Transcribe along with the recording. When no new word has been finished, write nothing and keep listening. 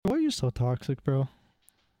You're so toxic, bro.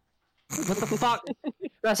 What the fuck?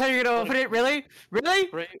 That's how you're gonna open it? Really? Really?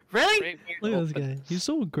 Really? Look at this guy. He's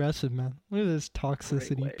so aggressive, man. Look at this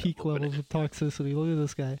toxicity. Peak levels of toxicity. Look at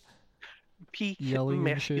this guy. Peak Yelling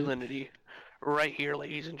and shit. masculinity, right here,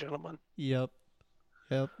 ladies and gentlemen. Yep.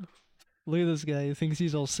 Look at this guy. He thinks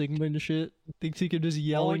he's all Sigma and shit. Thinks he can just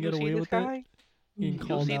yell and get away with it. You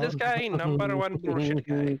see this guy? Number one bullshit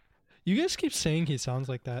guy. You guys keep saying he sounds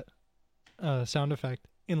like that sound effect,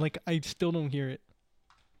 and like I still don't hear it.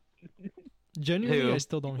 Genuinely, I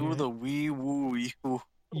still don't hear Do it. the wee woo wee woo.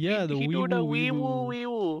 Yeah, the He wee do the woo wee woo wee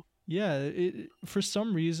woo. Yeah, for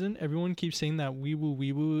some reason everyone keeps saying that wee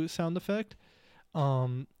woo sound effect.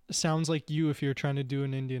 Sounds like you if you're trying to do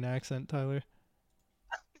an Indian accent, Tyler.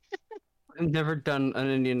 I've never done an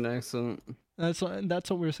Indian accent. That's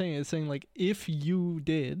what we're saying. It's saying like if you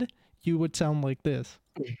did, you would sound like this.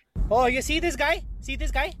 Oh, you see this guy? See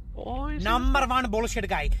this guy? Oh, you see Number one bullshit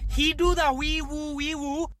guy. He do the wee woo wee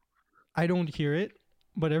woo. I don't hear it,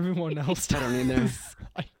 but everyone else does.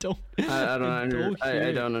 I don't either. I don't.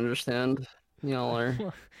 I don't understand. Y'all are.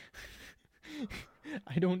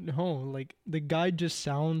 I don't know. Like the guy just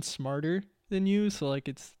sounds smarter than you, so like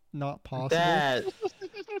it's not possible.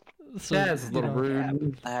 So, That's a little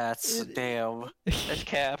rude. That's damn. That's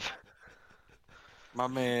cap. My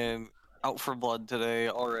man out for blood today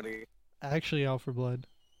already. Actually, out for blood.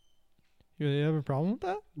 You have a problem with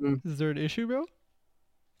that? Mm. Is there an issue, bro?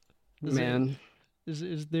 Man,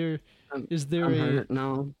 Is there I'm a hurt.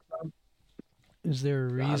 No, is there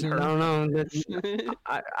a reason? I don't know.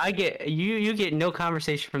 I get you get no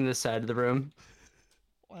conversation from this side of the room.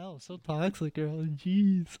 Wow, so toxic, girl.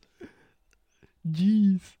 Jeez.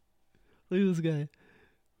 Look at this guy.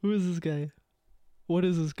 Who is this guy? What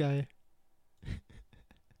is this guy?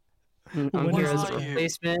 I'm What here is as a this guy?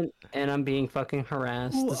 replacement, and I'm being fucking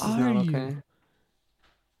harassed. Who This is are not you? okay.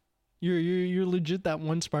 You're legit that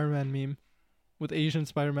one Spider-Man meme with Asian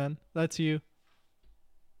Spider-Man. That's you.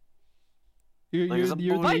 You're There's a the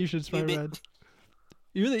boy Asian in Spider-Man.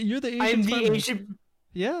 You're the Asian I'm the Spider-Man. Asian.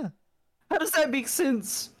 Yeah. How does that make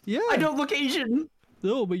sense? Yeah. I don't look Asian.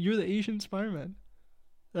 No, but you're the Asian Spider-Man.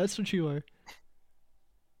 That's what you are.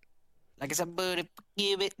 Like somebody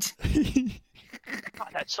give it. God,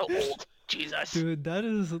 that's so old. Jesus. Dude, that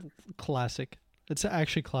is classic. It's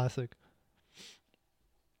actually classic.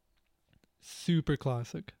 Super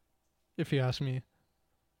classic, if you ask me.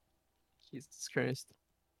 Jesus Christ.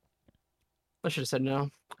 I should have said no.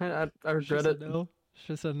 I regret Should've it. said no.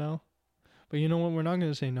 Should have said no. But you know what? We're not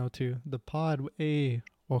gonna say no to the pod. Hey,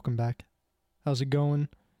 welcome back. How's it going,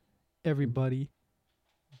 everybody?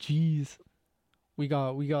 Jeez, we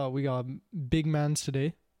got big mans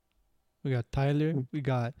today. We got Tyler. We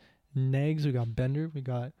got Negs. We got Bender. We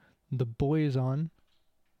got the boys on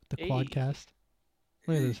the Hey. quadcast.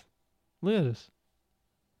 Look at this. Look at this.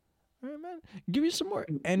 All right, man. Give me some more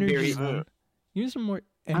energy, Very- man. Give me some more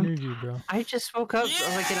energy, bro. I just woke up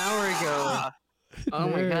like an hour ago. Oh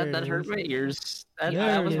my god, that There hurt it my ears. That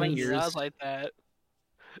There was it my is. ears. Sounds like that.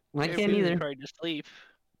 I can't either. Trying to sleep.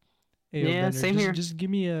 Hey, yo, Yeah, Bender, same just, here. Just give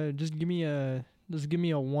me a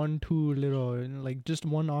 1-2 little, like just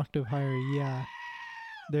one octave higher. Yeah,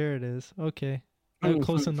 there it is. Okay,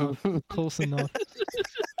 close enough. Close enough.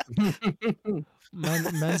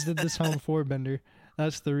 Man's did this song before, Bender.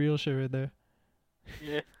 That's the real shit right there.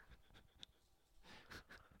 Yeah.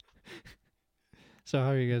 So how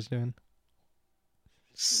are you guys doing?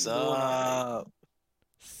 Sup?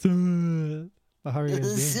 So, how are you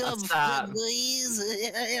guys doing? Stop.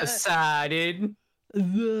 Decided.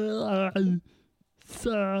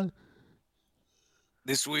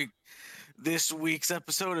 This week's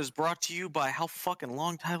episode is brought to you by how fucking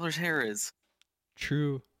long Tyler's hair is.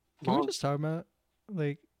 True. Can we Well- just talk about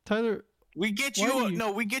like Tyler? We get Why you, do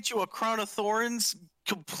you- we get you a crown of thorns,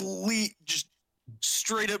 complete, just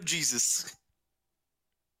straight up Jesus.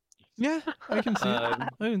 Yeah, I can see it. Um,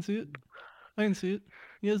 I can see it. I can see it.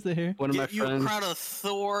 He has the hair. One of my Get you a friends. crown of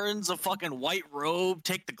thorns, a fucking white robe,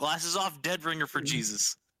 take the glasses off, dead ringer for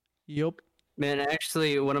Jesus. Yup. Man,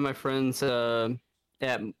 actually, one of my friends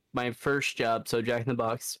at my first job, so Jack in the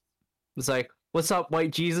Box, was like, "What's up,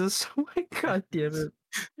 white Jesus?" Oh my god damn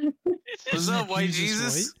it! What's up, white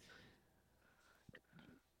Jesus Jesus?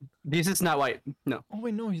 Jesus not white. No. Oh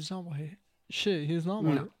wait, no, he's not white. Shit, he's not No.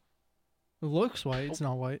 white. It looks white. It's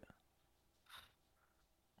not white.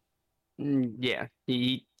 Yeah,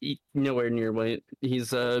 he nowhere near white.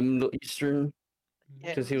 He's Middle Eastern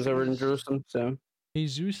because he was over in Jerusalem. So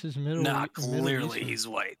Jesus is Middle. Nah, Middle clearly Eastern. he's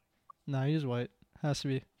white. Nah, he's white. Has to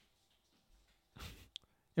be.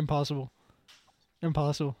 Impossible.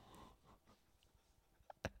 Impossible.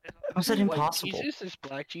 How's that There's white impossible? Jesus, there's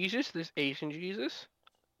black Jesus, there's Asian Jesus,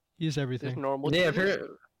 He's there's everything. normal Yeah, Jesus.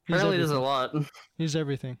 apparently there's a everything. lot. He's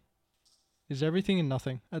everything. He's everything and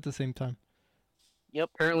nothing at the same time.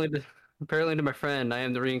 Apparently to my friend, I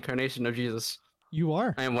am the reincarnation of Jesus. You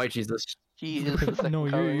are. I am white Jesus. Jesus, the second No,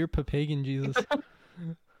 coming. you're pagan Jesus. Oh,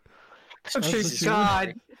 what Jesus you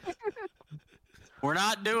God! We're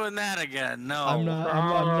not doing that again. No. I'm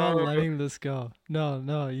not letting this go.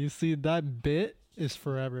 No. You see, that bit is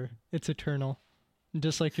forever. It's eternal.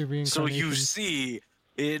 Just like your So reincarnation. you see,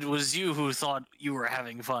 it was you who thought you were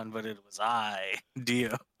having fun, but it was I,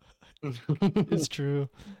 Dio. It's true.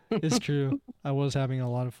 It's true. I was having a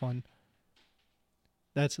lot of fun.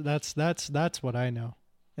 That's what I know.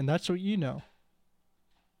 And that's what you know.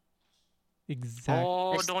 Exactly.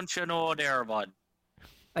 Oh, don't you know there, bud?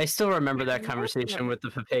 I still remember that conversation with the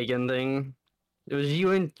pagan thing. It was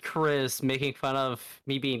you and Chris making fun of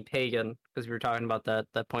me being pagan because we were talking about that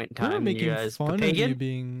point in We were time. making you guys fun of pagan? you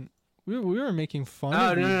being. We were making fun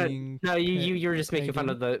Oh of you no, being. you were just making fun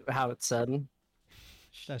pagan. of how it's said.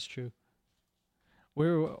 That's true.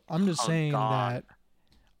 I'm just Oh, saying God. that.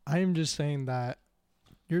 I am just saying that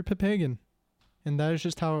you're a pagan, and that is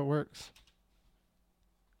just how it works.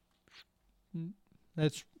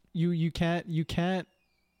 That's you. You can't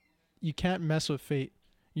mess with fate.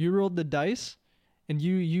 You rolled the dice, and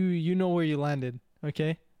you know where you landed.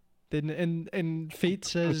 Okay, then and fate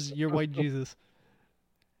says you're white Jesus,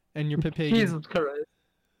 and you're pagan. Jesus Christ.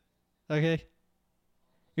 Okay.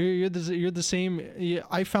 You're the same.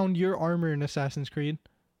 I found your armor in Assassin's Creed.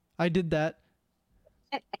 I did that.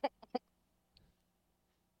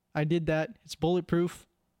 It's bulletproof.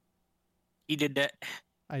 He did that.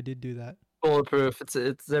 I did do that. Bulletproof.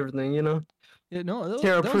 It's everything, you know. Yeah, no,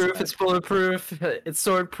 Terror that was proof. It's bulletproof. It's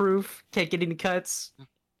sword proof. Can't get any cuts.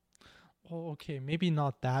 well, okay, maybe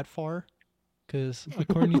not that far, because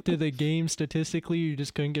according to the game, statistically, you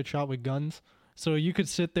just couldn't get shot with guns. So you could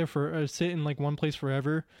sit in like one place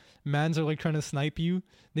forever. Mans are like trying to snipe you.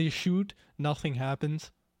 They shoot, nothing happens.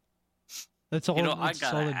 That's all. You know, That's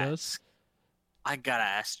all it does. I gotta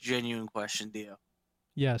ask genuine question, Dio.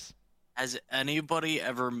 Yes, Has anybody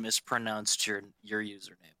ever mispronounced your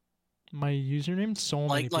username? my username. So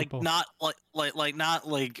many people. Not like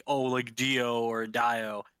Dio or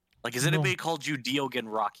Dio. Like, has No. anybody called you Diogen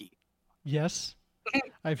Rocky? Yes.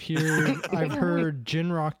 I've heard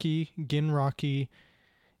Jin Rocky, Gin Rocky,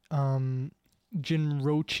 Jin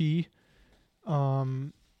Rochi.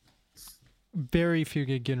 Very few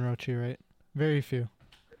get Gin Rochi, right? Very few.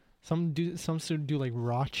 Some still do like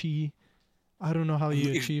Rachi. I don't know how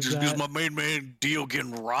you achieve Just that. my main man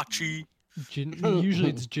Diogen Rochi. Jin, usually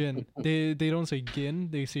it's Jin. They don't say Gin,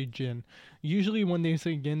 they say Jin. Usually when they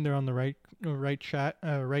say Gin, they're on the right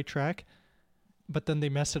track. But then they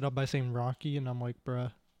mess it up by saying Rocky, and I'm like,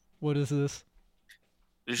 bruh, what is this?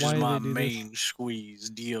 This Why is do my they do this? main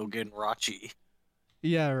squeeze, Diogen Rochi.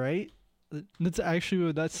 Yeah, right. That's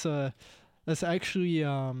actually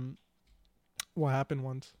what happened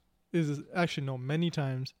once. Is actually no, many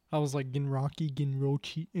times I was like Ginrocky,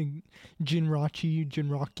 Ginrochi, Jinrachi,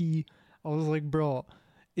 Jinrocky. I was like, bro,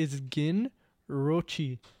 it's Gin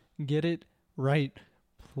Rochi. Get it right,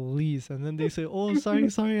 please. And then they say, oh, sorry,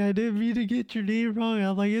 I didn't mean to get your name wrong.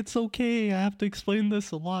 I'm like, it's okay. I have to explain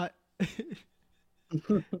this a lot.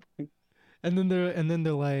 and then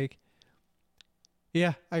they're like,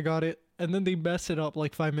 yeah, I got it. And then they mess it up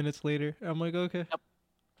like 5 minutes later. I'm like, okay,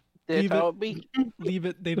 That's Leave how it. it be. leave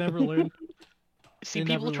it. They never learn. See, They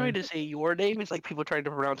people never try learn. to say your name. It's like people trying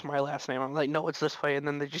to pronounce my last name. I'm like, no, it's this way, and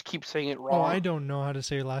then they just keep saying it Oh, wrong. I don't know how to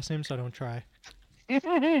say your last name, so I don't try.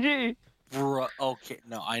 Bro, okay,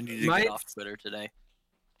 no, I need to My- get off Twitter today.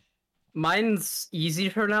 Mine's easy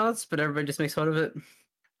to pronounce, but everybody just makes fun of it.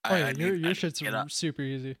 Oh yeah, I need- I your need to shit's get off- super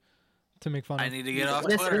easy to make fun I of. need to get off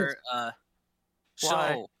Yes, it Twitter. Why?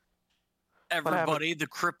 So, everybody, the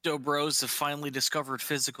crypto bros have finally discovered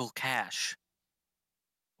physical cash.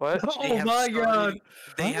 What? They have started-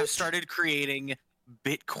 They have What? started creating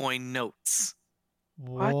Bitcoin notes.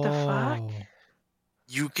 What the fuck? Whoa.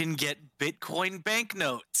 You can get Bitcoin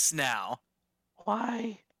banknotes now.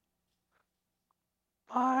 Why?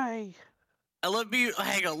 Why? Let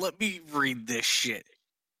me read this shit.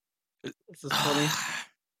 This is funny.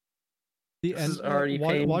 The This is end. already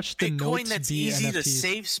pain. Watch the Bitcoin notes that's be easy to NFTs.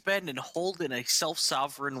 save, spend, and hold in a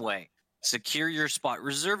self-sovereign way. Secure your spot.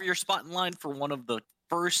 Reserve your spot in line for one of the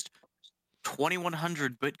first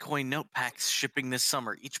 2,100 Bitcoin note packs shipping this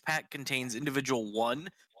summer. Each pack contains individual 1,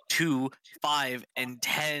 2, 5, and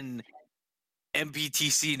 10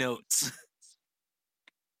 MBTC notes.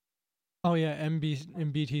 Oh yeah,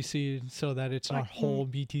 MBTC, so that it's not whole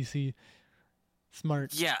BTC.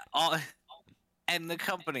 Smart. Yeah, and the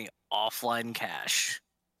company Offline Cash.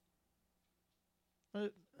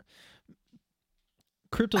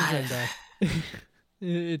 Crypto's going back.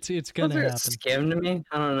 it's Sounds gonna like a happen. scam to me.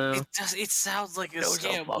 I don't know. It sounds like a It was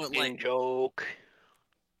scam, a but fucking joke.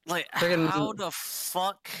 Friggin- how the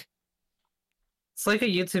fuck? It's like a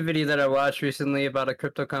YouTube video that I watched recently about a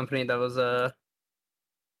crypto company that was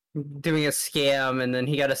doing a scam, and then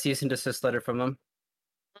he got a cease and desist letter from them.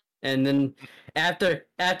 And then after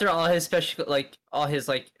all his all his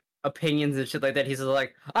opinions and shit like that, he's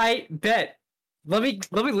like, I bet. Let me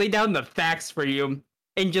lay down the facts for you,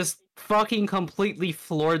 and just fucking completely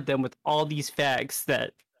floored them with all these facts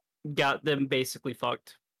that got them basically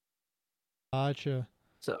fucked. Gotcha.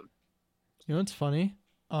 So You know what's funny?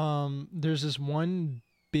 There's this one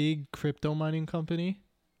big crypto mining company,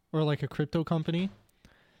 or like a crypto company,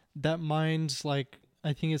 that mines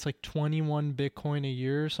I think it's 21 Bitcoin a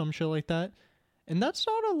year or some shit like that. And that's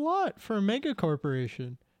not a lot for a mega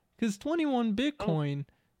corporation. Because 21 Bitcoin,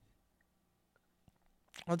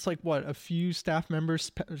 that's what, a few staff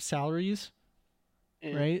members' salaries,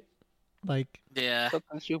 Yeah, right? Yeah.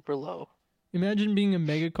 Something super low. Imagine being a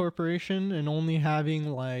mega corporation and only having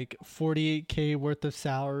 48K worth of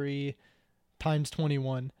salary times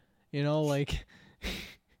 21. You know,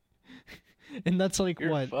 and that's You're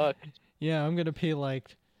what? fucked. Yeah, I'm gonna pay I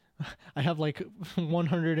have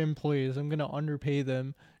 100 employees. I'm gonna underpay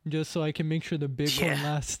them just so I can make sure the Bitcoin Yeah.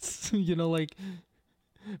 lasts. You know,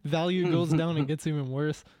 value goes down and gets even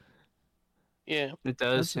worse. Yeah. it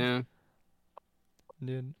does, That's-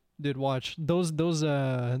 yeah. Dude, watch those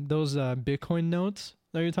Bitcoin notes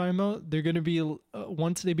that you're talking about. They're gonna be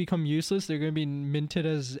once they become useless, they're gonna be minted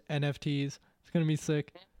as NFTs. It's gonna be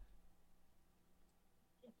sick.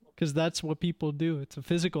 Because that's what people do. It's a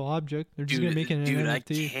physical object. They're just gonna make it an dude,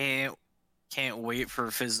 NFT. I can't wait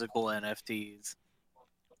for physical NFTs.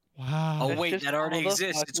 Wow. Oh That's wait, just that already all the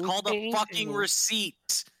exists. It's fucking called a fucking things.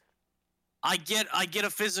 receipt. I get a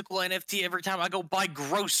physical NFT every time I go buy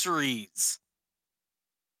groceries.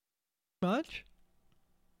 Much?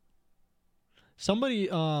 Somebody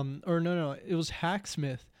or no, it was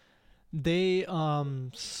Hacksmith. They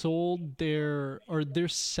sold they're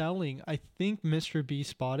selling, I think Mr.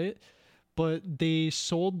 Beast bought it, but they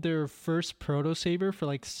sold their first Proto Saber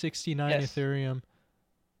for 69 Yes. Ethereum.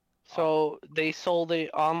 So they sold it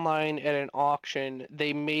online at an auction.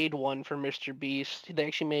 They made one for Mr. Beast. They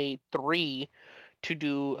actually made 3 to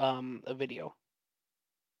do a video.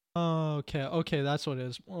 Oh, okay, that's what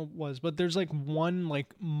it was. But there's one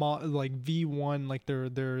V1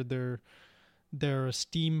 their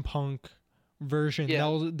steampunk version.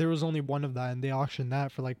 Yeah. There was only one of that, and they auctioned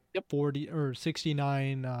that for Yep. 40 or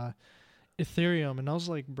 69 Ethereum, and I was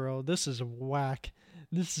like, bro, this is whack.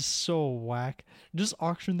 This is so whack. Just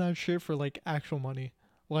auction that shit for actual money.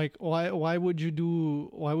 Why would you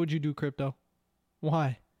do crypto?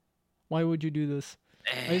 Why would you do this?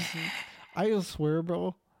 I swear,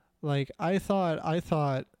 bro. I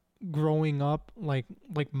thought growing up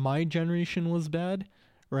my generation was bad,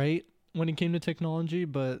 right? When it came to technology,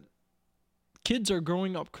 but kids are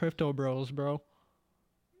growing up crypto bros, bro.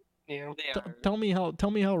 Yeah. Tell me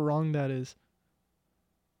how wrong that is.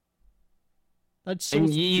 That's so And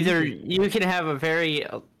either stupid. you can have a very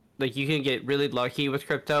you can get really lucky with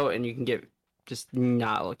crypto, and you can get just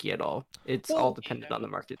not lucky at all. It's all Well- dependent on the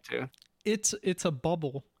market too. It's a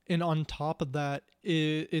bubble, and on top of that,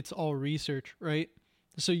 it's all research, right?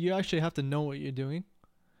 So you actually have to know what you're doing,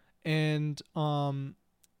 and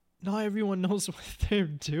not everyone knows what they're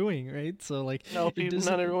doing, right? So No, it people,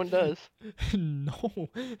 doesn't- not everyone does. No,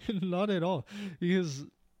 not at all. Because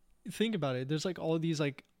think about it. There's all these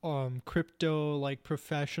crypto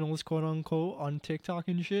professionals, quote unquote, on TikTok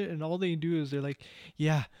and shit, and all they do is they're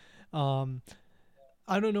yeah,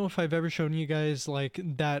 I don't know if I've ever shown you guys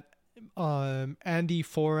that Andy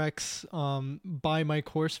Forex buy my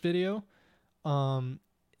course video.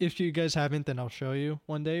 If you guys haven't, then I'll show you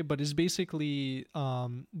one day. But it's basically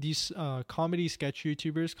these comedy sketch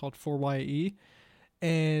YouTubers called 4YE,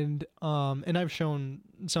 and I've shown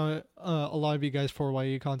a lot of you guys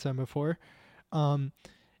 4YE content before, and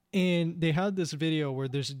they had this video where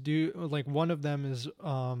there's one of them is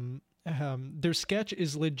their sketch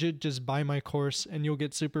is legit just buy my course and you'll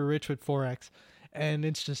get super rich with Forex, and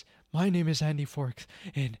it's just, my name is Andy Forex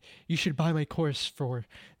and you should buy my course for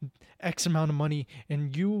X amount of money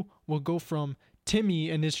and you will go from Timmy,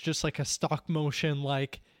 and it's just a stock motion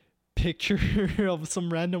picture of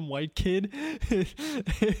some random white kid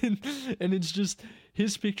and it's just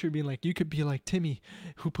his picture being you could be like Timmy,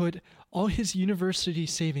 who put all his university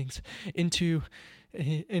savings into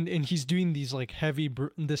and he's doing these like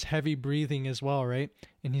this heavy breathing as well, right?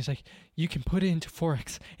 And he's like, you can put it into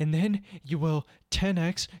forex, and then you will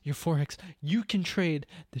 10x your forex. You can trade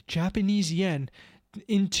the Japanese yen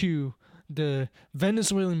into the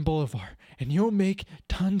Venezuelan bolivar, and you'll make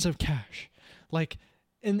tons of cash. Like,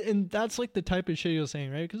 and that's like the type of shit you're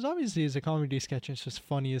saying, right? Because obviously it's a comedy sketch, and it's just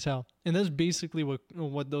funny as hell. And that's basically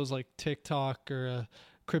what those like TikTok or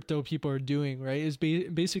crypto people are doing, right? Is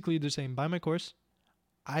basically they're saying, buy my course,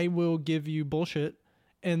 I will give you bullshit,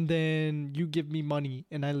 and then you give me money,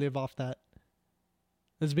 and I live off that.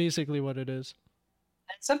 That's basically what it is.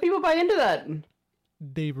 Some people buy into that,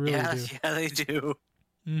 They really Yeah, do. yeah, they do.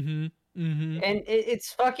 Mm-hmm. Mm-hmm. and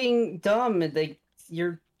it's fucking dumb.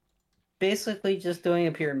 You're basically just doing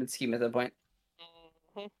a pyramid scheme at that point.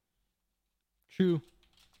 Mhm. True.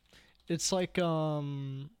 It's like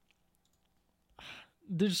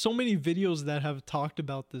there's so many videos that have talked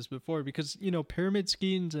about this before, because pyramid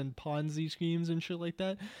schemes and Ponzi schemes and shit like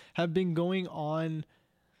that have been going on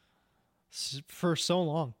for so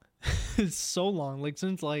long. It's so long, like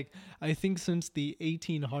since like I think since the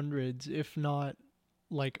 1800s, if not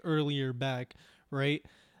like earlier back, right?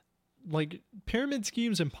 Like pyramid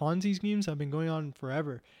schemes and Ponzi schemes have been going on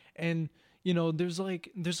forever. And there's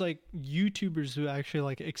like YouTubers who actually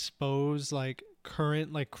like expose like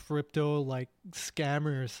current like crypto like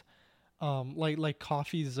scammers, like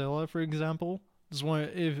CoffeeZilla, for example. This one,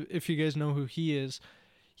 if you guys know who he is,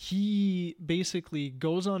 he basically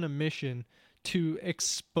goes on a mission to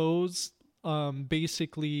expose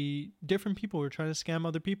basically different people who are trying to scam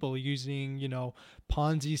other people using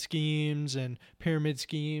Ponzi schemes and pyramid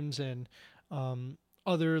schemes and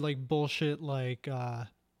other like bullshit like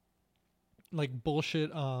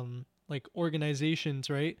bullshit like organizations,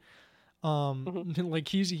 right? Like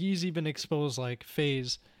he's even exposed like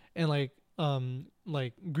FaZe and like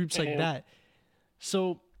groups like Yeah. that.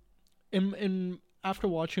 So in after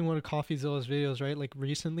watching one of CoffeeZilla's videos, right, like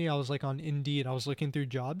recently I was like on Indeed, I was looking through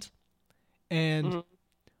jobs, and Mhm.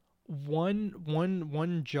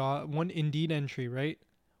 one job, one Indeed entry, right,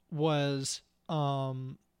 was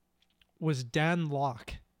Dan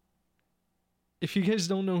Locke. If you guys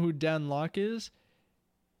don't know who Dan Locke is,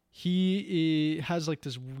 he has like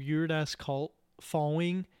this weird ass cult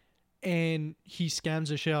following, and he scams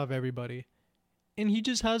the shit out of everybody. And he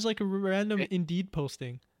just has like a random Indeed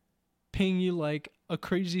posting paying you like a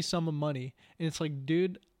crazy sum of money. And it's like,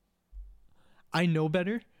 dude, I know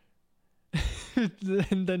better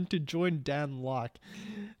than to join Dan Locke.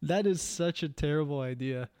 That is such a terrible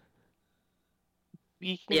idea.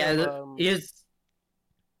 Speaking Yeah, of, he is.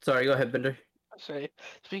 Sorry, go ahead, Bender.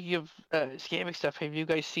 speaking of scamming stuff, have you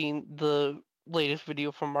guys seen the latest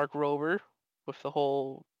video from Mark Rober with the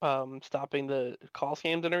whole stopping the call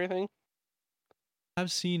scams and everything?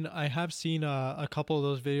 I have seen a couple of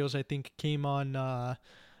those videos. I think came on my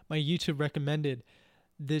YouTube recommended.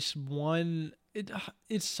 This one,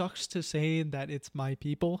 it sucks to say that it's my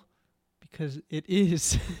people, because it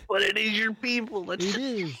is. But it is your people. It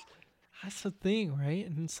is. That's the thing, right?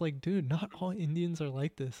 And it's like, dude, not all Indians are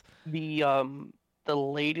like this. The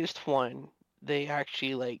latest one, they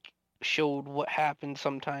actually like showed what happened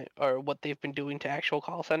sometime, or what they've been doing to actual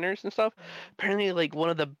call centers and stuff. Apparently, like one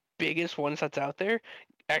of the biggest ones that's out there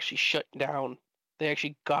actually shut down. They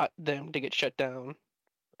actually got them to get shut down.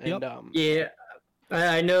 And Yep. Yeah,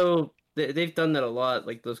 I know they've done that a lot.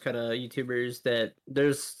 Like those kind of YouTubers that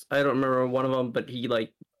I don't remember one of them, but he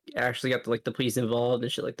like actually got the police involved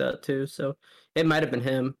and shit like that too. So it might have been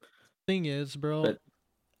him. Thing is, bro, But-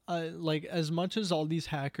 like as much as all these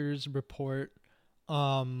hackers report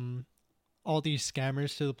all these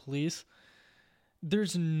scammers to the police,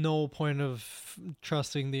 there's no point of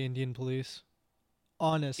trusting the Indian police.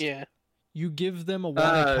 Honest. yeah, You give them a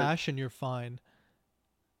wad of Uh, cash and you're fine.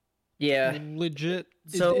 Yeah, Legit.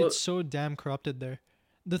 So- It's so damn corrupted there.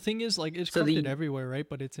 The thing is, like, it's So the- corrupted everywhere, right?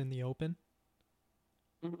 But it's in the open.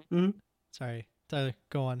 Mhm. Sorry, Tyler,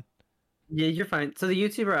 go on. yeah, you're fine. So the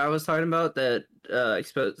YouTuber I was talking about that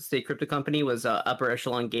exposed the crypto company was Upper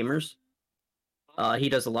Echelon Gamers. He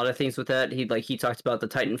does a lot of things with that. He talked about the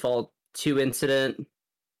Titanfall 2 incident.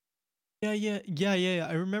 Yeah.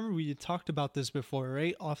 I remember we talked about this before,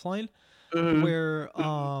 right? Offline, Mhm. where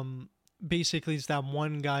basically it's that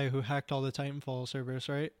one guy who hacked all the Titanfall servers,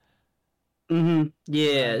 right?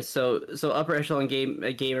 Yeah. Right. So Upper Echelon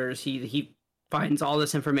Gamers, he finds all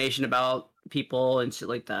this information about people and shit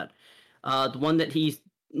like that. The one that he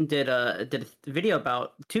did a video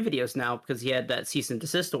about, 2 videos now, because he had that cease and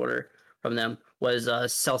desist order from them, was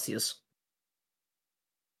Celsius.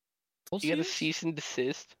 you got a Celsius? cease and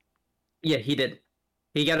desist. Yeah, he did.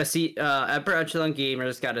 he got Emperor Echelon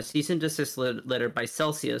Gamers got a cease and desist letter by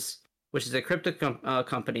Celsius, which is a crypto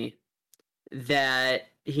company, that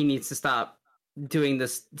he needs to stop doing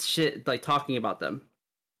this shit, like talking about them,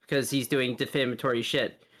 because he's doing defamatory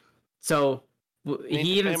shit. So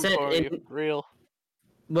he even said, real.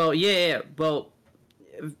 well, yeah. Well,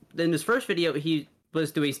 in his first video, he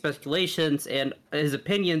was doing speculations and his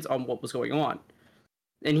opinions on what was going on.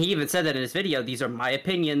 And he even said that in his video, these are my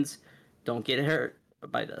opinions. Don't get hurt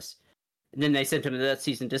by this. And then they sent him to that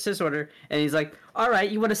cease and desist order. And he's like, all right,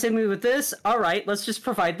 you want to send me with this? All right, let's just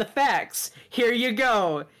provide the facts. Here you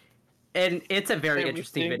go. And it's a very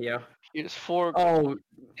interesting video. It's for... Oh,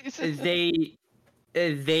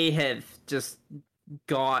 they have just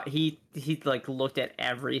got... He like looked at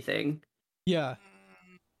everything. Yeah.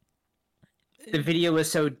 The video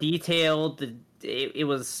was so detailed. It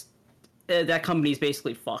was... that company's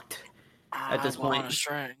basically fucked at this point. I want to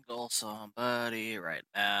strangle somebody right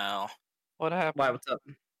now. What happened? Why, what's up?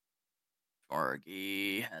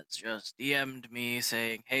 Fargy has just DM'd me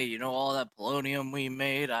saying, hey, you know all that polonium we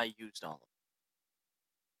made? I used all of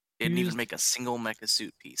it. Didn't even make a single mecha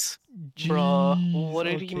suit piece. Bruh, what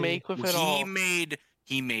did he make with it all?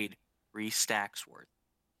 He made 3 stacks worth.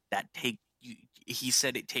 He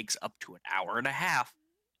said it takes up to an hour and a half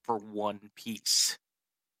for 1 piece.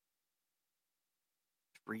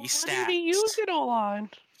 3 stacks. What did he use it all on?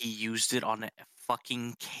 He used it on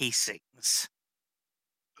fucking casings.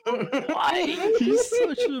 Why? He's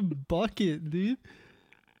such a bucket, dude.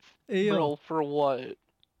 Hey, Bro, for what?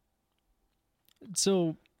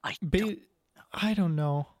 So, I don't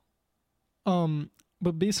know.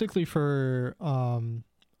 But basically for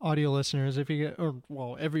audio listeners, if you get, or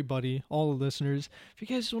well, everybody, all the listeners, if you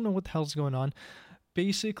guys don't know what the hell's going on,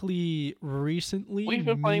 basically recently we've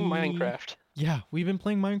been playing Minecraft. Yeah, we've been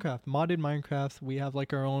playing Minecraft, modded Minecraft. We have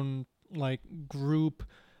like our own like group,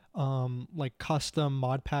 like custom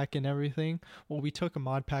mod pack and everything. Well, we took a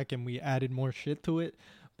mod pack and we added more shit to it,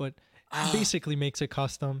 but basically makes it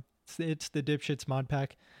custom. It's the Dipshits mod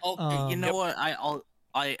pack. Oh, you know what?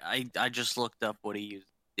 I just looked up what he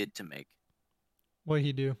did to make. What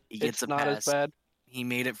he do? He gets It's a not pass. as bad. He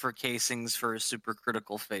made it for casings for a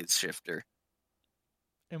supercritical phase shifter.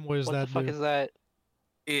 And what does What that the fuck do? is that?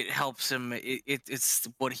 It helps him. It's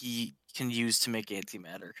what he can use to make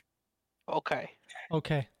antimatter. Okay.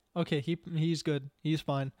 Okay. He's good. He's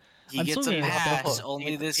fine. He I'm gets still a gonna have to pass. hook.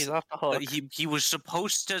 Only this. He's off the hook. He was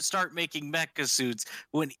supposed to start making mecha suits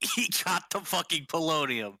when he got the fucking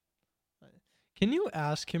polonium. Can you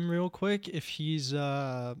ask him real quick if he's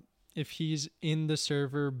in the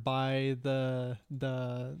server by the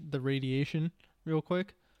radiation real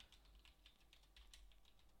quick?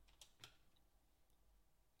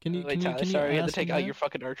 Can you Wait, Tyler, can sorry, you you had to ask take him out that? your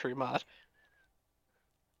fucking archery mod.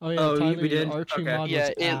 Oh yeah, Oh, Tyler, we your did? archery Okay. mod Yeah,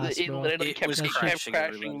 was ass, it bro. literally It kept, was kept crashing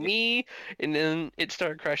crashing everybody. me, and then it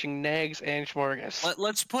started crashing Nags and Schmorgas.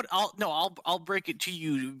 Let's put. I'll break it to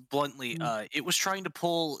you bluntly. It was trying to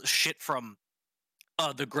pull shit from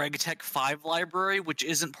the GregTech 5 library, which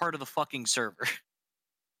isn't part of the fucking server.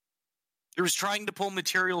 It was trying to pull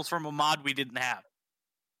materials from a mod we didn't have.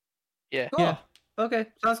 Yeah. Cool. Yeah. Okay,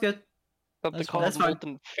 sounds good. Something That's called fine. That's fine.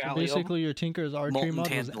 molten So thallium. basically, your Tinker's archery Molten mod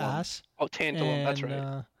was tantalum. ass. Oh, tantalum, that's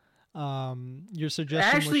and, right. Your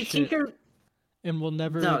suggestion Actually, was shit, Tinker and we'll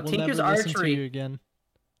never Tinker's listen to archery. you again.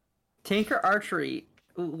 Tinker Archery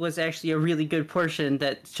was actually a really good portion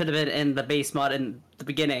that should have been in the base mod in the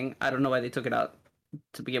beginning. I don't know why they took it out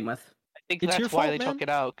to begin with. I think It's your that's why fault, they man. took it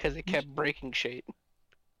out, because it kept breaking shit.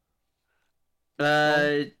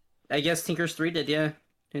 I guess Tinker's 3 did, yeah.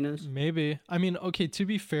 Who knows? Maybe. I mean, okay, to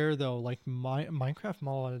be fair though, like Minecraft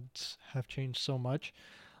mods have changed so much.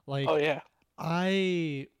 Like Oh, yeah.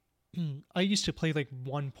 I used to play like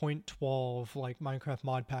 1.12 like Minecraft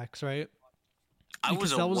mod packs, right? I was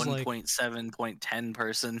Because a that was, like- 1.7.10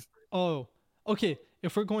 person. Oh, okay.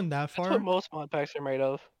 If we're going that That's far, what most mod packs are made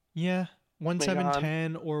of. yeah, God.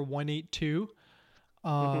 1.710 or 1.82,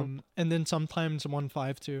 and then sometimes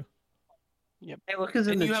 1.52. Hey, look who's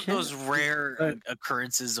in And the you have chat. those rare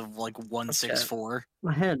occurrences of like 164.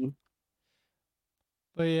 My head.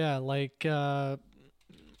 But yeah, like, but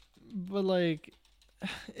like,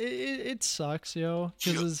 it sucks, yo,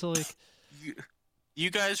 because it's like,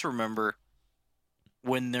 You guys remember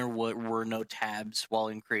when there were no tabs while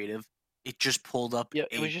in creative? It just pulled up Yeah,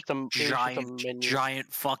 it was a just a menu.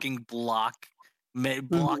 giant fucking block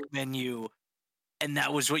menu, and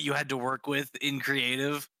that was what you had to work with in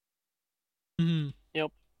creative. mhm.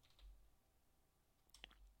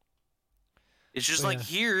 It's just Oh, like, yeah.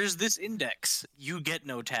 here's this index. You get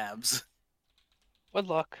no tabs. Good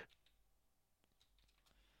luck.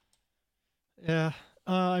 Yeah,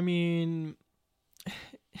 I mean,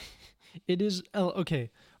 it is okay.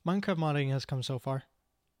 Minecraft modding has come so far.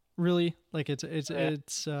 Really, like it's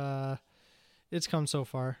come so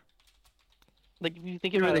far. Like if you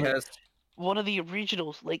think It about really it, has. one of the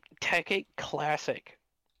originals, like Tekkit Classic,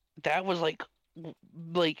 that was like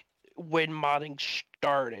when modding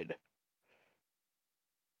started.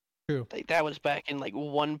 True. Like that was back in like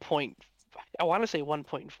 1. I want to say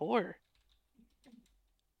 1.4,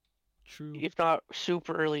 True. if not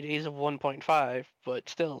super early days of 1.5, but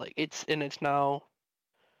still like it's now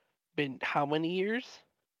been how many years?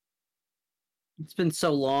 It's been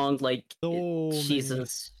so long. Like So many.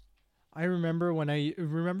 Jesus. I remember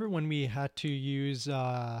when we had to use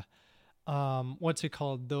what's it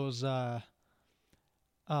called, those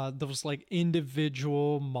like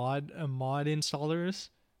individual mod installers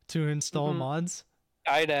to install Mhm. mods.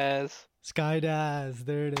 Idaz. Skydaz,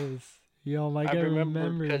 there it is. Yo, my I guy remember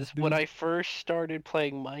remembers, because when dude. I first started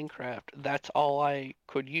playing Minecraft, that's all I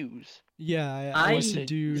could use. Yeah, I used to I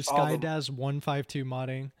do use all the- Skydaz 152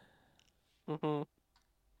 modding. Mhm.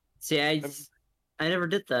 see. I never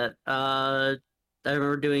did that. I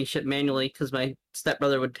remember doing shit manually because my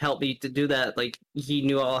stepbrother would help me to do that. Like he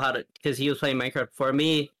knew all how to because he was playing Minecraft before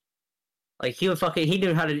me. Like he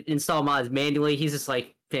knew how to install mods manually. He's just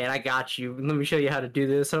like, man, I got you. Let me show you how to do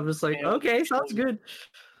this. I'm just like, Yeah. okay, sounds good.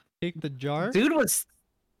 Take the jar Dude was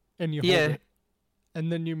and you hold yeah. it,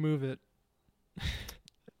 and then you move it.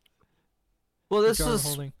 Well, this Jar was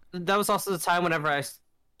holding. that was also the time whenever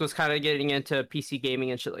was kind of getting into PC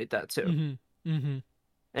gaming and shit like that too. Mm-hmm. Mm-hmm.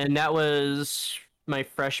 And that was my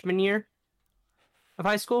freshman year of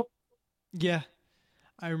high school. Yeah,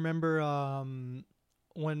 I remember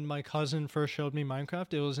when my cousin first showed me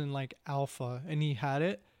Minecraft. It was in like alpha, and he had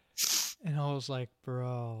it, and I was like,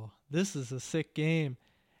 bro, this is a sick game.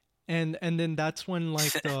 And then that's when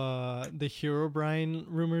like the Herobrine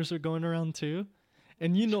rumors are going around too.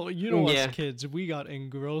 And you know Yeah. us kids, we got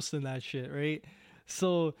engrossed in that shit, right?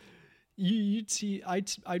 So you'd see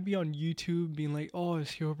I'd be on YouTube being like, "Oh, is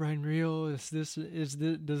Herobrine real? Is this does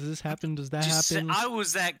this happen? Does that happen?" I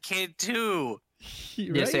was that kid too.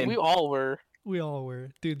 Right? same. We all were. We all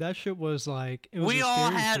were. Dude, that shit was like it was We a all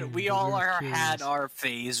scary had thing, we but all were had curious. our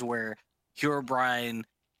phase where Herobrine.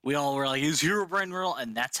 We all were like, "Is Herobrine real?"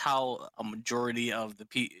 And that's how a majority of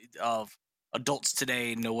of adults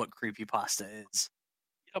today know what creepypasta is.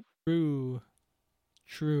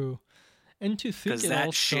 True. And to think 'Cause it that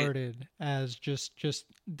all shit- started as just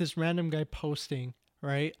this random guy posting,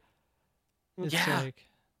 right? It's Yeah. like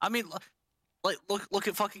I mean, like look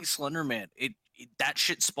at fucking Slenderman. That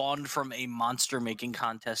shit spawned from a monster making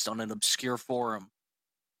contest on an obscure forum.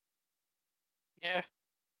 Yeah.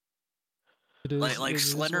 it is Like it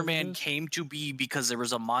is what it Slenderman is. came to be because there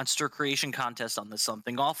was a monster creation contest on the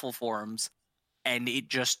Something Awful forums, and it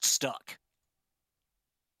just stuck.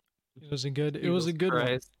 It was a good Jesus one.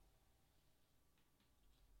 Christ.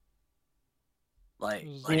 Like,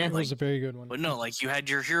 It was a very good one. but no, like you had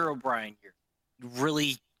your Herobrine, your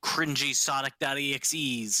really cringy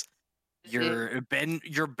Sonic.exes, your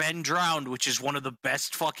Ben Drowned, which is one of the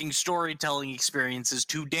best fucking storytelling experiences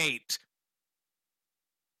to date.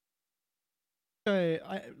 Ben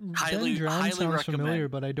highly Drowned sounds familiar,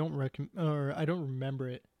 recommend. but I don't remember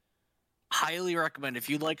it. Highly recommend if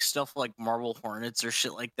you like stuff like Marble Hornets or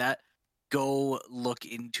shit like that, go look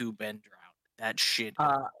into Ben Drowned. That shit.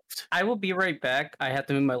 I will be right back. I have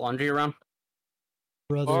to move my laundry around.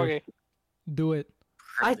 Brother, Okay. do it.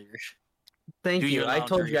 Thank Do you. your I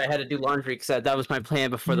told laundry. you I had to do laundry because that was my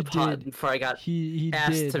plan before You the pod. did. Before I got He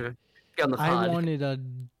asked did. to be on the I pod. wanted to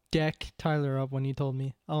deck Tyler up when he told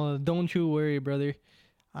me. Oh, don't you worry, brother.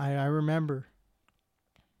 I remember.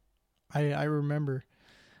 I remember.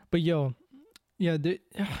 But yo, yeah,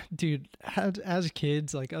 dude, as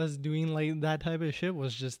kids, like us doing like that type of shit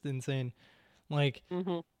was just insane. Like,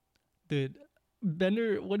 Mhm. dude,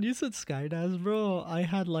 Bender, when you said Skydance, bro, I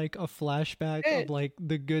had like a flashback of like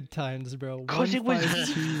the good times, bro. 'Cause it was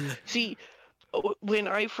 152. See, when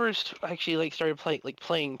I first actually like started playing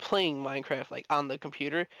Minecraft like on the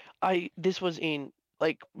computer, this was in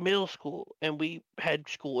like middle school, and we had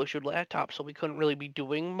school issued laptops, so we couldn't really be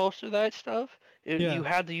doing most of that stuff. Yeah. You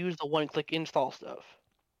had to use the one-click install stuff.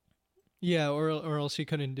 Yeah, or else you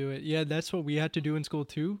couldn't do it. Yeah, that's what we had to do in school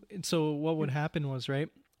too. And so what would happen was, right?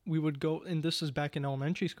 We would go, and this was back in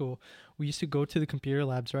elementary school. We used to go to the computer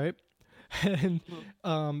labs, right? And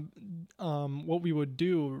what we would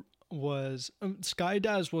do was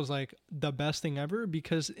Skydaz was like the best thing ever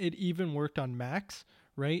because it even worked on Macs,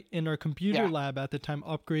 right? And our computer Yeah. lab at the time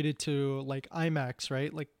upgraded to like iMacs,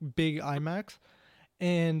 right? Like big iMacs,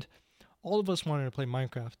 and all of us wanted to play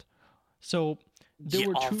Minecraft. So there Yeah,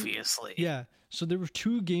 were two. obviously. Yeah. So there were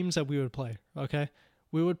two games that we would play. Okay,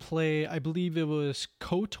 we would play. I believe it was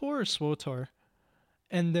KOTOR or SWOTOR,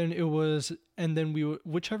 and then we would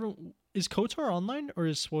whichever is KOTOR online or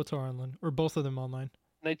is SWOTOR online or both of them online.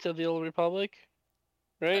 Knights of the Old Republic,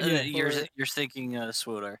 right? Yeah. You're thinking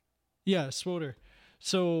SWOTOR. Yeah, SWOTOR.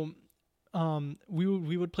 So,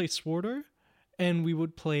 we would play SWOTOR, and we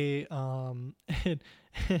would play and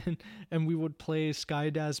we would play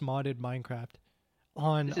Skydaz modded Minecraft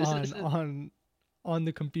on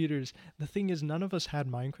the computers. The thing is, none of us had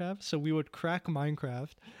Minecraft, so we would crack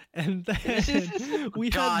Minecraft, and then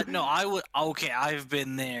God, no, I would. Okay, I've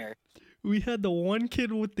been there. we had the one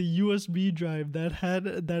kid with the USB drive that had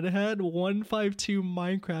 152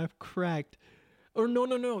 Minecraft cracked. Or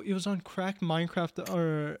no, it was on cracked Minecraft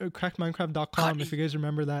or crackminecraft.com if you guys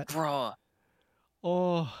remember that. Bruh.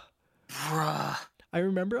 Oh, Bruh. I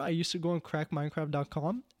remember I used to go on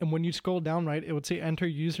crackminecraft.com, and when you scroll down, right, it would say enter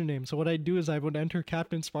username. So what I'd do is I would enter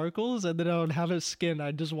Captain Sparkles, and then I would have a skin.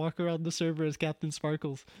 I'd just walk around the server as Captain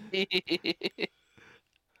Sparkles.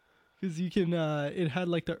 Because you can, it had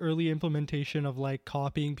like the early implementation of like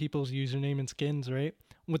copying people's username and skins, right?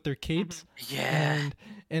 With their capes. Yeah.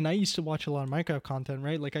 And I used to watch a lot of Minecraft content,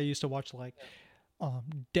 right? Like I used to watch like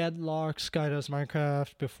Deadlock, Skydust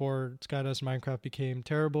Minecraft before Skydust Minecraft became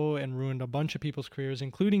terrible and ruined a bunch of people's careers,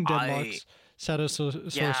 including Deadlock's Shadow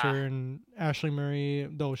Sorcerer and Ashley Murray,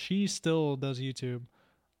 though she still does YouTube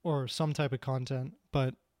or some type of content,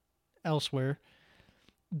 but elsewhere.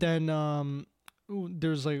 Then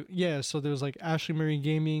there's like so there's like Ashley Murray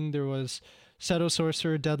Gaming, there was Shadow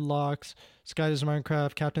Sorcerer, Deadlocks, Skydust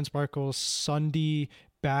Minecraft, Captain Sparkles, Sunday,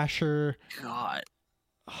 Basher. God.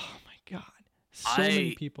 Oh my god. So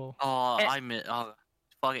many people. Oh, I meant. Oh,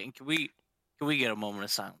 fucking. Can we get a moment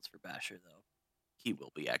of silence for Basher though? He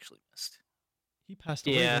will be actually missed. He passed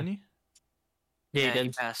away, Yeah. didn't he? Yeah, He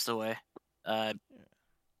passed away. I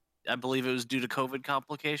believe it was due to COVID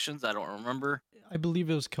complications. I don't remember. I believe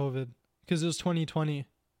it was COVID because it was 2020.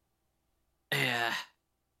 Yeah.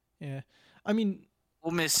 Yeah. I mean,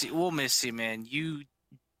 We'll miss you. We'll miss you, man.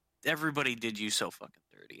 Everybody did you so fucking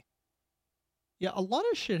dirty. yeah, a lot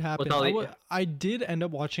of shit happened. all the- I did end up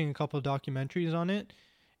watching a couple of documentaries on it,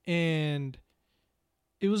 and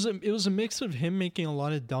it was a mix of him making a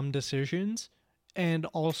lot of dumb decisions and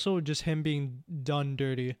also just him being done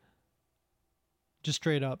dirty. Just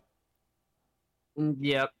straight up.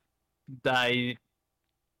 Yep.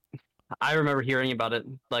 I remember hearing about it,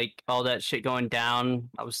 like all that shit going down.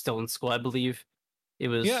 I was still in school, I believe. It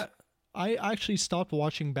was Yeah, I actually stopped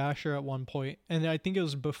watching Basher at one point, and I think it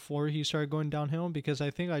was before he started going downhill because I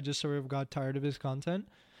think I just sort of got tired of his content,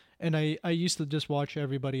 and I used to just watch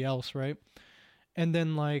everybody else, right? And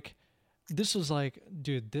then like this was like,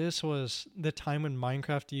 dude, this was the time when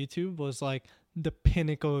Minecraft YouTube was like the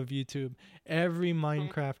pinnacle of YouTube. Every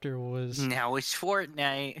Minecrafter was Now it's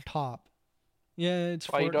Fortnite. top. Yeah, it's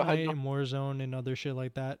Why you don't have Fortnite no- and Warzone and other shit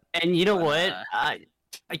like that. And you know But, what?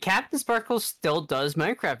 Captain Sparkles still does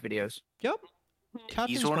Minecraft videos. Yep.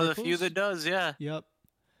 Captain He's one of the few Sparkles. that does. Yeah. Yep.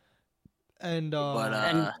 And But,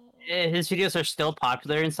 And his videos are still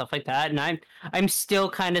popular and stuff like that. And I'm still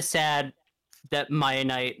kind of sad that Maya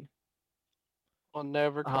Knight. I'll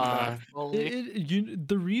never come Uh, back. Fully.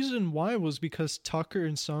 the reason why was because Tucker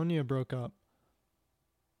and Sonia broke up.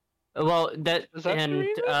 Well, that Is that the and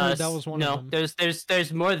reason? Or that was one of no, them.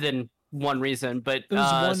 there's more than one reason, but It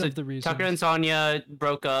was one so of the reasons. Tucker and Sonia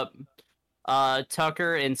broke up.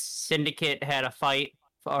 Tucker and Syndicate had a fight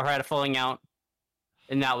or had a falling out,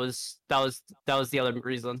 and that was the other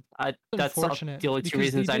reason. That's unfortunate. the only two because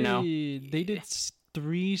reasons I know. They did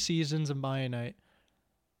 3 seasons of Maya Knight,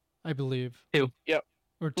 I believe. 2. Yep.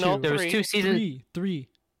 Or 2. No, There was Three. 2 seasons. Three.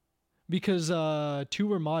 Because 2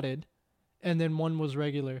 were modded, and then 1 was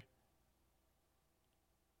regular.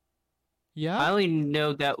 Yeah. I only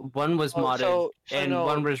know that one was modded so and no,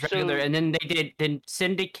 one was regular, so- and then then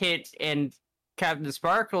Syndicate and Captain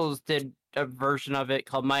Sparkles did a version of it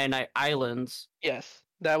called Maya Knight Islands. Yes,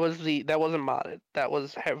 that wasn't modded. That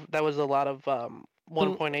was a lot of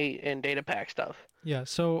 1.8 and data pack stuff. Yeah.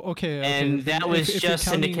 So okay. And if- that was if you're just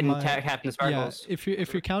counting Syndicate and my- Captain Yeah. Sparkles. If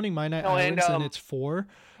you're counting My Night No, and, Islands, then it's 4.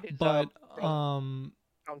 His, But Tom's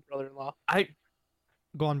brother-in-law.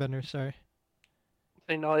 go on, Bender. Sorry.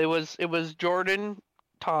 So, no, it was Jordan,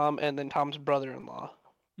 Tom, and then Tom's brother-in-law.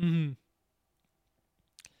 Mm-hmm.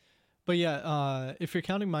 But yeah, if you're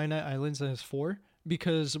counting My Night Islands, then it's 4.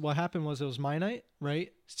 Because what happened was it was My Night,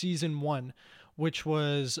 right? Season 1, which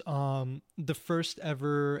was the first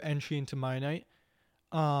ever entry into My Night,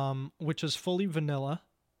 which was fully vanilla.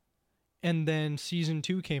 And then Season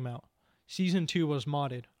 2 came out. Season 2 was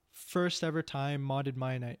modded, first ever time modded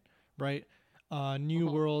My Night, right? New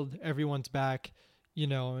Mhm. world, everyone's back,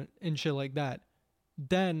 and shit like that.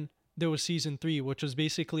 Then there was season 3, which was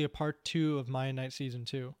basically a part 2 of My Night season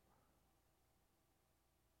 2.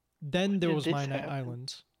 Then When there did was this My Night happen?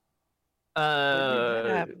 Islands. When did that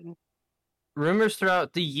Uh, happen? rumors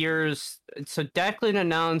throughout the years. So Declan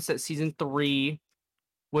announced that season 3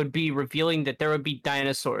 would be revealing that there would be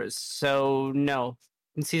dinosaurs. So no,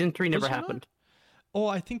 and season 3 never Was it not? happened. Oh,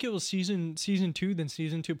 I think it was season 2, then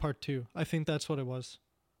season 2 part 2. I think that's what it was.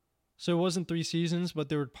 So it wasn't 3 seasons, but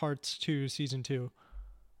there were parts to season 2,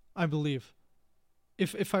 I believe,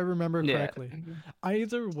 if I remember Yeah. correctly.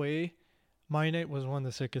 Either way, My Night was one of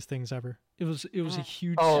the sickest things ever. It was a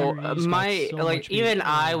huge Oh, series. got so much even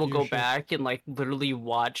I will go viewership. back and like literally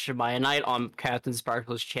watch My Night on Captain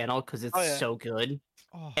Sparkle's channel because it's Oh, yeah. so good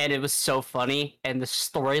Oh, and it was so funny and the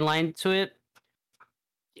storyline to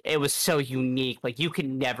it was so unique. Like you could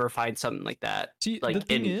never find something like that see, the like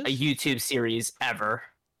thing in a is, YouTube series ever.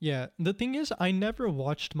 yeah, the thing is, I never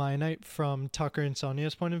watched My Night from Tucker and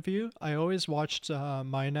Sonia's point of view. I always watched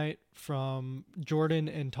My Night from Jordan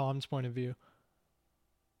and Tom's point of view.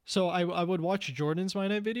 So I would watch Jordan's My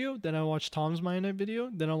Night video, then I watch Tom's My Night video,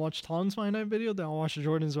 then I watch Tom's My Night video, then I watch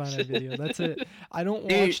Jordan's My Night video. That's it. I don't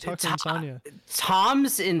Dude, watch Tucker and Sonia.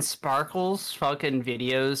 Tom's and Sparkle's fucking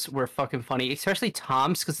videos were fucking funny, especially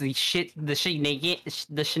Tom's because the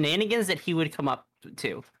shenanigans that he would come up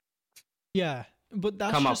to. Yeah, but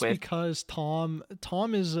that's Come up just with. because Tom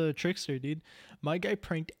is a trickster, dude. My guy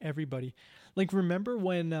pranked everybody. Like, remember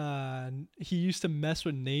when he used to mess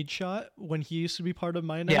with Nade Shot when he used to be part of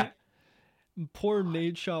My Night? Yeah. Poor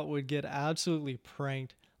Nade Shot would get absolutely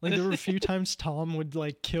pranked. Like, there were a few times Tom would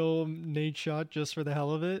like kill Nade Shot just for the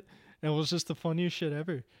hell of it. And it was just the funniest shit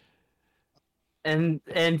ever. And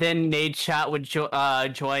then Nade Shot would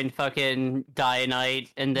join fucking Dionite,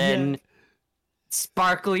 and then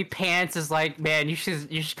Sparkly Pants is like, man, you should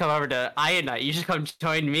come over to Ionite. You should come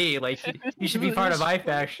join me. Like you should be part of my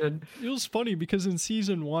faction. It was funny because in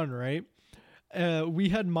season 1, right? We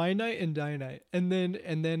had My Night and Dionite, and then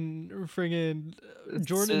friggin'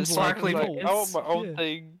 Jordan's like, Sparkly like, Pants. I want my own yeah.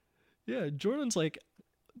 thing. Yeah, Jordan's like,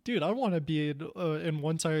 dude, I don't want to be in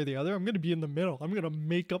one side or the other. I'm gonna be in the middle. I'm gonna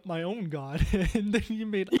make up my own god. And then he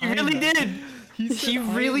made. He really Ionite. did. He He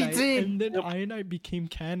really Ionite, did. And then Yep. Ionite became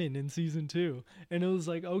canon in season 2, and it was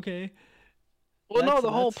like, okay. Well, no, That's-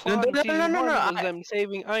 the whole that's- plot of No, season no, one was I- them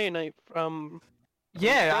saving Ionite from.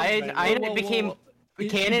 Yeah, Well, Ionite became it-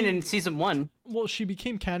 canon she- in season 1. Well, she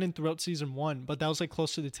became canon throughout season 1, but that was like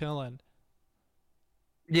close to the tail end.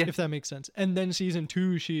 Yeah. If that makes sense. And then season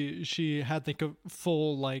 2, she had like a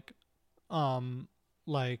full like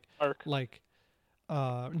Arc.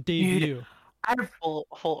 debut. Full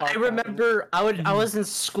I arc remember I Mm-hmm. was in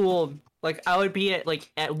school, like I would be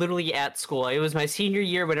literally at school. It was my senior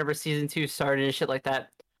year whenever season 2 started and shit like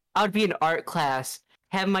that. I would be in art class,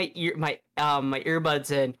 have my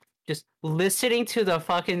earbuds in, just listening to the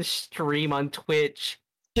fucking stream on Twitch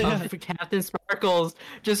Yeah. of Captain Sparkles,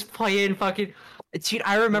 just playing fucking. Dude,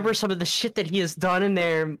 I remember some of the shit that he has done in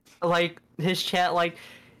there, like his chat, like,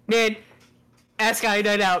 man, ask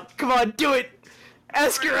Ionite out. Come on, do it.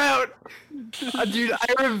 Ask her out. Dude,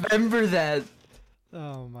 I remember that.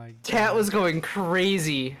 Oh my god. Cat was going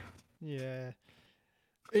crazy. Yeah.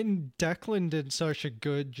 And Declan did such a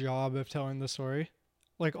good job of telling the story.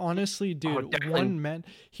 Like, honestly, dude, Declan.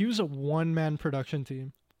 he was a one-man production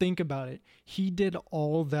team. Think about it. He did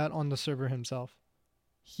all that on the server himself.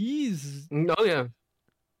 He's Oh yeah.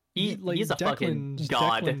 He's a fucking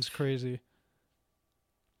god. Declan's crazy.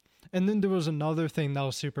 And then there was another thing that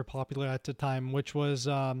was super popular at the time, which was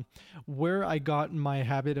where I got my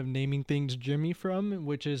habit of naming things Jimmy from,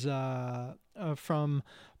 which is from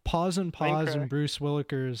Pause and Pause and Minecraft. Bruce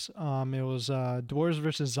Willikers. It was Dwarves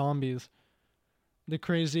versus Zombies, the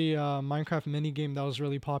crazy Minecraft minigame that was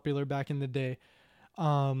really popular back in the day.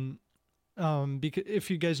 Because if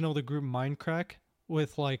you guys know the group Minecraft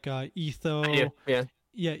with like Etho,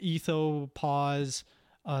 Yeah. Etho, Pause,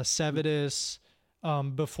 Sevidus,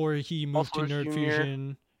 before he moved to Pulse Nerd Jr.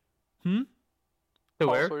 Fusion. To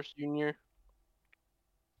where? Pulse Junior.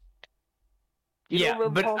 Yeah,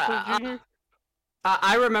 but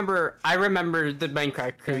I remember the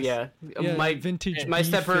Minecraft crew. Yes. Yeah, Yeah, my vintage my beef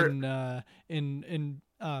stepper. in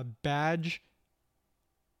Badge,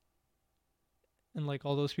 and like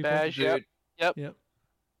all those people. Badge, yep. Yep.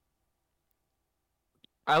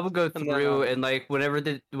 I would go And then, through and like whenever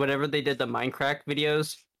they did the Minecraft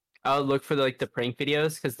videos, I would look for the prank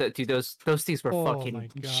videos because dude, those things were Oh my fucking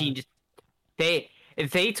God. genius.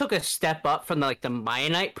 They took a step up from the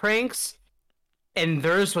Mionite pranks, and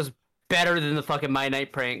theirs was better than the fucking My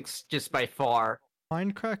Night pranks, just by far.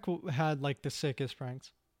 Minecraft had like the sickest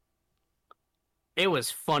pranks. It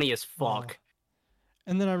was funny as fuck.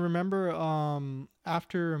 And then I remember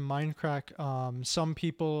after Minecraft, some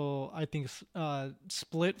people I think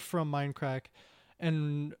split from Minecraft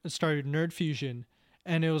and started Nerd Fusion,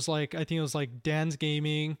 and it was like I think it was like Dan's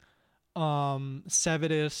Gaming,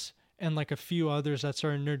 Sevidus, and like a few others that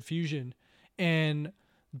started Nerd Fusion, and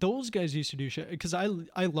those guys used to do shit because I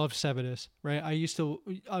love Sevidus, right?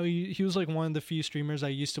 He was like one of the few streamers I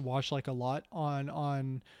used to watch like a lot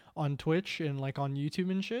on Twitch and like on YouTube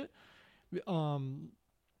and shit.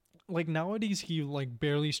 Like nowadays he like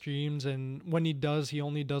barely streams, and when he does, he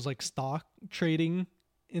only does like stock trading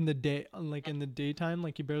in the day, like in the daytime.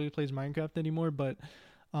 Like he barely plays Minecraft anymore. But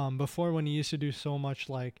before, when he used to do so much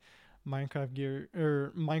like Minecraft gear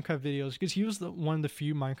or Minecraft videos, because he was one of the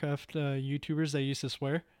few Minecraft YouTubers that used to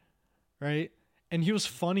swear, right? And he was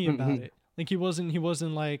funny about it. Like he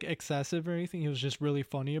wasn't like excessive or anything. He was just really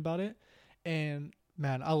funny about it. And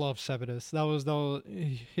man, I love Sevidus. That was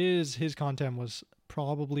his content was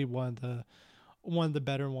probably one of the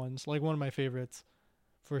better ones, like one of my favorites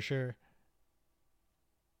for sure.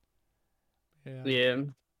 Yeah.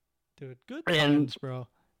 Dude, good And- times, bro.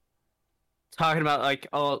 Talking about like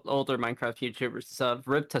all older Minecraft YouTubers and stuff.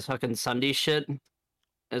 Rip to fucking Sunday shit.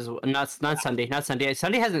 Not Sunday.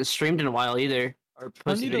 Sunday hasn't streamed in a while either. Or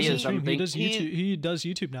posted Sunday videos. doesn't I stream. don't He think. does YouTube. He does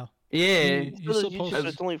YouTube now. Yeah. He Still still does YouTube, posts. but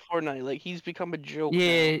it's only Fortnite. Like he's become a joke.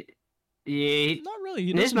 Yeah. now. Yeah. Not really.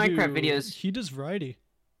 He In his doesn't Minecraft do- videos- He does variety.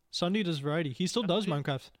 Sunday does variety. He still does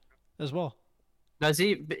Minecraft as well. Does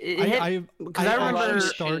he? I because I remember actually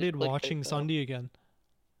shit started like watching that, though. Sunday again.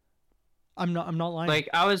 I'm not lying. like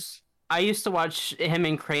I used to watch him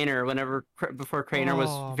and Craner before Craner Oh,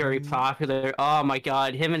 was very man. popular. Oh my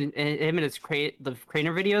god, him and the Craner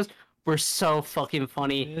videos were so fucking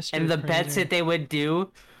funny, Mr. and the bets Craner. that they would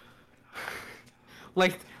do,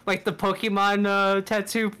 like the Pokemon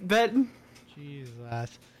tattoo bet.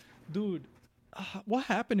 Jesus, dude, what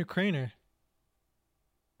happened to Craner?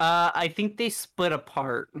 I think they split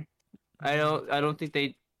apart. I don't think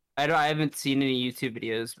they. I haven't seen any YouTube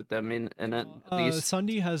videos with them in it at least.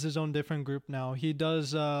 Sunday has his own different group now. He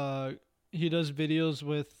does videos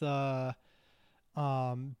with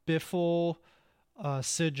Biffle,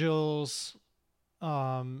 Sigils,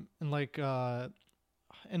 and like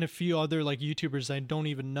and a few other like YouTubers I don't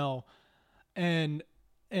even know. And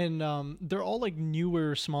they're all like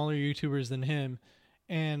newer, smaller YouTubers than him.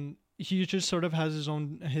 And he just sort of has his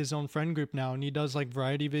own friend group now, and he does like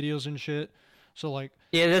variety videos and shit. So like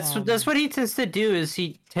Yeah, that's what he tends to do. Is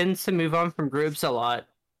he tends to move on from groups a lot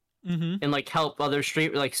and like help other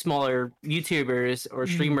smaller YouTubers or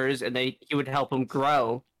streamers, and he would help them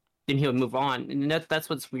grow. Then he would move on, and that's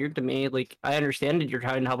what's weird to me. Like I understand that you're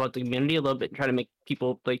trying to help out the community a little bit and try to make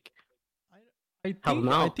people like. Help him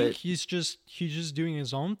I out, think but- he's just doing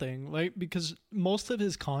his own thing, like because most of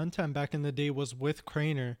his content back in the day was with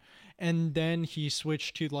Craner, and then he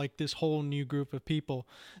switched to like this whole new group of people.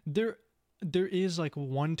 There is like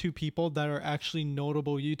 1-2 people that are actually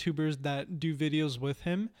notable YouTubers that do videos with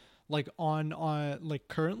him, like on like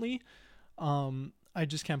currently. I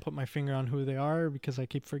just can't put my finger on who they are because I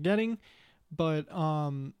keep forgetting, but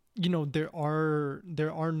you know, there are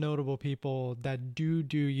notable people that do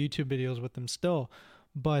YouTube videos with them still,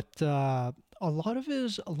 but a lot of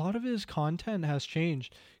his content has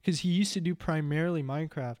changed because he used to do primarily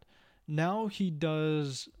Minecraft. Now he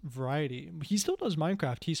does variety. He still does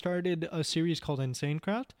Minecraft. He started a series called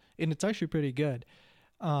InsaneCraft, and it's actually pretty good.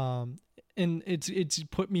 And it's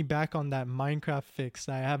put me back on that Minecraft fix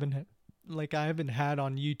that I haven't had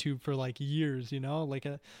on YouTube for like years, you know? Like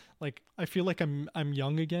I feel like I'm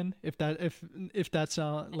young again, if that's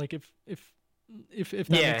like if that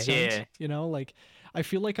Yeah, makes sense, yeah. you know? Like I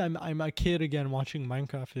feel like I'm a kid again watching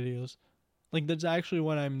Minecraft videos. Like that's actually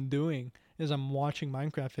what I'm doing is I'm watching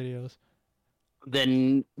Minecraft videos.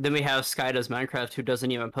 Then we have Sky Does Minecraft, who doesn't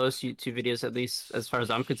even post YouTube videos, at least as far as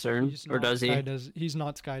I'm concerned, He's or not does he? He's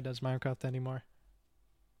not Sky Does Minecraft anymore.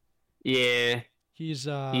 Yeah, He's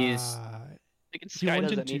Like He Sky went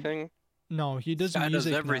does into- anything. no, he does Guy does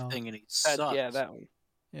music everything now. and he sucks. Yeah, that one.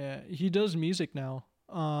 Yeah, he does music now.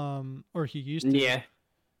 Or he used to. yeah.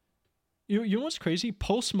 You know what's crazy?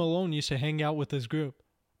 Post Malone used to hang out with his group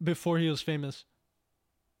before he was famous.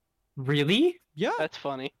 Really? Yeah. That's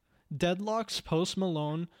funny. Deadlocks, Post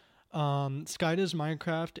Malone, Sky Does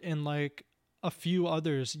Minecraft, and like a few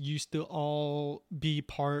others used to all be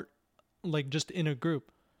part, like just in a group.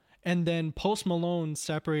 And then Post Malone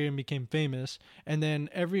separated and became famous. And then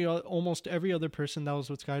almost every other person that was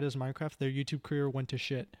with Sky Does Minecraft, their YouTube career went to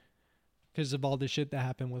shit because of all the shit that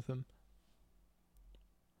happened with him.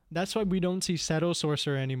 That's why we don't see Seto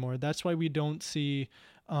Sorcerer anymore. That's why we don't see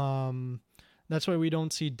Deadlocks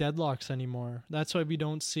anymore. That's why we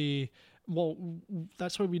don't see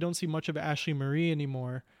that's why we don't see much of Ashley Marie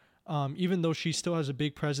anymore. Even though she still has a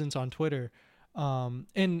big presence on Twitter.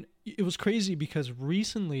 And it was crazy because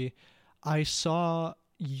recently I saw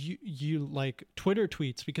you like Twitter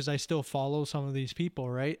tweets, because I still follow some of these people,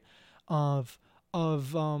 right? Of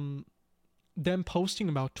them posting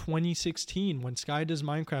about 2016 when Sky Does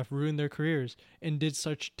Minecraft ruined their careers and did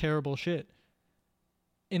such terrible shit.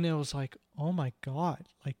 And it was like, oh my god,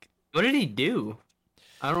 like, What did he do?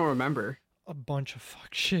 I don't remember. a bunch of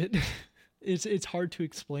fuck shit. It's hard to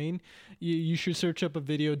explain. You should search up a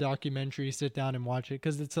video documentary, sit down and watch it,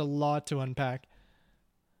 because it's a lot to unpack.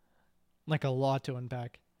 Like a lot to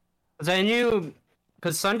unpack. Because I knew,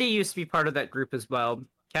 because Sunday used to be part of that group as well.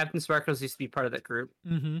 Captain Sparkles used to be part of that group.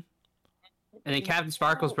 Mm-hmm. And then Captain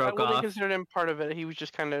Sparkles broke I wouldn't off. consider him part of it. He was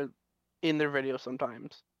just kind of in their video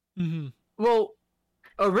sometimes. Mm-hmm. Well,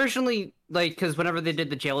 originally, like, because whenever they did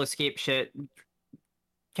the jail escape shit,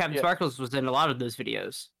 Captain Yeah. Sparkles was in a lot of those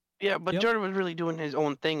videos. Yeah, but Yep. Jordan was really doing his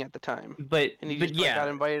own thing at the time. But, And he but just like, yeah. got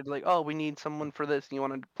invited, like, oh, we need someone for this, and you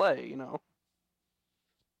wanted to play, you know?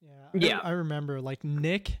 Yeah, Yeah. I remember, like,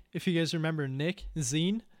 Nick, if you guys remember Nick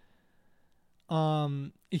Zine. He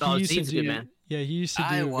Oh, used to Zine's a good do, man. yeah, he used to do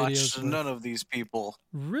I videos watched with- none of these people.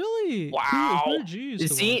 Really? Wow. Who did you used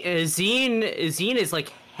to Zine, watch? Zine is like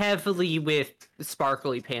heavily with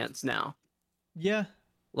sparkly pants now. Yeah.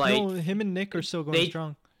 Like, No, him and Nick are still going they-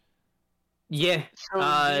 strong. yeah. So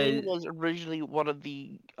Zane was originally one of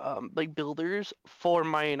the like builders for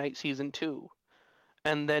Mighty Knight Season 2.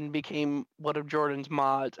 And then became one of Jordan's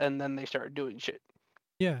mods, and then they started doing shit.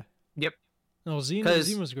 Yeah. Yep. No, Zine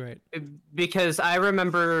 'Cause- was great. Because I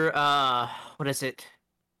remember, what is it?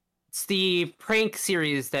 It's the prank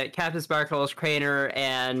series that Captain Sparkles, Craner,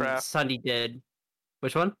 and Craft. Sunday did.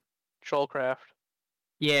 Which one? Trollcraft.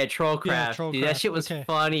 Yeah, Trollcraft. Dude, that Trollcraft, shit was okay.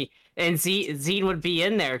 funny. And Zine would be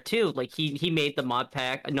in there too. Like he made the mod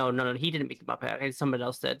pack. No, he didn't make the mod pack. Someone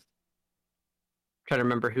else did. Trying to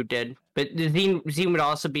remember who did. But Zine would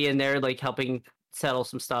also be in there, like helping settle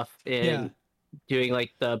some stuff and Yeah. doing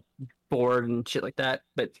like the board and shit like that.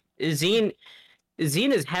 But Zine is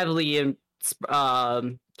heavily in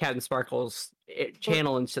Captain Sparkle's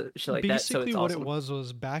channel and shit like that. So Basically, it's what awesome. it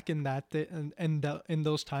was back in that in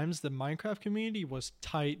those times, the Minecraft community was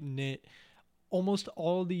tight knit. Almost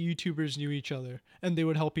all the YouTubers knew each other, and they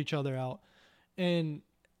would help each other out. And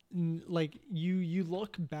like you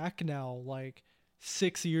look back now, like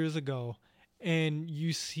 6 years ago, and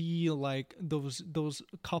you see like those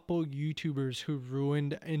couple YouTubers who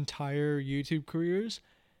ruined entire YouTube careers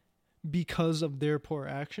because of their poor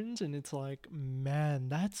actions, and it's like, man,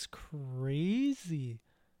 that's crazy.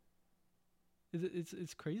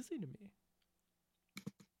 It's crazy to me.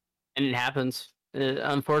 And it happens.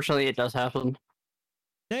 Unfortunately, it does happen.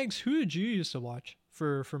 Next, who did you used to watch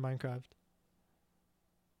for Minecraft?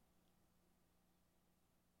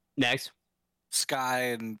 Next. Sky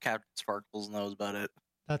and Captain Sparkles knows about it.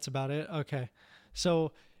 That's about it. Okay,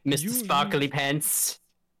 so Mr. You- Sparkly Pants.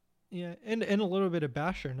 yeah, and a little bit of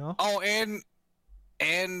Basher, no? Oh, and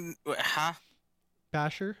huh?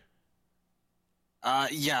 Basher.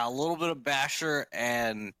 Yeah, a little bit of Basher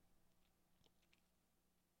and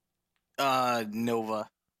Nova,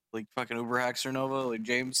 like fucking Uber Haxer Nova, like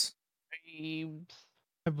James.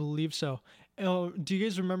 I believe so. Oh, do you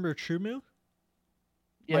guys remember Trumu?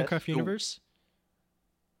 Yes. Minecraft Universe.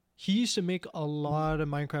 He used to make a lot of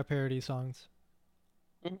Minecraft parody songs.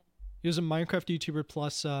 Mhm. He was a Minecraft YouTuber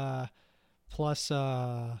plus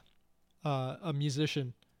a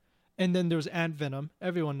musician. And then there's Ant Venom.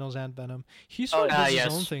 Everyone knows Ant Venom. He sort of yeah. does yes.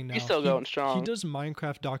 his own thing now. He's still going strong. He does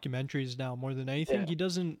Minecraft documentaries now more than anything. Yeah. He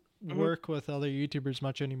doesn't Mhm. work with other YouTubers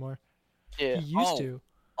much anymore. Yeah. He used Oh. to.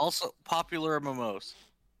 Also, popular MMOs.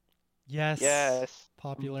 Yes. Yes.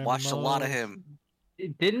 Popular. Watched a lot of MMOs.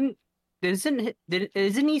 him.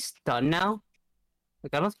 Isn't he done now?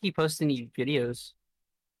 Like I don't think he posts any videos.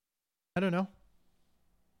 I don't know.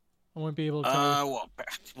 I won't be able to tell you.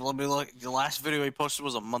 Well, let me look. The last video he posted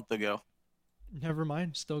was a month ago. Never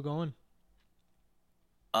mind. Still going.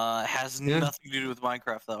 Has Yeah. nothing to do with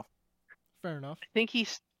Minecraft though. Fair enough. I think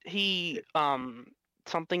he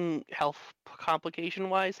something health complication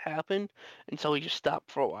wise happened, and so he just stopped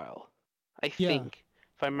for a while. I Yeah. think,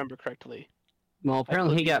 if I remember correctly. Well,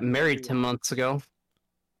 apparently he could got be married wrong. 10 months ago.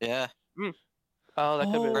 Yeah. Oh, that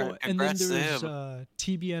could be Oh, right. and then Congrats to there's him.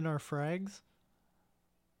 TBNR Frags,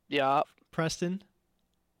 Yeah. Preston,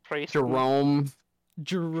 Praise Jerome.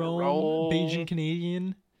 Jerome, Beijing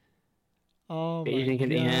Canadian. Oh my Beijing god,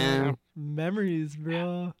 Canadian. memories,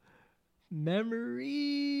 bro.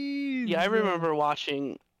 Memories. Yeah, I remember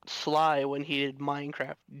watching Sly when he did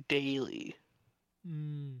Minecraft daily.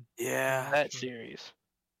 Yeah. That Sure. series.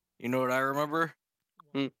 You know what I remember?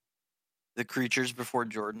 Hmm. The Creatures Before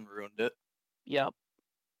Jordan ruined it. Yep.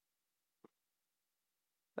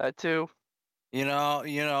 That too. You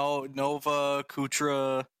know, Nova,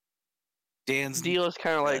 Kutra, Dan's. Dio's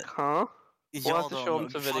kind of like, huh? We'll have Y'all to don't show know. him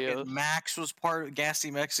some Fucking videos. Max was part of it.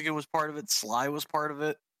 Gassy Mexican was part of it. Sly was part of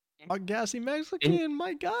it. A gassy Mexican,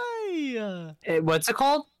 my guy. What's it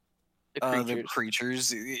called? The The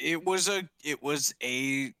creatures. Creatures. It was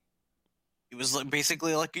like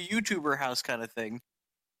basically like a YouTuber house kind of thing.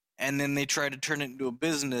 And then they tried to turn it into a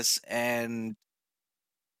business, and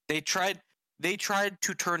they tried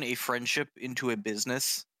to turn a friendship into a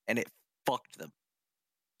business, and it fucked them.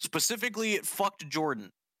 Specifically, it fucked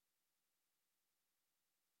Jordan.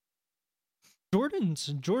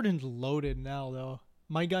 Jordan's loaded now though.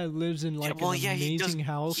 My guy lives in like an amazing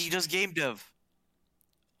house. He does game dev.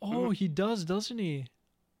 Oh, he does, doesn't he?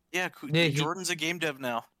 Yeah, Yeah, Jordan's a game dev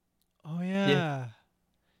now. Oh yeah.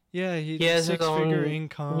 Yeah, he has his six-figure own-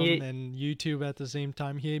 income he- and YouTube at the same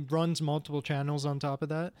time. He runs multiple channels on top of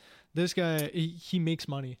that. This guy, he makes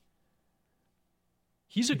money.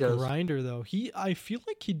 He's a He does. grinder though. I feel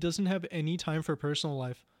like he doesn't have any time for personal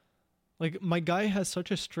life. Like my guy has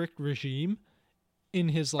such a strict regime in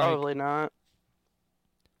his like Probably not.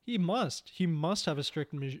 he must have a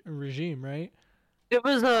strict regime, right? It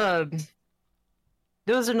was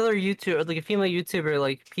there was another YouTuber, like a female YouTuber,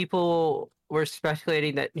 like people were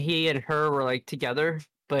speculating that he and her were like together,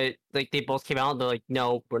 but like they both came out and they're like,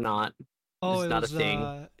 no, we're not. Oh, It's it not a was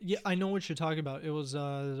thing. yeah, I know what you're talking about. It was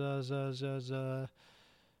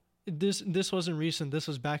this wasn't recent. This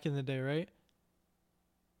was back in the day, right?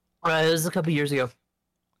 It was a couple years ago.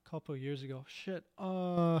 Couple years ago. Shit.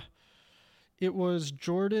 It was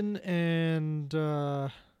Jordan and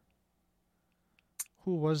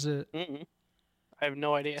who was it? Mm-mm. I have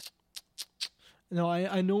no idea. No,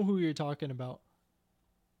 I know who you're talking about.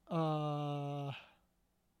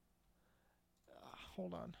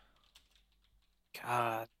 Hold on.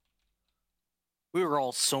 God. We were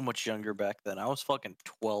all so much younger back then. I was fucking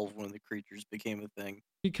 12 when the Creatures became a thing.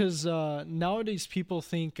 Because nowadays people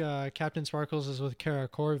think Captain Sparkles is with Kara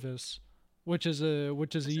Corvus, which is a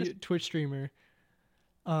Twitch streamer,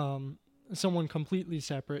 someone completely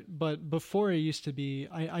separate. But before it used to be,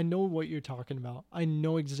 I know what you're talking about. I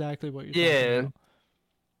know exactly what you're talking Yeah. about.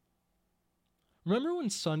 Remember when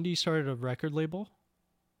Sunday started a record label?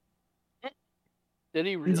 Did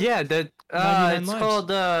he really? Yeah, that 99 it's Lives. called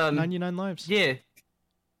 99 Lives. yeah.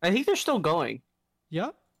 I think they're still going.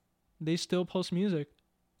 Yep. They still post music.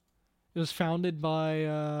 It was founded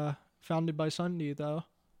by Sunday though.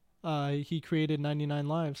 He created 99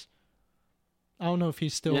 Lives. I don't know if he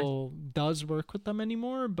still does work with them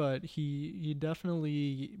anymore, but he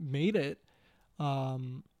definitely made it.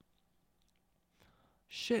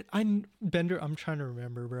 Shit, Bender. I'm trying to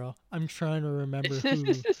remember, bro. I'm trying to remember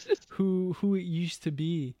who it used to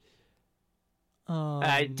be.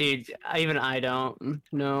 Dude, I don't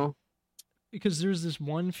know. Because there's this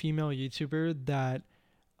one female YouTuber that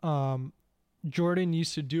Jordan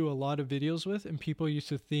used to do a lot of videos with, and people used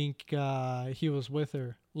to think he was with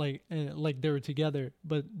her, like they were together,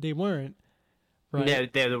 but they weren't. Right? Yeah,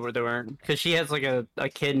 they weren't, because she has like a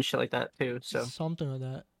kid and shit like that too. So Something like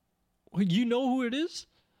that. Well, you know who it is?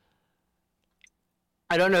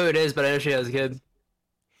 I don't know who it is, but I know she has a kid.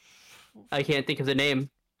 I can't think of the name.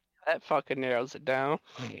 That fucking narrows it down.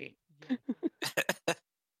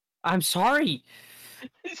 I'm sorry.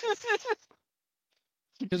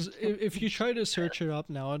 Because if you try to search it up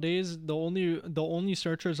nowadays, the only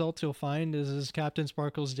search results you'll find is Captain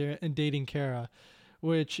Sparkles dating Kara,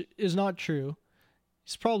 which is not true.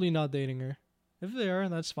 He's probably not dating her. If they are,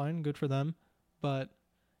 that's fine. Good for them. But,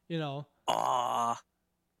 you know.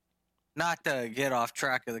 Not to get off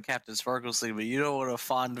track of the Captain Sparkles thing, but you know what a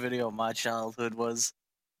fond video of my childhood was?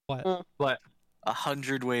 What? What?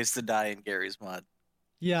 100 Ways to Die in Gary's Mod.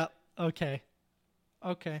 Yeah. Okay.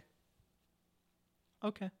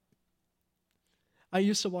 I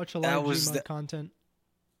used to watch a lot of Gmod content.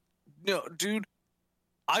 No, dude.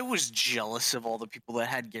 I was jealous of all the people that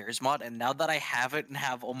had Gary's Mod, and now that I have it and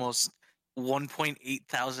have almost 1.8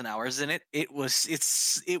 thousand hours in it, it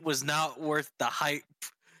was not worth the hype.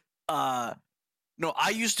 No, I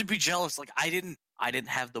used to be jealous. Like I didn't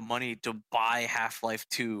have the money to buy Half-Life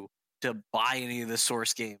 2, to buy any of the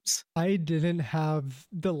Source games. I didn't have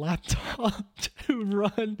the laptop to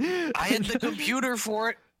run. I had the computer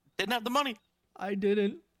for it. Didn't have the money. I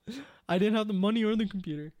didn't have the money or the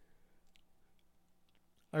computer.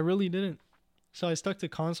 I really didn't. So I stuck to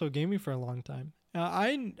console gaming for a long time.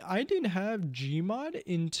 I didn't have Gmod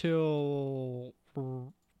until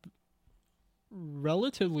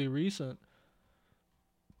relatively recent,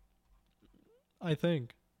 I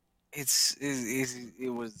think.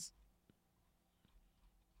 It was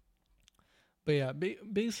But yeah,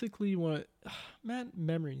 basically what man,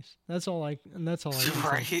 memories. That's all that's all I can say.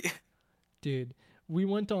 right. Dude, we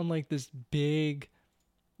went on like this big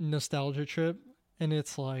nostalgia trip and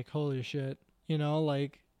it's like holy shit, you know,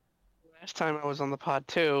 like Last time I was on the pod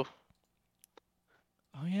too.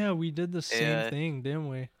 oh yeah, we did the same Yeah. thing, didn't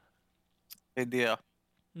we? Idea.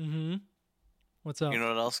 Mm-hmm. What's up? You know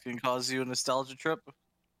what else can cause you a nostalgia trip?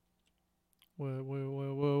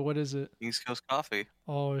 What is it? East Coast coffee.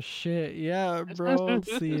 Oh shit, yeah, bro.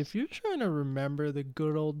 See, if you're trying to remember the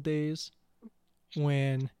good old days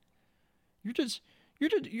when you're just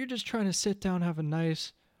trying to sit down, have a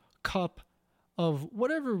nice cup of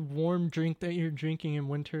whatever warm drink that you're drinking in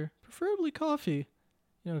winter, preferably coffee.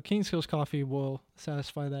 You know, King's Hills coffee will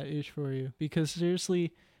satisfy that itch for you because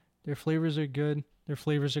seriously, their flavors are good, their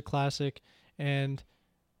flavors are classic, and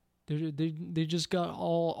they just got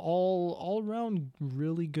all around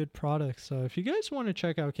really good products. So if you guys want to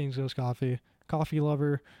check out King's Hills Coffee, coffee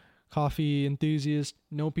lover, coffee enthusiast,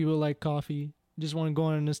 know people like coffee, just want to go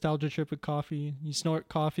on a nostalgia trip with coffee, you snort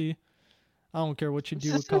coffee. I don't care what you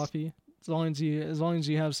do with coffee, as long as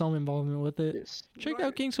you have some involvement with it. Check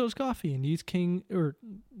out King's Hills Coffee and use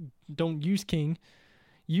don't use King,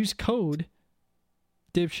 use code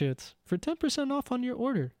dipshits for 10% off on your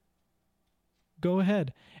order. Go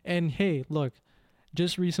ahead. And hey, look,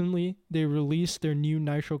 just recently they released their new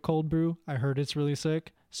Nitro Cold Brew. I heard it's really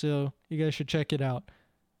sick, so you guys should check it out.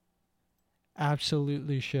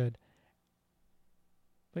 Absolutely should.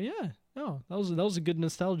 But yeah, no, that was a good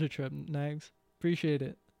nostalgia trip, Nags. Appreciate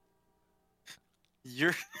it.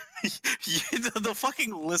 You're the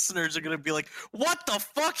fucking listeners are gonna be like, what the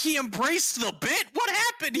fuck? He embraced the bit? What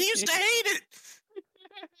happened? He used to hate it.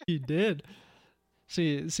 He did.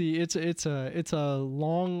 See, it's a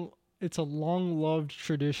long loved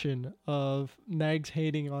tradition of Nags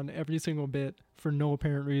hating on every single bit for no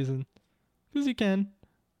apparent reason, because he can.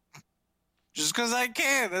 Just because I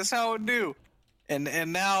can. That's how it do.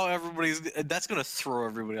 And now that's gonna throw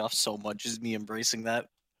everybody off so much. Is me embracing that.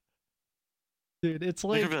 Dude, it's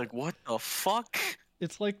They're like gonna be like, what the fuck?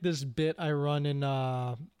 it's like this bit I run in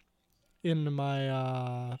my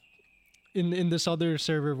in this other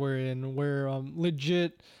server we're in where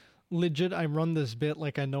legit I run this bit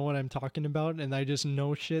like I know what I'm talking about and I just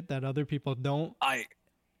know shit that other people don't. I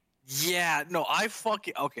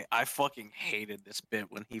fucking hated this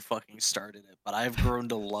bit when he fucking started it, but I've grown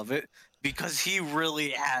to love it because he really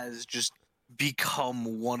has just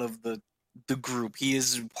become one of the group. He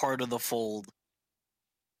is part of the fold.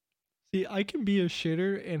 See, I can be a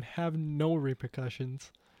shitter and have no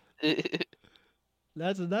repercussions.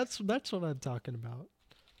 That's what I'm talking about.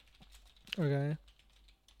 Okay.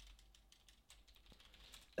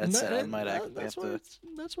 That's it. I might actually have to.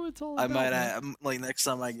 That's what it's all I about. might like next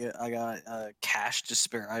time I got cash to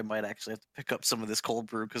spare. I might actually have to pick up some of this cold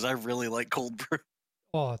brew because I really like cold brew.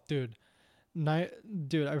 Oh, dude.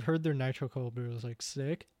 Dude, I've heard their nitro cold brew is like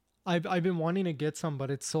sick. I've been wanting to get some,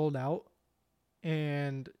 but it's sold out.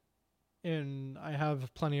 And I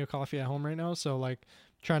have plenty of coffee at home right now, so like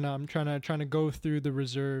I'm trying to go through the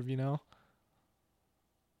reserve, you know?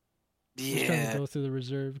 Just trying to go through the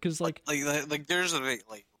reserve because like there's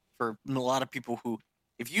like for a lot of people who,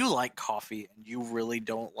 if you like coffee and you really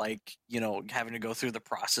don't like, having to go through the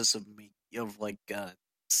process of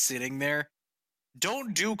sitting there,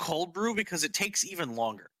 don't do cold brew because it takes even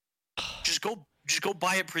longer. Just go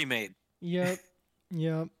buy it pre-made. Yep.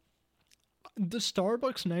 The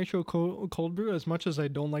Starbucks Nitro cold brew, as much as I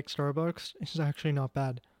don't like Starbucks, is actually not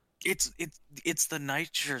bad. It's the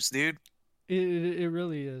nitrous, dude. It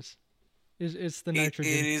really is. It's the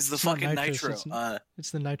nitrogen. It is the It's not fucking nitrous, nitro. It's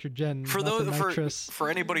the nitrogen. For not those the nitrous. for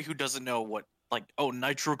anybody who doesn't know what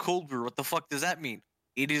nitro cold brew, what the fuck does that mean?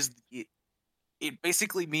 It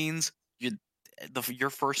basically means your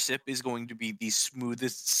first sip is going to be the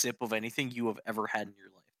smoothest sip of anything you have ever had in your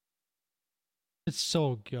life. It's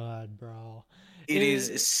so good, bro. It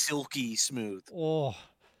is silky smooth. Oh,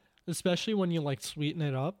 especially when you like sweeten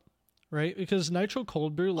it up, right? Because nitro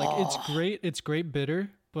cold brew, like it's great bitter,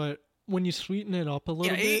 but when you sweeten it up a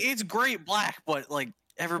little bit, it's great black, but like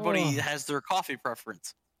everybody has their coffee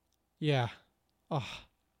preference. Yeah. Oh,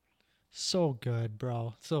 so good,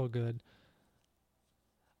 bro. So good.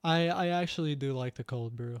 I actually do like the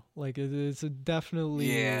cold brew. Like it's definitely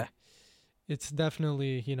it's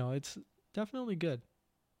definitely, it's definitely good.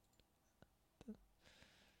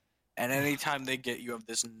 And anytime they get, you have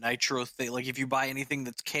this nitro thing. Like if you buy anything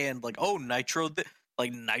that's canned, like nitro,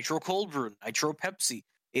 like nitro cold brew, nitro Pepsi,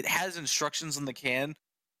 it has instructions on the can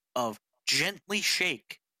of gently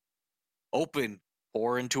shake, open,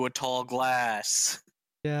 pour into a tall glass,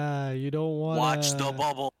 Yeah, you don't want watch the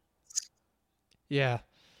bubble. Yeah,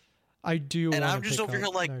 I do. And wanna I'm just pick over here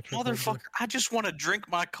up like, nitro cold brew. motherfucker, I just want to drink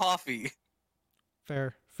my coffee.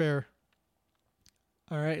 Fair, fair.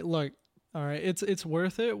 All right, look. All right, it's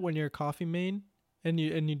worth it when you're a coffee main and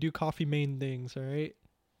you do coffee main things. All right.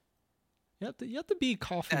 You have to be a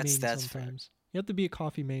coffee main That's fair. sometimes. You have to be a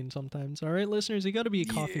coffee main sometimes. All right, listeners, you got to be a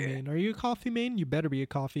coffee Yeah. main. Are you a coffee main? You better be a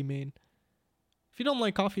coffee main. If you don't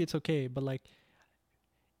like coffee, it's okay, but like,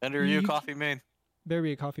 And are you a You- coffee man? better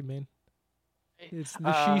be a coffee main. It's the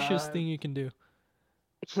sheeshest thing you can do.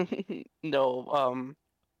 No,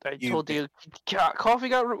 I You told you, coffee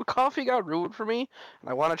got ruined for me, and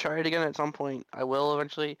I want to try it again at some point. I will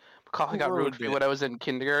eventually. But coffee Who got ruined ruined for me it? when I was in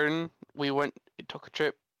kindergarten. It took a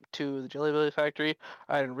trip to the Jelly Belly factory.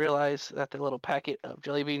 I didn't realize that the little packet of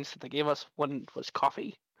jelly beans that they gave us one was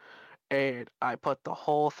coffee, and I put the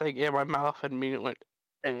whole thing in my mouth and immediately went.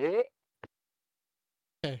 Eh?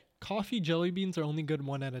 Okay, coffee jelly beans are only good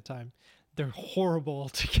one at a time. They're horrible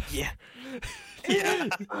together. Yeah. Yeah.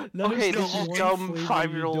 That Okay, is this the is one dumb flavor you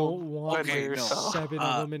 5-year-old don't want Okay, blender, no. so- 7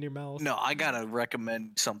 of them in your mouth. No, I gotta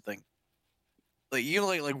recommend something. Like you know,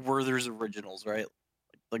 like Werther's Originals, right?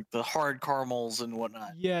 Like the hard caramels and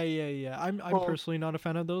whatnot. Yeah. I'm Well- personally not a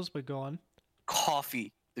fan of those, but go on.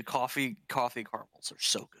 The coffee caramels are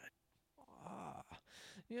so good.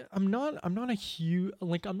 Yeah, I'm not a huge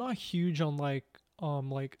I'm not huge on like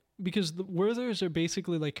because the Werther's are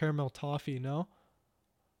basically like caramel toffee, no?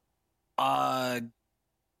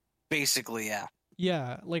 Basically, yeah.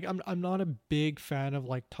 Yeah, like I'm not a big fan of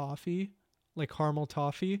like toffee, like caramel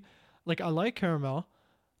toffee. Like I like caramel.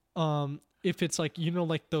 If it's like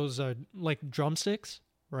like those like drumsticks,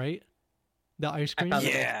 right? The ice I cream. found the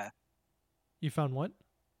name. Yeah. You found what?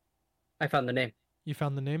 I found the name. You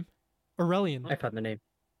found the name? Aurelian. I found the name.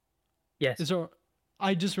 Yes. Is there?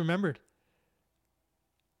 I just remembered.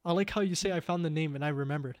 I like how you say I found the name and I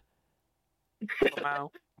remembered.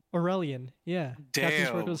 Wow. Aurelian. Yeah. Captain Damn.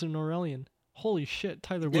 Sparkles and Aurelian. Holy shit,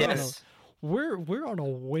 Tyler. Yes. We're on a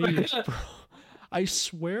wave, bro. I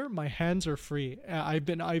swear my hands are free. I've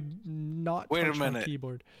not Wait a touched my minute.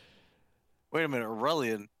 keyboard. Wait a minute,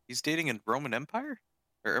 Aurelian. He's dating in Roman Empire?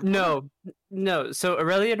 Or Empire? No. So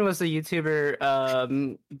Aurelian was a YouTuber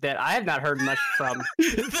that I have not heard much from.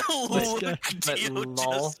 The look but Dio lol.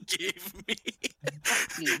 just gave me.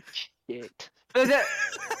 Shit. But that-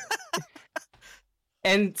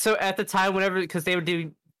 and so at the time, because they were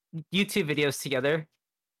doing YouTube videos together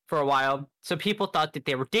for a while, so people thought that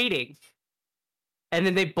they were dating. And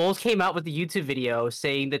then they both came out with a YouTube video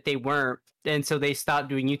saying that they weren't, and so they stopped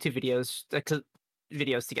doing YouTube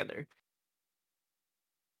videos together.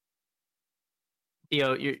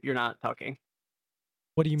 You're not talking.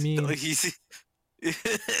 What do you mean? He's,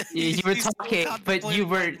 You were he's talking, but you contemplating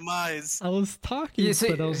my were- demise. I was talking, You see-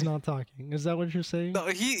 but I was not talking. Is that what you're saying? No,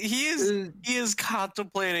 he is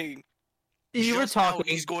contemplating. You were just how talking.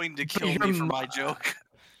 He's going to but kill your me for mi- my joke.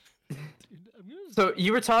 Dude, I'm gonna- So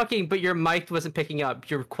you were talking, but your mic wasn't picking up.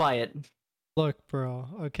 You're quiet. Look, bro.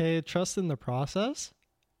 Okay, trust in the process,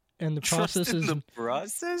 and the Trust process in is the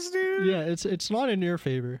process, dude. yeah. It's not in your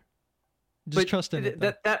favor. Just trust in it.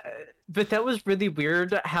 though. But that was really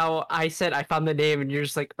weird. How I said I found the name, and you're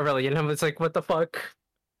just like Aurelian. I was like, what the fuck,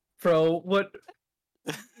 bro? What?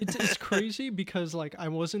 It's crazy because like I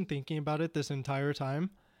wasn't thinking about it this entire time,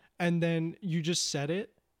 and then you just said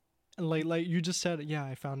it, and like you just said yeah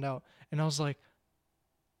I found out, and I was like,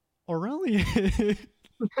 Aurelian.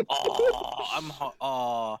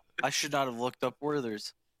 Oh, I should not have looked up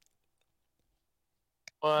Werther's.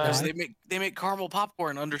 What? 'Cause they make caramel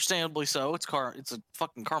popcorn, understandably so. It's a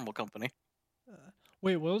fucking caramel company.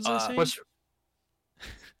 Wait, what was I saying?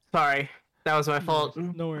 Sorry, that was my fault.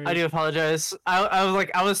 No worries. I do apologize.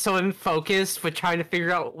 I was so focused with trying to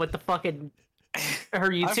figure out what the fucking her I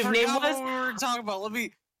YouTube name forgot was. what we were talking about. Let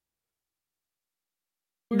me.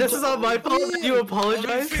 This is not my fault. You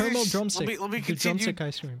apologize. Caramel finish. drumstick. Let me the continue. drumstick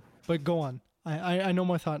ice cream. But go on. I know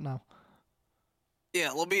my thought now.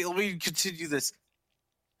 Yeah, let me continue this.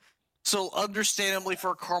 So, understandably,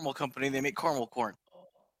 for a caramel company, they make caramel corn.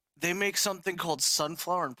 They make something called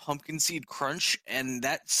sunflower and pumpkin seed crunch, and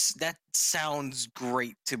that sounds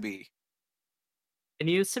great to me. Can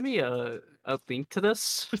you send me a link to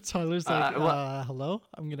this? Tyler's like, what- hello.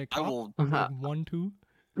 I'm gonna I cop. will. Uh-huh. 1 2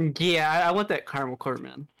 Yeah, I want that caramel corn,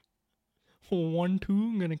 man. 1 2.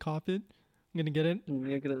 I'm gonna cop it. You gonna get it?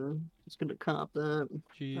 You're gonna just gonna cop that.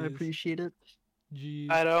 I Jeez. appreciate it.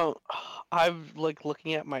 Jeez. I don't. I'm like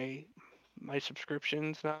looking at my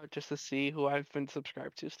subscriptions now just to see who I've been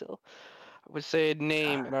subscribed to still. I would say a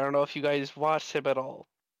name, and I don't know if you guys watched him at all.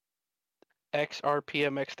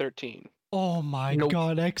 XRPMX13. Oh my Nope.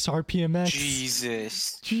 god, XRPMX.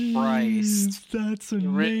 Jesus Jeez, Christ. that's a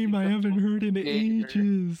Really name I haven't heard in gamer.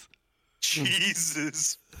 ages.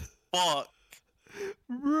 Jesus fuck.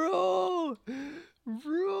 Bro,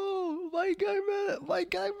 my guy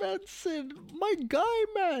man said,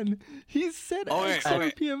 he said Okay,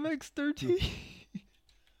 okay. XRPMX 13.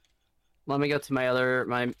 Let me go to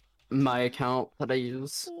my account that I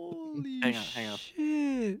use. Holy Hang on.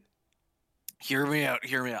 shit. Hear me out.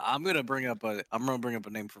 I'm gonna bring up a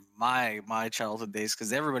name from my childhood days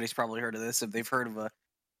because everybody's probably heard of this if they've heard of a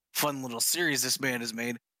fun little series this man has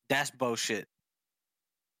made. That's bullshit.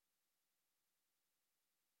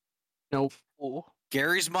 Nope. Oh,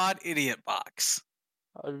 Gary's Mod Idiot Box.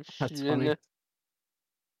 That's funny.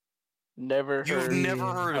 Never You've heard. never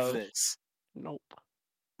heard of this. Nope.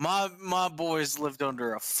 My boys lived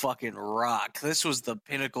under a fucking rock. This was the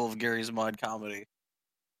pinnacle of Gary's Mod comedy.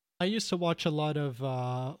 I used to watch a lot of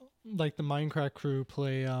like the Minecraft crew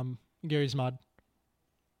play Gary's Mod.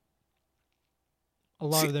 A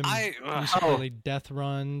lot See, of them I- used to play Oh. like death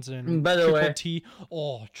runs and By the Triple way- T.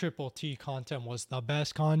 Oh, Triple T content was the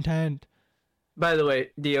best content. By the way,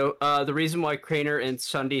 Dio, the reason why Craner and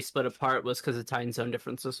Sunday split apart was because of time zone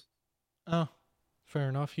differences. Oh, fair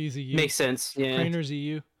enough. He's EU. Makes sense. Yeah. Trainer's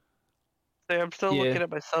EU. Hey, I'm still Yeah. looking at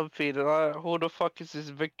my sub feed, and who the fuck is this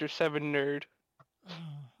Victor 7 nerd?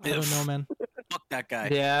 I don't know, man. Fuck that guy.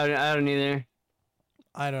 Yeah, I don't either.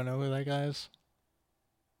 I don't know who that guy is.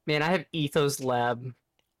 Man, I have Ethos Lab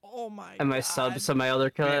Oh my and my subs on my other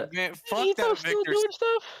cut. Man, fuck Ethos that still Victor. doing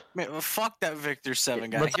stuff? Man, fuck that Victor 7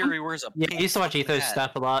 guy. What's Here up? he wears a Yeah, pink I used to watch fucking Ethos hat.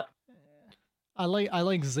 stuff a lot. I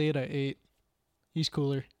like Zeta 8. He's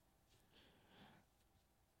cooler.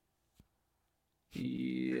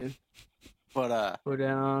 Yeah. But Go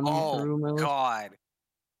down. through my oh list. god.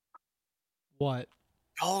 What?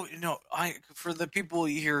 Oh no, for the people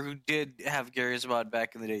here who did have Gary's Mod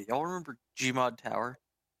back in the day, y'all remember Gmod Tower?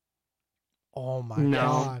 Oh my No.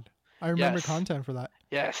 god. I remember Yes. content for that.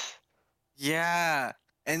 Yes. Yeah.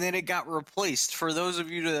 And then it got replaced. For those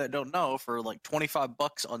of you that don't know, for like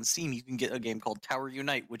 $25 on Steam, you can get a game called Tower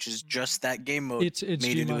Unite, which is just that game mode It's made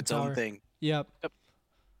into Gmod its Tower. own thing. Yep. Yep.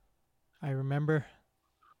 I remember.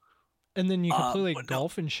 And then you could play like but no.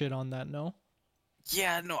 golf and shit on that, no?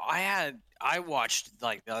 Yeah, no, I watched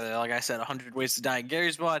like I said, 100 Ways to Die in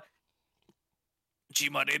Gary's Mod,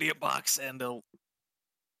 Gmod Idiot Box, and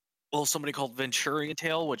somebody called Venturing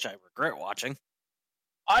Tale, which I regret watching.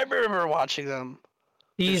 I remember watching them.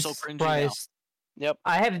 They're Jesus so cringy now. Christ. Yep.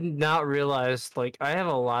 I have not realized, like, I have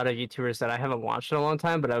a lot of YouTubers that I haven't watched in a long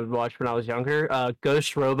time, but I would watch when I was younger.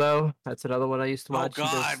 Ghost Robo, that's another one I used to Oh watch. He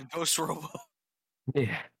does- god, Ghost Robo.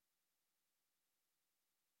 Yeah.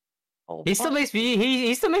 Oh, He still fuck. makes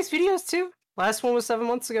he still makes videos too. Last one was 7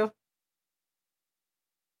 months ago.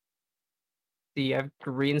 The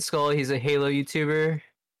Green Skull, he's a Halo YouTuber.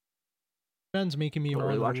 Ben's making me Don't want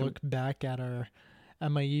really to watch 'em. look back at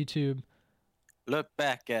my YouTube. Look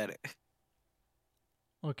back at it.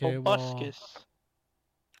 Okay, well, Tobuscus.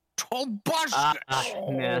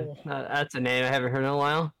 Tobuscus! Man, Oh. that's a name I haven't heard in a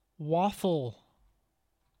while. Waffle.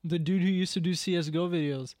 The dude who used to do CS:GO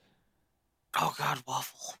videos. Oh god,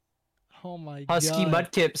 Waffle. Oh my Husky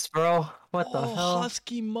god. Mudkips, bro. What the Oh, hell?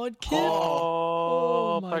 Husky Mudkip.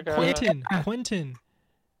 Oh, Oh my my god. Quentin. Quentin.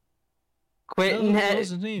 Quentin That was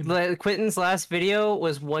his name. Quentin's last video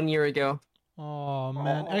was 1 year ago. Oh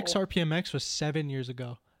man, Oh. XRPMX was 7 years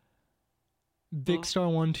ago.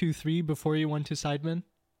 Vicstar123 before he went to Sidemen,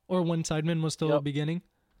 or when Sidemen was still Yep. beginning.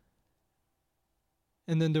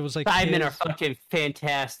 And then there was like Sidemen are KS fucking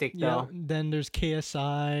fantastic, yeah. though. Then there's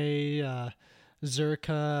KSI,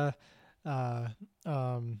 Zerka,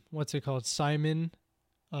 what's it called? Simon.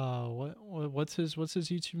 What's his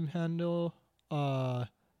YouTube handle?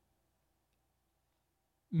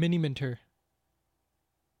 Mini Minter.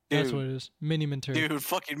 That's Dude. what it is. Mini Minter. Dude,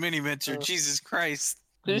 fucking Mini Minter, Jesus Christ.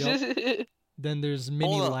 Yup. Then there's Mini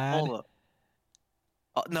Hold up, Lad. hold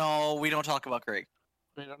up. No, we don't talk about Craig.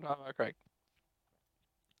 We don't know about Craig.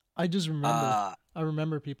 I just remember. Uh, I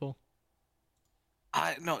remember people.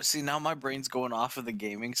 See, now my brain's going off of the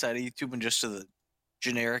gaming side of YouTube and just to the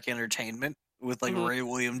generic entertainment with like Mhm. Ray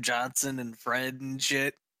William Johnson and Fred and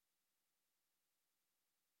shit.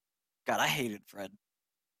 God, I hated Fred.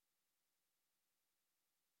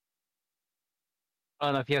 I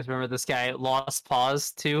don't know if you guys remember this guy, Lost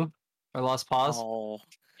Pause too, or Lost Pause. Oh,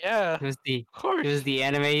 Yeah, It was the of course. it was the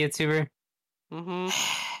anime YouTuber Mm-hmm.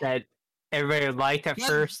 that everybody liked at Yeah.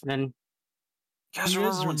 first, and then You guys You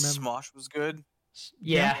guys remember when remember- Smosh was good?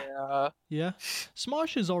 yeah. Yeah. Yeah.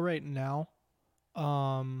 Smosh is all right now.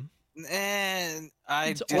 And I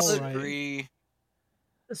It's all right. disagree.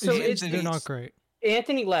 So they're Anthony's- not great.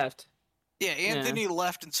 Anthony left. Yeah, Anthony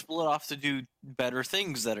left and split off to do better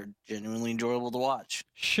things that are genuinely enjoyable to watch.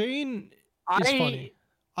 Shane is funny.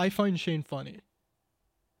 I find Shane funny.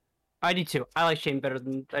 I do too. I like Shane better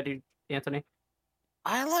than I do Anthony.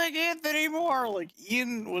 I like Anthony more. Like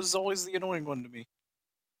Ian was always the annoying one to me.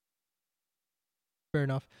 Fair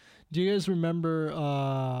enough. Do you guys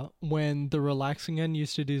remember when the Relaxing End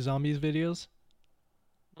used to do zombies videos?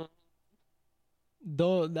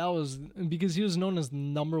 Though that was because he was known as the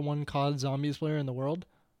 #1 COD zombies player in the world.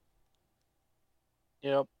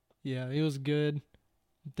 Yep. Yeah, he was good.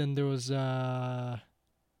 Then there was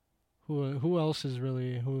who else is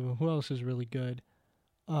really who else is really good?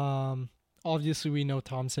 Obviously we know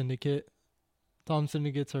Tom Syndicate. Tom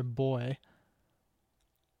Syndicate's our boy.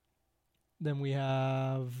 Then we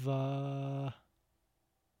have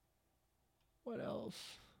what else?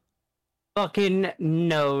 Fucking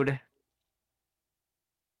Node.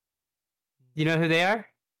 You know who they are?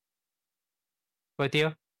 With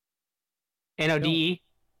you? NODE?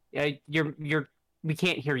 Yeah, we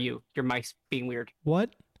can't hear you. Your mic's being weird.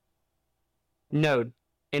 What? Node.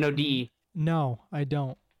 NODE. No, I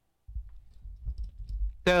don't.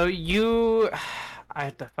 So I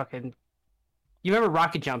have to fucking. You remember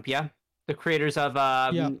Rocket Jump, yeah? The creators of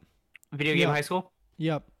Yeah. Video Game Yeah. High School?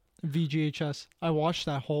 Yep. VGHS. I watched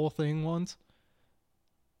that whole thing once.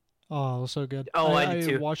 Oh, it was so good. Oh, I did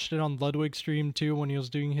too. watched it on Ludwig stream too when he was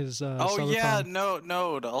doing his Oh yeah, subathon.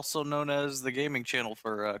 Node, also known as the gaming channel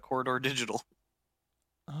for Corridor Digital.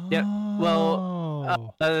 Yep.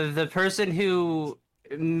 Oh. The person who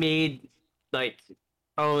made,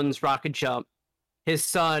 owns Rocket Jump, his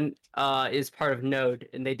son is part of Node,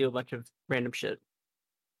 and they do a bunch of random shit.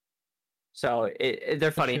 So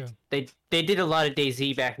they're funny. Sure. They did a lot of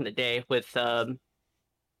DayZ back in the day with the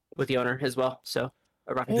owner as well. So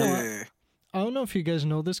Rocket Oh, Jump. Eh. I don't know if you guys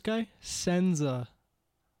know this guy, Senza.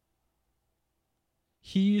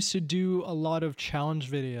 He used to do a lot of challenge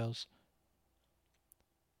videos.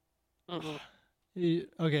 Mhm.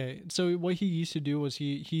 Okay, so what he used to do was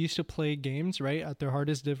he used to play games, right, at their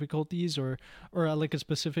hardest difficulties or at like a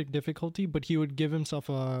specific difficulty, but he would give himself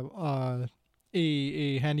a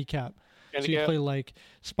handicap. So he'd play like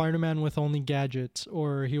Spider-Man with only gadgets,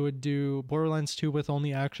 or he would do Borderlands 2 with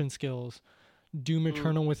only action skills, Doom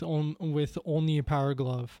Eternal with only a power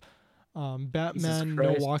glove, Batman no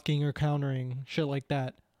Christ. walking or countering, shit like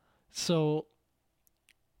that. So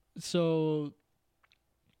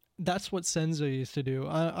that's what Senza used to do.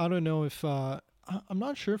 I don't know if I'm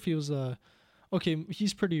not sure if he was okay,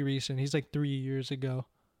 he's pretty recent. He's like 3 years ago.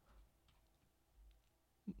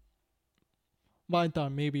 But I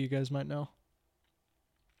thought maybe you guys might know.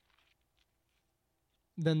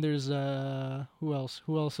 Then there's who else?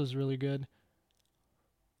 Who else is really good?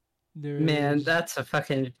 Man, that's a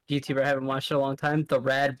fucking YouTuber I haven't watched in a long time. The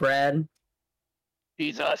Rad Brad.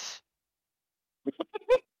 Jesus.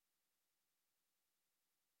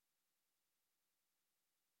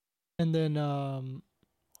 and then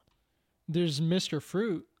there's Mr.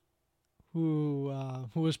 Fruit, who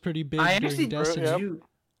was pretty big I during actually Destiny.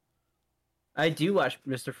 I do watch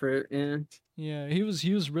Mr. Fruit. Yeah. Yeah, he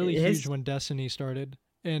was really His- huge when Destiny started,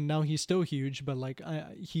 and now he's still huge. But like,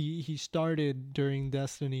 he started during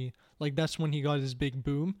Destiny. Like that's when he got his big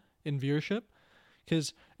boom in viewership.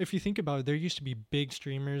 Because if you think about it, there used to be big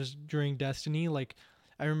streamers during Destiny. Like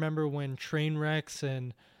I remember when Trainwrecks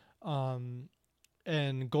and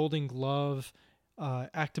Golden Glove,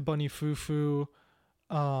 Actabunny Fufu,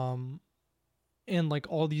 and like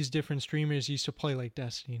all these different streamers used to play like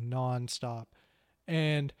Destiny nonstop,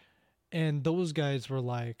 and those guys were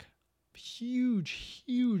like huge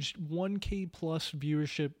 1K plus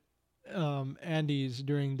viewership Andes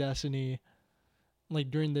during Destiny,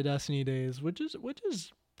 like during the Destiny days, which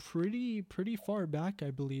is pretty far back,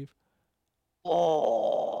 I believe.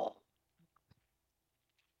 Oh.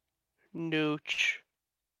 Nooch.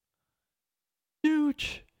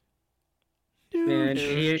 Nooch. Man,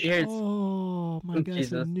 Nooch. here's Oh my God,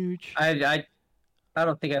 Jesus. Nooch. I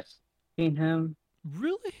don't think I've seen him.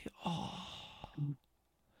 Really? Oh.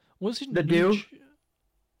 Was it The Dew? Nooch?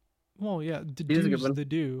 Well, yeah, the Dew's a good Dew's one. the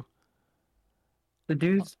Dew. The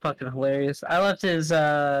dude's fucking hilarious. I loved his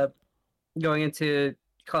going into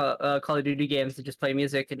Call of Duty games to just play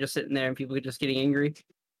music and just sitting there and people just getting angry.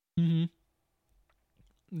 Mm-hmm.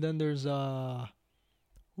 Then there's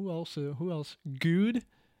who else? Good.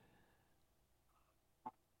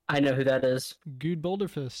 I know who that is. Good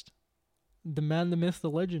Boulderfist. The man, the myth, the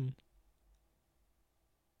legend.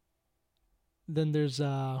 Then there's who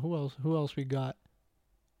else? Who else we got?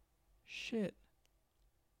 Shit.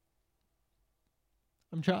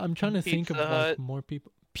 I'm trying to think of Pizza like Hut. more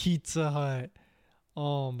people. Pizza Hut.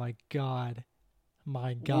 Oh my god.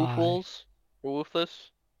 My god. Woofles. Or Woofless.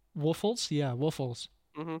 Waffles? Yeah, waffles.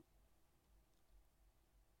 Mm-hmm.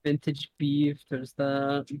 Vintage beef. There's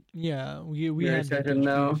that. Yeah, we Yeah, had so I vintage didn't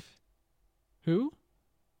know. beef. Who?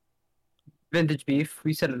 Vintage beef.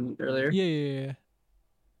 We said it earlier. Yeah, yeah, yeah.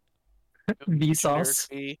 Vsauce.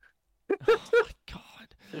 Generic Oh my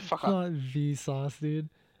god. V. Fuck up. Not Vsauce, dude.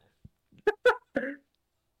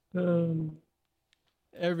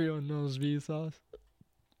 Everyone knows Vsauce.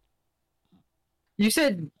 You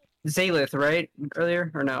said Zalith, right?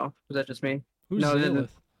 Earlier? Or no? Was that just me? Who's No, Zalith?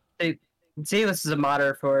 Zalith is a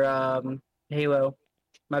modder for Halo.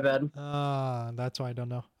 My bad. That's why I don't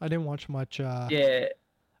know. I didn't watch much. Yeah,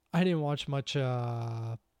 I didn't watch much.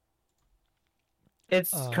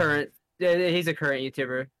 it's current. He's a current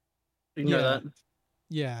YouTuber. You know Yeah. that.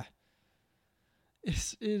 Yeah.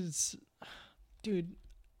 It's, dude.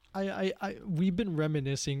 We've been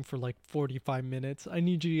reminiscing for like 45 minutes. I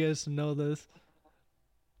need you guys to know this.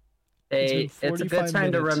 Hey, It's been it's a 45 good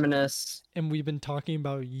time to minutes. reminisce. And we've been talking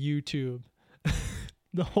about YouTube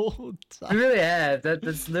the whole We time. really have.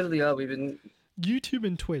 That's literally all we've been. YouTube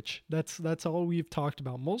and Twitch. That's all we've talked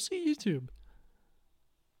about. Mostly YouTube.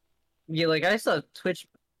 Yeah, like I saw Twitch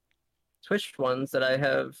ones that I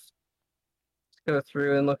have to go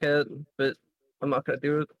through and look at, but I'm not gonna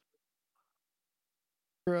do it.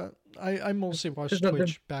 I mostly watched There's nothing-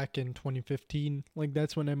 Twitch back in 2015. Like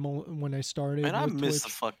that's when when I started. Man, I with miss the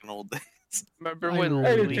Twitch. fucking old days. Remember I when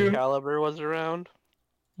really Louis do. Caliber was around?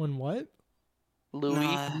 When what? Louis.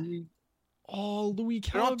 Nah. Oh, Louis We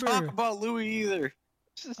don't Caliber. talk about Louis either.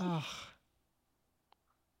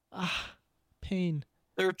 Pain.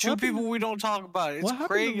 There are two What happened people we don't talk about. It's what happened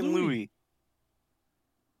to Craig and Louis? Louis.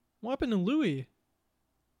 What happened to Louis?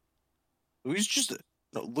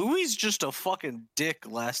 Louis just a fucking dick.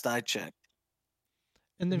 Last I checked.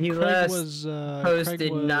 And then He Craig last was Posted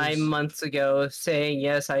Craig was, 9 months ago saying,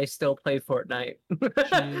 "Yes, I still play Fortnite."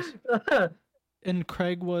 And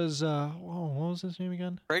Craig was what was his name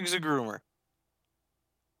again? Craig's a groomer.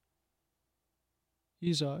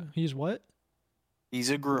 He's what? He's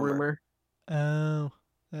a groomer. Rumor. Oh,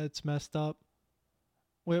 that's messed up.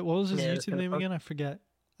 Wait, what was his Yeah, it's YouTube kinda name fucked. again? I forget.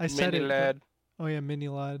 I said Mini it. lad. Oh yeah, Mini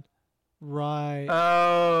Lad. Right.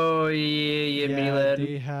 Oh yeah, yeah, Milad.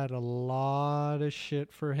 they had a lot of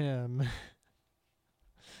shit for him.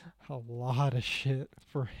 A lot of shit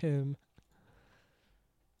for him.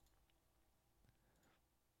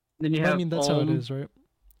 Then you But have. I mean, that's how it Ohm. is, right?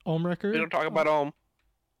 Ohm Record? We don't talk about Ohm.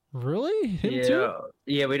 Really? Him Yeah, too?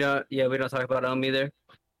 yeah, we don't. Yeah, we don't talk about Ohm either.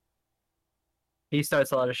 He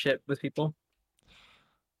starts a lot of shit with people.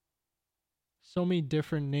 So many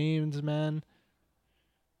different names, man.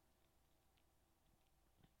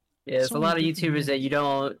 Yeah, there's So a lot of many different YouTubers that names. you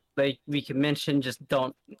don't like. We can mention, just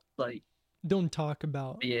don't like. Don't talk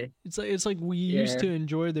about. Yeah, It's like we used Yeah. to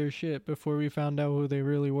enjoy their shit before we found out who they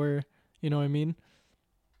really were. You know what I mean?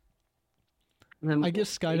 I guess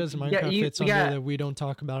Sky does Minecraft you fits under got- that we don't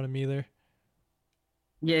talk about him either.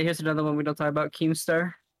 Yeah, here's another one we don't talk about.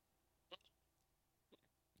 Keemstar.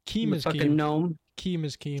 Keem The is fucking Keem. gnome. Keem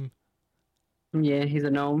is Keem. Yeah, he's a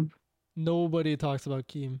gnome. Nobody talks about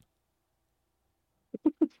Keem.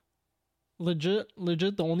 Legit,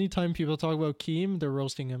 the only time people talk about Keem, they're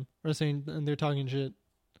roasting him. Or saying, and they're talking shit.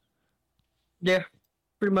 Yeah,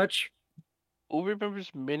 pretty much. Who remembers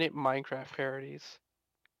Minute Minecraft parodies?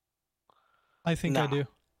 I think I Nah. do.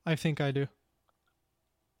 I think I do.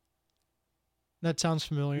 That sounds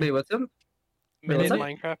familiar. Wait, what's up? Minute what's up?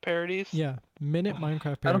 Minecraft parodies? Yeah, Minute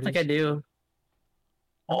Minecraft parodies. I don't think I do.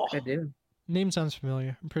 I don't Oh, think I do. Name sounds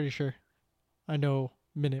familiar. I'm pretty sure. I know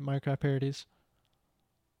Minute Minecraft parodies.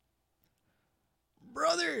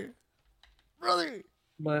 Brother!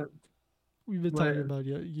 But We've been What? talking about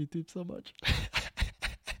YouTube so much.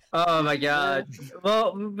 oh my god.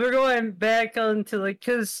 Well, we're going back onto like,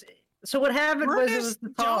 cause so what happened We're was it was the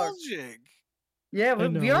talk. nostalgic. Yeah, I we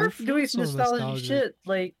know, are we're doing some so nostalgic nostalgic. shit.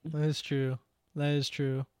 Like, That is true. That is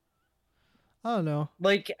true. I don't know.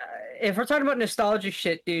 if we're talking about nostalgic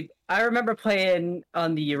shit, dude, I remember playing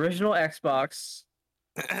on the original Xbox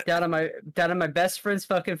down on my best friend's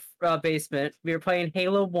fucking basement. We were playing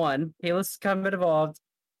Halo 1, Halo's Combat Evolved.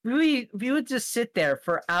 We would just sit there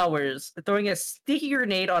for hours throwing a sticky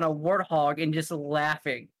grenade on a warthog and just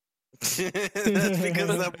laughing. That's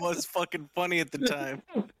because that was fucking funny at the time.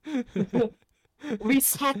 We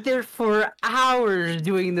sat there for hours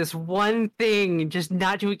doing this one thing, just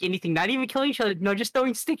not doing anything, not even killing each other. No, just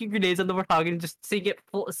throwing sticky grenades on the Warthog and just see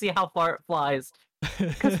how far it flies.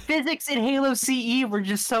 Because physics in Halo CE were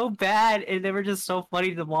just so bad, and they were just so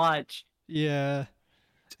funny to watch. Yeah.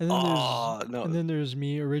 And then Oh, there's no. and then there's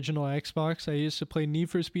me, original Xbox. I used to play Need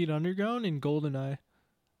for Speed Underground and GoldenEye.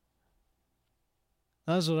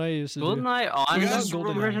 That's what I used to do. GoldenEye on You the guys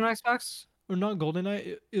remember- original Xbox? Or not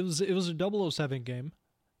GoldenEye. It was a 007 game.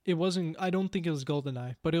 It wasn't. I don't think it was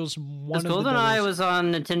GoldenEye, but it was one Because of the GoldenEye doubles. was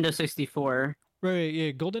on Nintendo 64. Right,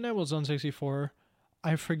 yeah. GoldenEye was on 64.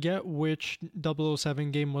 I forget which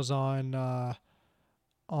 007 game was on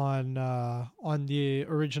the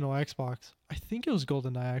original Xbox. I think it was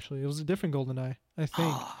GoldenEye actually. It was a different GoldenEye. I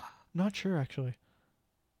think. Not sure actually.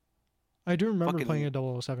 I do remember Fucking- playing a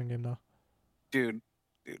 007 game though. dude,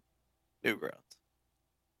 Newgrounds.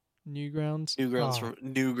 Newgrounds.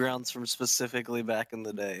 Newgrounds from specifically back in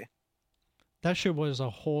the day. That shit was a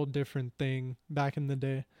whole different thing back in the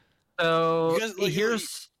day. So You guys- like,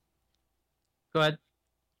 here's. Go ahead.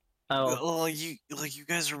 Oh, You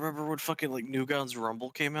guys remember when fucking like Newgrounds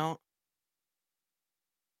Rumble came out?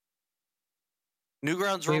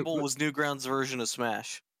 Newgrounds Wait, Rumble what- was Newgrounds' version of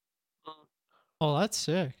Smash. Oh, that's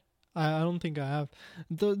sick. I don't think I have.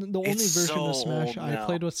 The only It's version of so Smash old I now.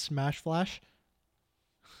 played was Smash Flash.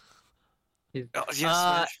 Oh,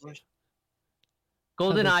 yes, Smash.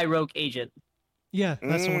 GoldenEye Rogue Agent. Yeah,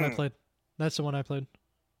 that's the one I Mm. played. That's the one I played.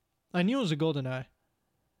 I knew it was a GoldenEye.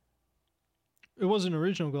 It wasn't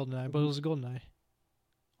original GoldenEye, but it was a GoldenEye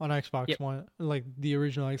on Xbox Yep. One, like the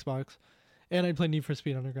original Xbox. And I played Need for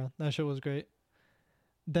Speed Underground. That shit was great.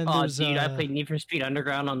 Then Oh, there's dude, I played Need for Speed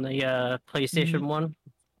Underground on the PlayStation 1.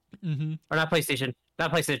 Or not PlayStation.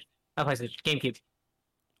 Not PlayStation. GameCube.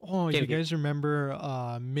 Oh, you GameCube. guys remember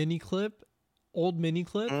Miniclip? Old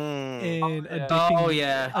Miniclip? And yeah. addicting. Oh,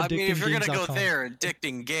 yeah. I mean, if you're gonna go addictinggames.com. there,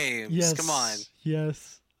 addicting games. Yes. Come on.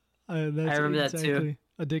 Yes. That's I remember that too. exactly.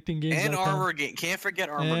 Addicting games. And Armor Game. Can't forget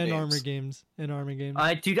Armor and Games. Armor Games. And Armor Games.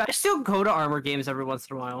 Dude, I still go to Armor Games every once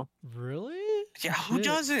in a while. Really? Yeah, who Shit.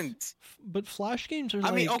 doesn't? But Flash games are I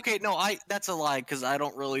like. mean, okay, no, that's a lie because I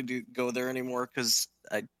don't really go there anymore because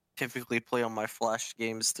I typically play on my Flash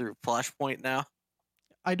games through Flashpoint now.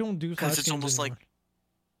 I don't do 'cause Flash it's games almost like-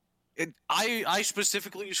 anymore. I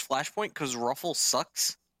specifically use Flashpoint because Ruffle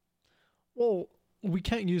sucks. Well, we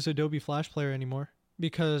can't use Adobe Flash Player anymore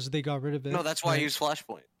because they got rid of it. No, that's why I right? use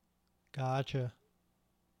Flashpoint Gotcha.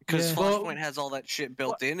 because Yeah. Flashpoint has all that shit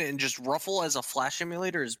built in, and just Ruffle as a Flash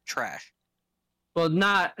emulator is trash. Well,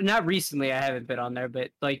 not recently. I haven't been on there,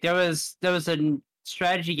 but like there was a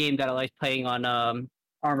strategy game that I liked playing on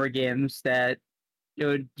Armor Games that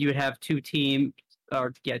you would have two teams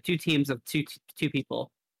of two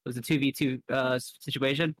people. It was a 2v2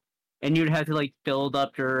 situation, and you'd have to like build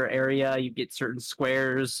up your area. You get certain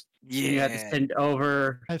squares. And you have to Yeah, send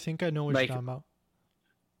over. I think I know what Like- you're talking about.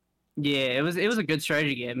 Yeah, it was a good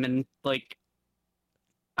strategy game, and like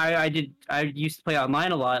I used to play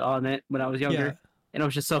online a lot on it when I was younger, Yeah. and it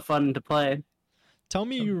was just so fun to play. Tell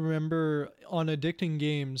me you remember on Addicting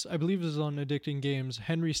Games, I believe it was on Addicting Games,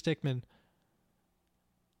 Henry Stickmin.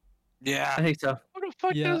 yeah. I think so. What the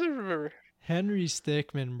fuck Yeah. does it remember? Henry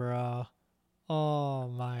Stickmin, bro. Oh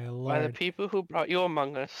my By the lord. people who brought you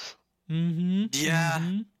Among Us. Mm-hmm. Yeah.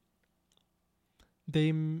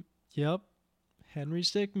 mhm. Yep. Henry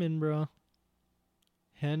Stickmin, bro.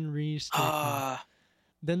 Henry Stickmin.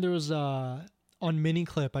 Then there was on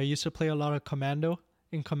Miniclip, I used to play a lot of Commando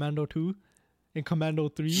in Commando 2, in Commando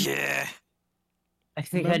 3. Yeah. I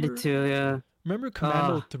think I Remember? did too. Yeah. Remember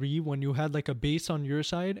Commando Ah. 3 when you had like a base on your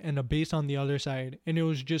side and a base on the other side, and it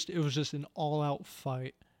was just an all-out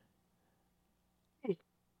fight.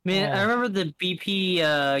 Man, I Oh. remember the BP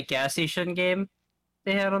gas station game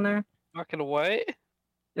they had on there. Fucking what?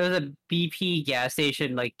 There was a BP gas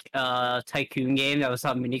station like tycoon game that was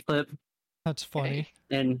on Miniclip, That's funny.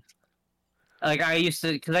 and like I used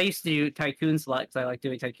to do tycoons a lot because I like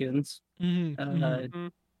doing tycoons Mhm, mhm.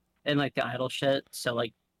 Mhm. and like the idle shit. So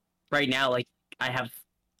like right now, like I have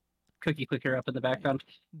Cookie Clicker up in the background.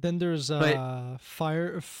 Then there's But-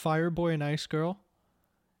 Fireboy and Ice Girl,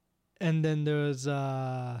 and then there was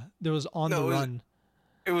On No, the it was- Run.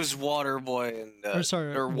 It was Waterboy and Or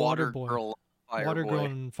sorry, or Water Waterboy. Girl, Water Girl Fireboy.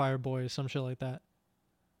 and Fireboy, some shit like that.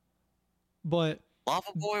 But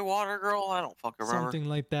Lava Boy, Water Girl. I don't fucking remember. something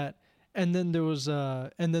like that. And then there was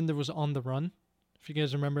On the Run. If you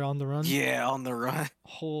guys remember On the Run. Yeah, on the run.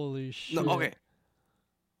 Holy shit. No, okay.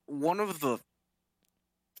 One of the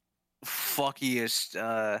fuckiest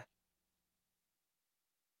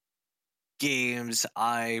games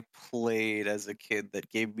I played as a kid that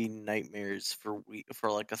gave me nightmares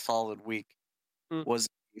for like a solid week Mm. was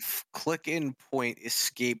a click and point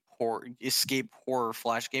escape horror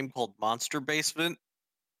flash game called Monster Basement,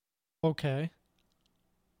 Okay.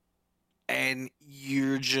 and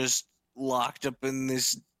you're just locked up in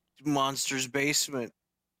this monster's basement,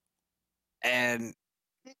 and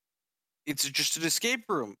it's just an escape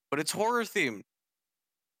room, but it's horror themed.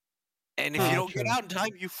 And if you don't get Gotcha. out in time,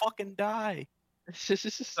 you fucking die.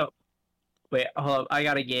 Wait, hold up. I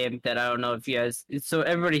got a game that I don't know if you guys. So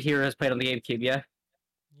everybody here has played on the GameCube, yeah?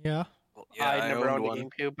 Yeah. Well, I never owned one. a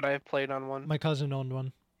GameCube, but I've played on one. My cousin owned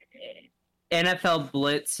one. NFL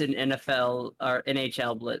Blitz and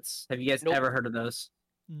NHL Blitz. Have you guys Nope. ever heard of those?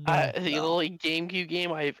 No. The No. only GameCube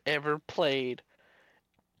game I've ever played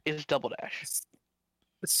is Double Dash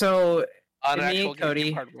So on Me and actual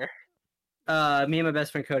Cody- GameCube hardware. me and my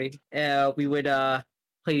best friend Cody, we would play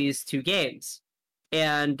these two games,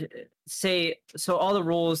 and so all the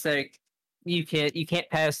rules that you can't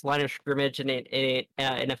pass line of scrimmage in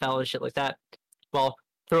NFL and shit like that. Well,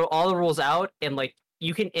 throw all the rules out, and like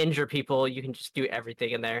you can injure people, you can just do everything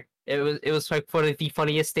in there. It was like one of the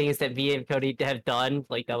funniest things that me and Cody have done.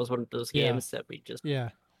 Like that was one of those Yeah. games that we just Yeah.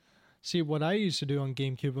 See, what I used to do on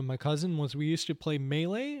GameCube with my cousin was we used to play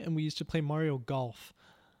Melee and we used to play Mario Golf.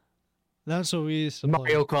 That's what we used to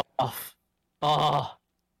Mario play. Golf. Oh,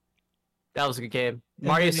 that was a good game. And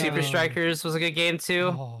Mario then, Super Strikers was a good game too.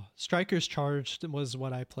 Oh, Strikers Charged was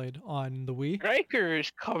what I played on the Wii.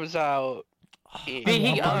 Strikers comes out I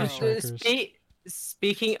Speaking love Mario of Strikers.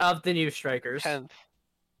 speaking of the new Strikers, 10th.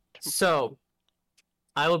 so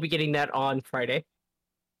I will be getting that on Friday.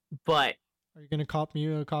 But Are you gonna cop me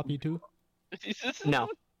a copy too? no,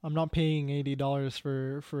 I'm not paying $80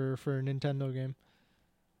 for a Nintendo game,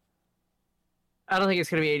 I don't think it's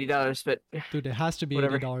gonna be $80. But dude. It has to be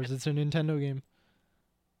Whatever. $80. It's a Nintendo game.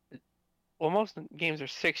 Well, most games are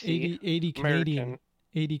 60 80 Canadian. American.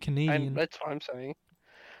 80 Canadian. That's what I'm saying.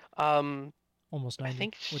 Almost 90 I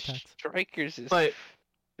think with tax. Strikers is But-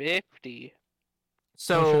 50.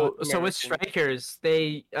 so with American. Strikers,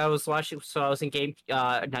 I was watching. So I was in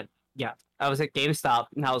I was at GameStop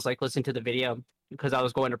and I was like listening to the video because I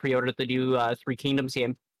was going to pre-order the new Three Kingdoms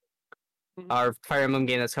game, Mhm. our Fire Emblem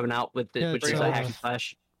game that's coming out with Yeah, which it's, is uh, a hack and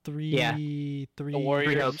slash. Three. The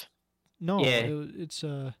Warriors. Hopes. No, Yeah. it's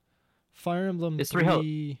Fire Emblem. It's Three Hopes.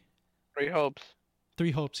 Three Hopes.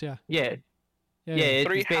 Three Hopes. Yeah. Yeah, Yeah. yeah.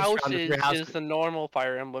 Three it's based around the Houses Three Houses. is the normal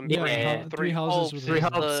Fire Emblem. Yeah, game. yeah, Three Houses was Hopes the is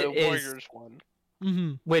Hopes the is- Warriors one.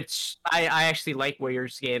 Mm-hmm. Which I actually like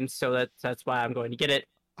Warriors games, so that's why I'm going to get it.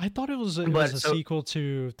 I thought it was a But so- sequel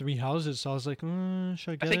to Three Houses, so I was like, should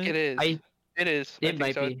I I get think it? it is. It is. I It think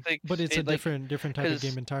might so. be. Like, But it's a like, different type of 'cause-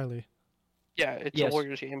 game entirely. Yeah, it's Yes. a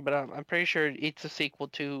Warriors game, but I'm pretty sure it's a sequel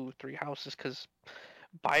to Three Houses because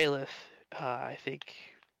Byleth, I think,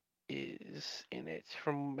 is in it.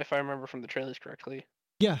 From if I remember from the trailers correctly.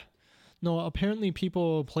 Yeah. No, apparently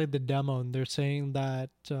people played the demo and they're saying that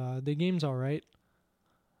the game's all right.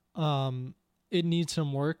 It needs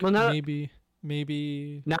some work. Well, not-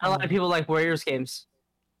 maybe. Not a lot of people like Warriors games.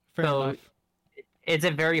 Fair so- enough. It's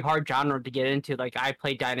a very hard genre to get into. Like I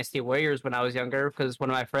played Dynasty Warriors when I was younger because one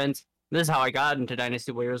of my friends. This is how I got into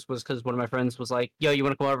Dynasty Warriors was because one of my friends was like, "Yo, you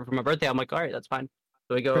want to come over for my birthday?" I'm like, "All right, that's fine."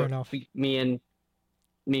 So we go. Fair enough. Me and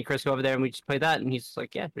Chris go over there and we just play that, and he's just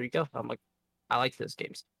like, "Yeah, there you go." I'm like, "I like those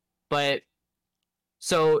games," but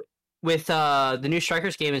so with the new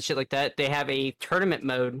Strikers game and shit like that, they have a tournament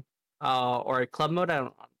mode or a club mode. I don't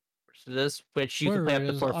know what it is, which you can play up to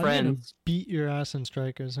Warriors, 4 I'm gonna friends. beat your ass in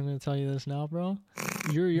Strikers. I'm gonna tell you this now, bro.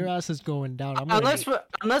 Your ass is going down. I'm gonna Unless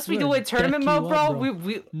we I'm do gonna a tournament deck you mode, up, bro, bro.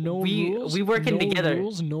 we no we rules. we working no together.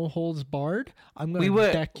 Rules, no holds barred. I'm gonna We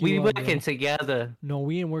deck you we up, working bro. together. No,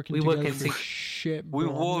 we ain't working we together working for to- shit, We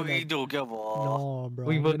bro. will I'm gonna- be together. No, bro.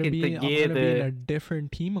 We I'm gonna working be in together. a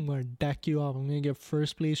different team. I'm gonna deck you up. I'm gonna get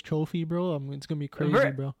first place trophy, bro. It's gonna be crazy,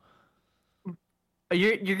 Bro- bro.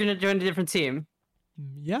 You're gonna join a different team.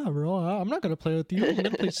 Yeah, bro. I'm not gonna play with you. I'm gonna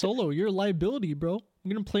play solo. You're a liability, bro. I'm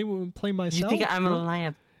gonna play You myself. think I'm bro. a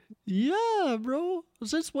lion? Yeah, bro.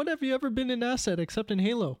 Since when have you ever been an asset except in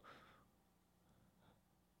Halo?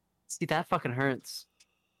 See, that fucking hurts.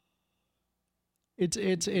 It's I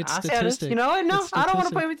say this. statistic. You know what? No, It's I don't want to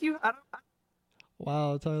statistic. play with you. I don't.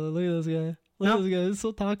 Wow, Tyler, look at this guy. Look No. at this guy. He's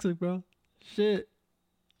so toxic, bro. Shit.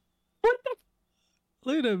 What the?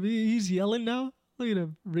 Look at him. He's yelling now. Look at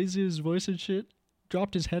him. Raising his voice and shit.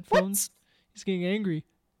 Dropped his headphones. He's getting angry.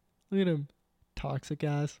 Look at him. Toxic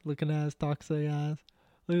ass. Looking ass. Toxic ass.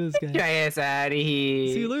 Look at this Get guy. your ass out of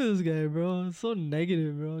here. See, look at this guy, bro. It's so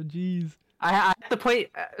negative, bro. Jeez. I have to point.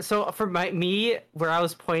 So for me, where I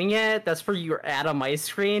was pointing at, that's where you're at on my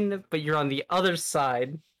screen, but you're on the other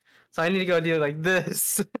side. So I need to go do like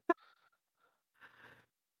this.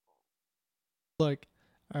 Look,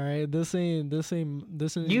 all right, this ain't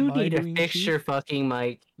You my need to doing, fix Chief. your fucking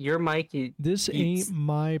mic. Your mic. This it's- ain't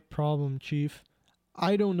my problem, Chief.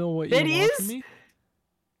 I don't know what It you want is? from me.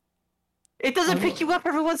 It doesn't I pick don't- you up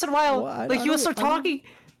every once in a while. Well, I like you will start don't- talking.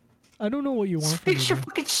 I don't know what you want from me. Fix your bro.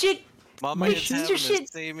 fucking shit. My My man's shit- having your the shit-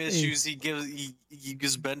 same issues he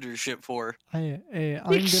gives Bender shit for. Hey,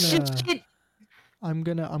 Fix your shit. I'm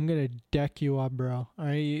gonna deck you up, bro. All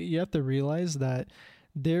right, you have to realize that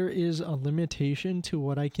there is a limitation to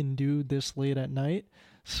what I can do this late at night.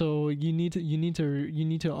 So you need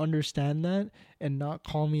to understand that and not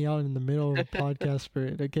call me out in the middle of a podcast for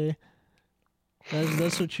it. Okay,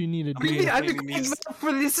 that's what you need to do. I've been He needs-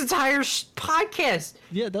 for this entire podcast.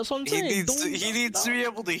 Yeah, that's what I'm He saying. needs Don't- he needs to be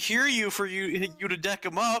able to hear you for you to deck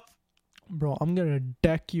him up. Bro, I'm gonna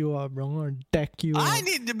deck you up, bro. I'm gonna deck you I up.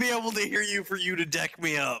 need to be able to hear you for you to deck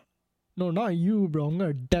me up. No, not you, bro. I'm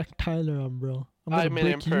gonna deck Tyler up, bro. I'm gonna I'm an brick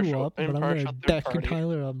you impartial- up, but I'm impartial gonna third deck party.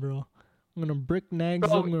 Tyler up, bro. I'm gonna brick Nags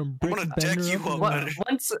Bro, up. I'm gonna brick gonna deck Bender you up. up, I'm Well, gonna better.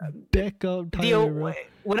 once deck up Tyler, Theo, bro.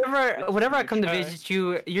 whenever I come to Okay. visit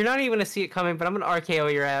you, you're not even gonna see it coming, but I'm gonna RKO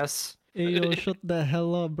your ass. Hey, yo, shut the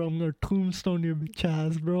hell up, bro. I'm gonna tombstone your bitch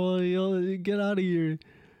ass, bro. Yo, get out of here.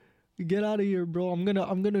 Get out of here, bro. I'm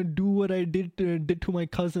gonna do what I did to my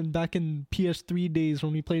cousin back in PS3 days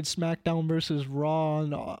when we played SmackDown versus Raw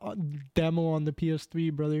on demo on the PS3,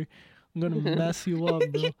 brother. I'm gonna mess you up,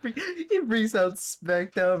 bro. He brings out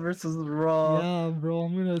SmackDown versus Raw. Yeah, bro.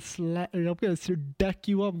 I'm gonna deck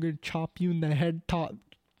you up. I'm gonna chop you in the head top.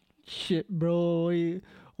 Shit, bro.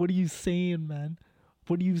 What are you saying, man?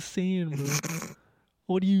 What are you saying, bro?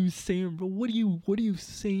 What are you saying, bro? What are you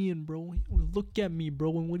saying, bro? Look at me, bro.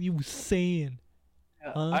 And what are you saying?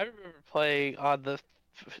 Huh? I remember playing on the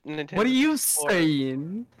Nintendo. What are you 64.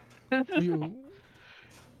 saying? You,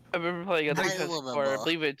 I remember playing on the I Nintendo 64. I remember.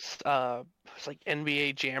 believe it's like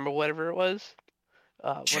NBA Jam or whatever it was.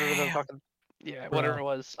 Whatever the Jam. fucking whatever it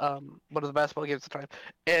was. One of the basketball games at the time.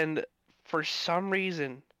 And for some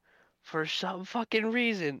fucking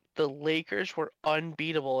reason, the Lakers were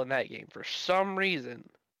unbeatable in that game. For some reason,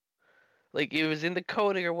 like it was in the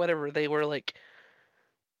coding or whatever. They were like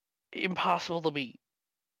impossible to beat.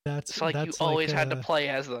 that's It's like you that's always like, had to play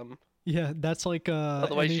as them. Yeah, that's like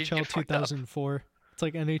Otherwise you'd NHL get fucked up. 2004. It's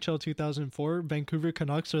like NHL 2004. Vancouver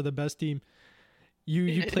Canucks are the best team.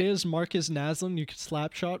 You play as Marcus Naslund. You could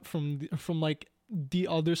slap shot from like the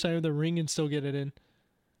other side of the ring and still get it in.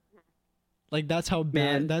 Like that's how bad.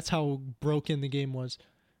 Man. That's how broken the game was.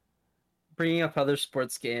 Bringing up other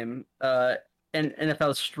sports game, and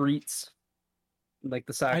NFL Streets, like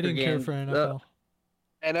the soccer I didn't care game. for NFL.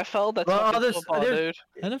 NFL, that's Well, fucking others- football, there's-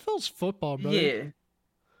 dude. NFL's football, brother. Yeah.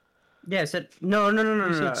 Yeah, I said no. You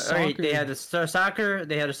said All right, they soccer. had the soccer.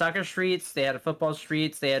 They had a soccer streets. They had a football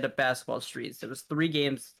streets. They had a basketball streets. There was 3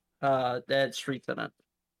 games that had streets in it.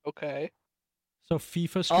 Okay. So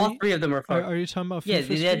FIFA Street. All 3 of them were fun. Are you talking about FIFA Yeah,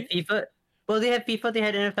 they had Street? FIFA. Well, they had FIFA. They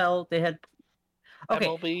had NFL. They had. Okay,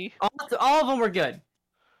 MLB. all of them were good.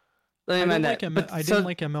 Let me I mind didn't, that. like But I so- didn't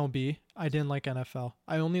like MLB. I didn't like NFL.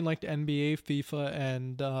 I only liked NBA, FIFA,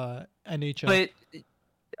 and NHL. But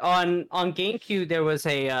on GameCube there was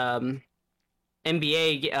a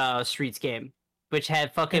NBA streets game, which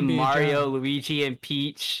had fucking NBA Mario, Jam. Luigi, and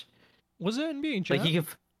Peach. Was it NBA Jam? Like you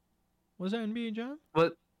could. Was it NBA Jam?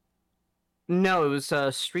 What? No, it was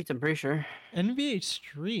Streets. I'm pretty sure. NBA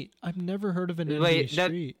Street. I've never heard of an Wait, NBA that-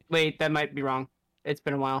 Street. Wait, that might be wrong. It's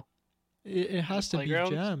been a while. It has to be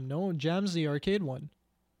Playgrounds? Jam. No, Jam's the arcade one.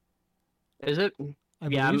 Is it? I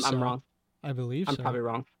Yeah, believe I'm so. wrong. I believe I'm so. probably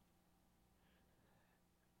wrong.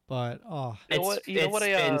 But You know what- you know what I,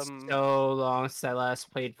 It's been so long since I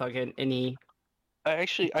last played fucking any. I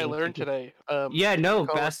Thank learned you. today. Yeah, no,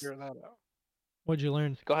 Call best. figure that out. what'd you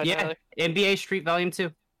learn? Go ahead, Yeah, Tyler. NBA Street Volume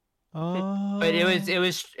 2. Oh. But it was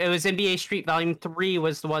NBA Street Volume 3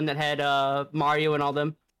 was the one that had Mario and all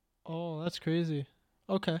them. Oh, that's crazy.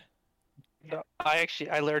 Okay. No,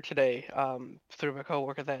 I learned today through my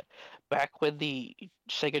coworker that back when the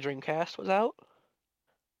Sega Dreamcast was out,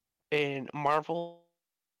 and Marvel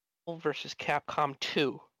versus Capcom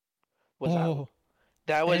 2 was out. Oh,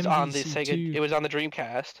 That was on the Sega. MVC2. It was on the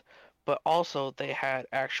Dreamcast, but also they had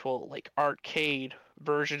actual like arcade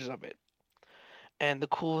versions of it. And the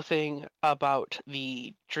cool thing about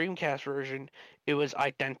the Dreamcast version, it was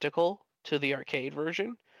identical to the arcade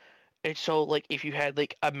version. And so, like, if you had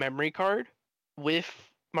like a memory card with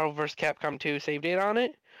Marvel vs. Capcom 2 save data on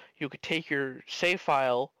it, you could take your save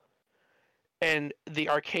file and the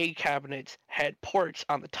arcade cabinets had ports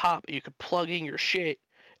on the top. You could plug in your shit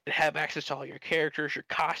and have access to all your characters, your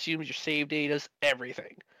costumes, your save datas,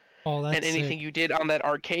 everything. Oh, that's And anything sick. you did on that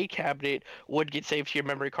arcade cabinet would get saved to your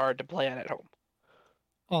memory card to play on at home.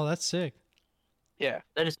 Oh, that's sick. Yeah,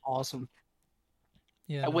 That is awesome.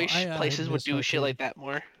 Yeah, I no, wish places would miss do shit like arcade, that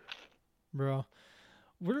more. bro.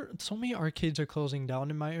 So many arcades are closing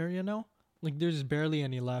down in my area now. Like, there's barely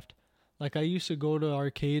any left. Like, I used to go to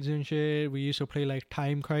arcades and shit. We used to play like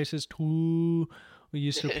Time Crisis 2. We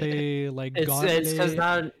used to play like It's because Gauntlet.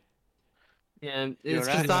 not. Yeah, Your it's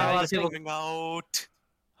because not a lot of people. coming out.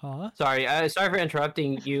 Huh? Sorry, sorry for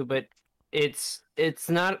interrupting you, but it's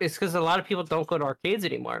not. It's because a lot of people don't go to arcades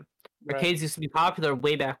anymore. Right. Arcades used to be popular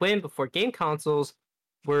way back when, before game consoles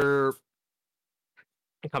were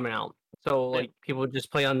coming out. So Yeah. like people would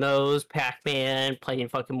just play on those, Pac-Man, playing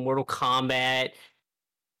fucking Mortal Kombat,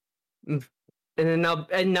 and then now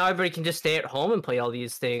everybody can just stay at home and play all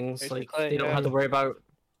these things. Like Basically, they don't yeah. have to worry about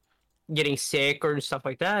getting sick or stuff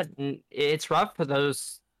like that. And it's rough for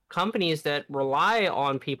those companies that rely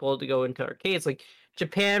on people to go into arcades. Like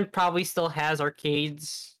Japan probably still has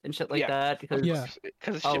arcades and shit like Yeah. that because Yeah.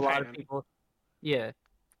 Because it's a Japan. lot of people. Yeah,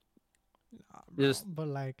 Just- But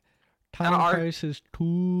like An Time art- Crisis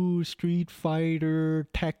 2, Street Fighter,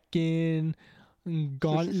 Tekken,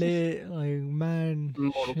 Gauntlet, like man,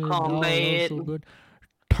 Mortal shit, that was so Kombat. good.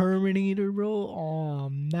 Terminator, bro. Oh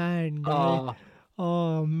man, guy.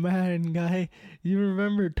 Oh man, guy. You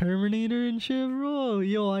remember Terminator and shit, bro?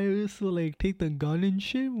 Yo, I used to like take the gun and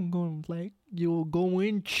shit. I'm going like, yo, go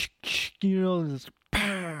in, you know, just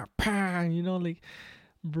pa pa, you know, like,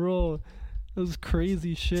 bro. It was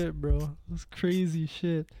crazy shit, bro. It was crazy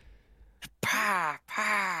shit. Pa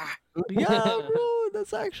pa. Yeah, bro,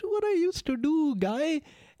 that's actually what I used to do, guy.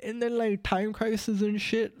 And then like Time Crisis and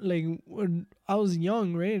shit, like when I was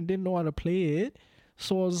young, right, and didn't know how to play it.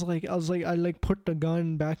 So I like put the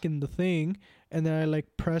gun back in the thing, and then I like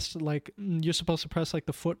pressed like you're supposed to press like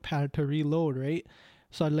the foot pad to reload, right?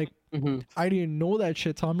 So I like Mhm. I didn't know that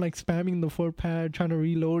shit, so I'm like spamming the foot pad trying to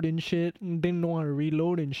reload and shit, and didn't know how to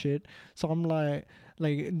reload and shit. So I'm like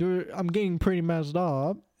I'm getting pretty messed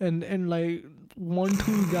up, and like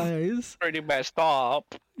 1-2 guys, Pretty messed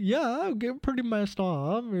up. yeah, I'm getting pretty messed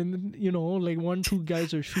up, and you know, like 1-2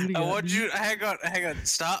 guys are shooting I at want me. you. Hang on.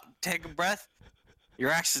 Stop. Take a breath. Your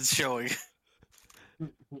accent's showing.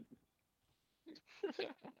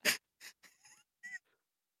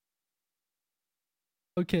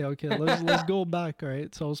 Okay, let's go back,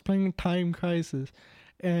 alright? So I was playing Time Crisis,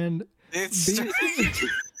 and It's basically,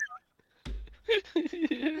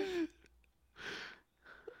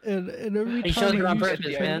 and every You showed time it I on used purpose,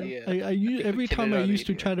 to man. try, every Get time it I out of used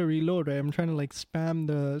to here. try to reload, right? I'm trying to like spam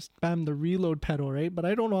the reload pedal, right? But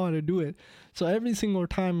I don't know how to do it. So every single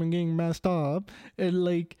time I'm getting messed up, and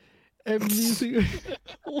like every single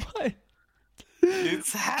what?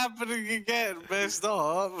 it's happening again. Messed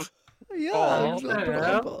up. Yeah,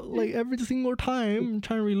 Oh, like every single time I'm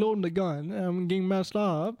trying to reload the gun, I'm getting messed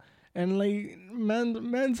up, and like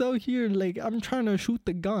man's out here like I'm trying to shoot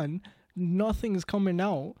the gun, nothing's coming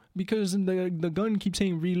out because the gun keeps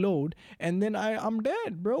saying reload, and then I'm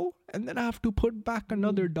dead, bro, and then I have to put back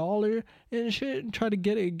another $1 and shit and try to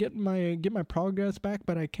get my progress back,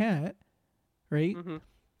 but I can't, right? Mhm.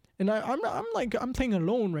 And I'm playing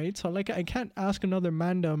alone, right? So like I can't ask another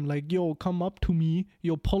mandem like, yo, come up to me,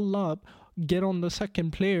 yo, pull up, get on the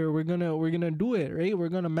second player, we're gonna do it, right? We're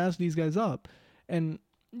gonna mash these guys up. And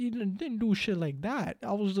you didn't do shit like that.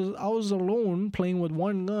 I was alone playing with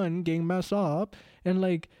one gun, getting messed up, and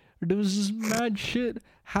like there was this mad shit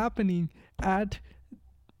happening at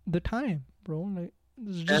the time, bro. Like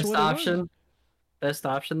this is just Best what it was. option. Best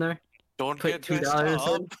option there. Don't Put get messed $2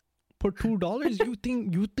 up. in. For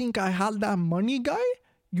 $2, you think I had that money, guy?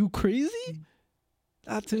 You crazy?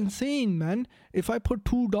 That's insane, man. If I put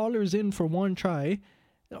 $2 in for one try,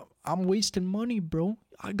 I'm wasting money, bro.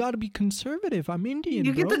 I gotta be conservative. I'm Indian,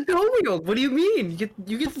 You bro. get the dual wield. What do you mean?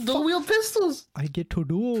 You get the dual wield pistols. I get to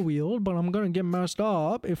dual wield, but I'm gonna get messed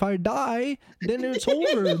up. If I die, then it's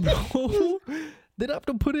over, bro. Then I have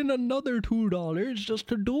to put in another $2 just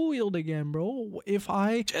to dual wield again, bro. If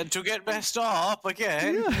I And to get messed up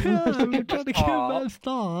again. yeah, I'm trying to get Aw. messed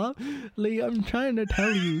up. Like I'm trying to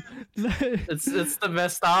tell you. It's the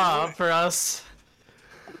best op for us.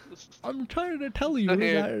 I'm trying to tell you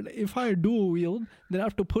Okay. that if I dual wield, then I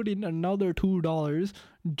have to put in another $2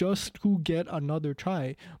 just to get another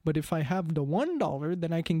try. But if I have the $1,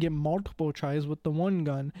 then I can get multiple tries with the one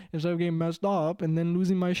gun instead of getting messed up and then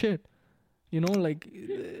losing my shit. You know, like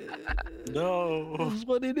No. it's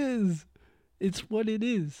what it is. It's what it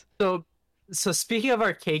is. So So speaking of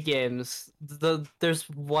arcade games, there's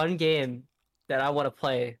one game that I want to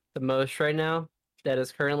play the most right now that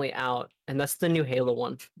is currently out, and that's the new Halo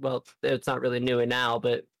one. Well, it's not really new now,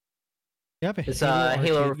 but You have a it's Halo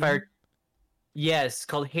Halo arcade Fire. game? Yes, it's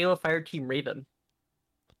called Halo Fire Team Raven,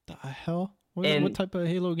 The hell? What And- type of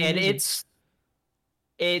Halo game and is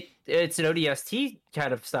it's an ODST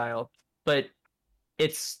kind of style, but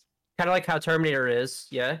it's kind of like how Terminator is.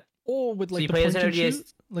 Yeah, Oh, with so like you the play as point an and shoot?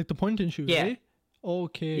 ODS. Like the point and shoot, Yeah. eh?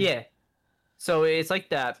 Okay. Yeah. So it's like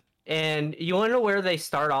that. And you want to know where they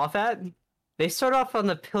start off at? They start off on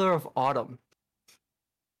the Pillar of Autumn.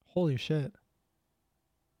 Holy shit.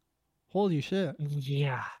 Holy shit.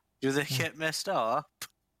 Yeah. Do they get messed up?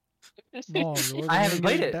 No, bro, I haven't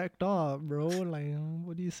played it. Decked up, bro. Like,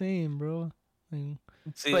 what are you saying, bro? Like,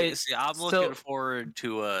 See, But I'm so- looking forward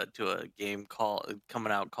to a game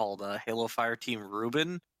coming out called Halo Fire Team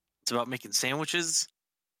Reuben. It's about making sandwiches.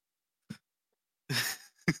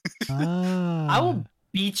 ah. I will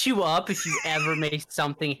beat you up if you ever make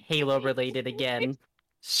something Halo related again.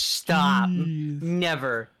 Stop. Jeez.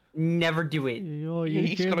 Never. Never do it. Yo,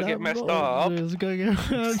 He's hear gonna that, get messed bro? up. He's gonna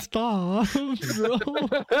get messed up, bro.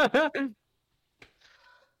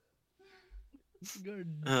 He's gonna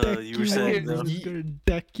deck You were saying, up, bro. though. He's gonna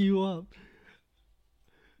deck you up.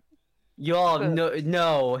 You all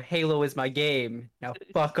know Halo is my game. Now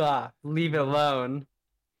fuck off. Leave it alone.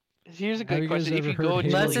 Here's a Have you good guys question: If ever you heard go to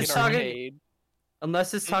Halo like Unless it's an talking- arcade,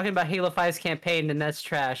 Unless it's talking about Halo 5's campaign, then that's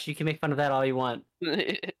trash. You can make fun of that all you want.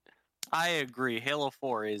 I agree. Halo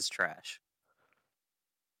 4 is trash.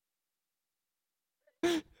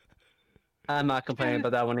 I'm not complaining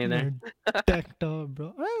about that one either. You're decked up,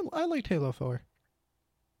 bro. I liked Halo 4.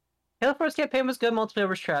 Halo 4's campaign was good, multiplayer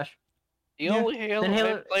was trash. the Yeah. only Halo, Then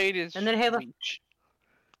Halo- I've played is and then Halo- Reach.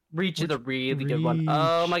 Reach is a really good one.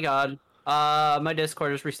 Oh Reach. my god. My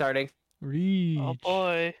Discord is restarting. Reach. Oh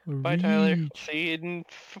boy. Bye, Tyler. Reach. See you in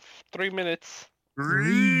 3 minutes. Reach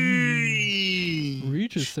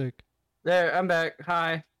is sick. There, I'm back.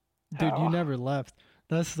 Hi. Dude, How? you never left.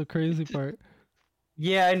 That's the crazy part.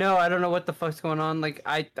 Yeah, I know. I don't know what the fuck's going on. Like,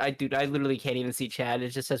 dude, I literally can't even see chat. It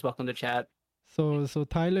just says welcome to chat. So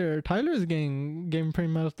Tyler's getting pretty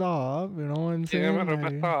messed up. You know what I'm saying? Yeah, I'm gonna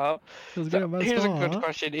Like, mess up. he's So, getting messed here's a good up.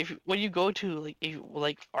 question: when you go to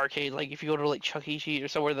like arcade, like if you go to like Chuck E. Cheese or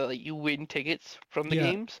somewhere that like you win tickets from the Yeah.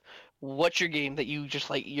 games, what's your game that you just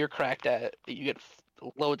like you're cracked at that you get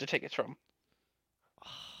loads of tickets from?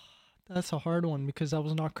 That's a hard one because I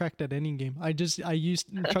was not cracked at any game. I used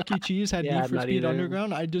Chuck E. Cheese had Yeah, Need for not Speed either.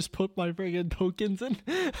 Underground. I just put my friggin' tokens in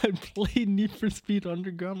and played Need for Speed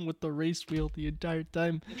Underground with the race wheel the entire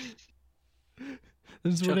time.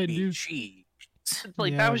 This is what I do. Cheese.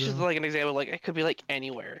 Like Yeah, that was just bro. like an example. Like it could be like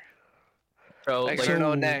anywhere. Bro, Like, like, I don't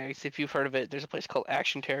know so- next if you've heard of it. There's a place called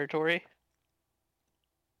Action Territory.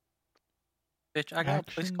 Bitch, I got a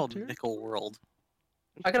place Action called tier? Nickel World.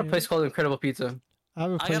 I got a Okay. place called Incredible Pizza. I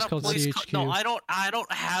have a I place got a called place. CHQ. No, I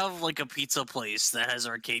don't have like a pizza place that has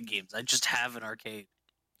arcade games. I just have an arcade.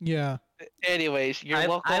 Yeah. Anyways, your I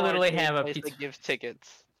local literally arcade have a place pizza- that gives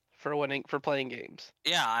tickets for playing games.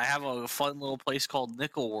 Yeah, I have a fun little place called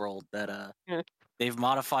Nickel World that Yeah. they've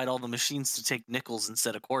modified all the machines to take nickels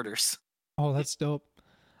instead of quarters. Oh, that's dope.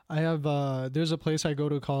 I have there's a place I go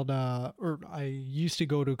to called or I used to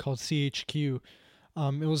go to called CHQ.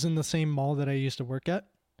 It was in the same mall that I used to work at.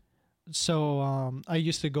 So I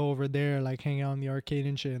used to go over there, like hang out in the arcade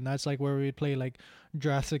and shit, and that's like where we'd play like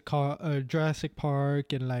Jurassic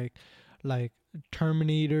Park and like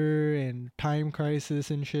Terminator and Time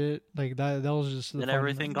Crisis and shit. Like that was just the And fun-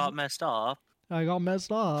 everything got messed up. I got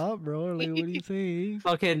messed up, bro. Like, what do you think?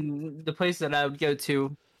 Fucking the place that I would go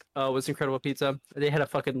to was Incredible Pizza. They had a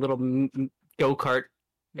fucking little go kart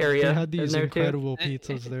area. They had in these there, too. incredible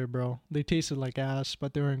pizzas there, bro. They tasted like ass,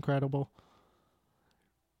 but they were incredible.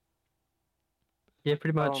 Yeah,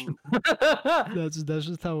 pretty much. That's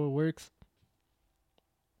just how it works.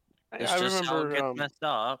 It's I just how it remember gets messed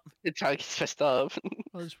up. it's how it gets messed up.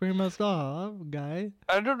 That's pretty messed up, guy.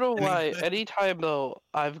 I don't know I mean, why. but- Anytime though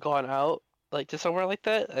I've gone out like to somewhere like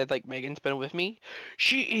that, and, like Megan's been with me,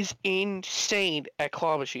 she is insane at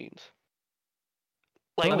claw machines.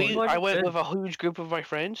 Like Oh, I went good. with a huge group of my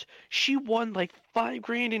friends. She won like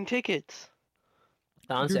 $5,000 in tickets.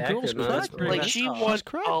 Sounds Your girl's accurate, man. That's cracked, pretty bro. Like messed she up. won She's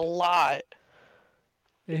cracked. a lot.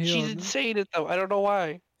 Hey, She's yo, insane at them. I don't know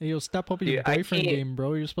why. hey, yo, step up your Dude, I boyfriend can't- game,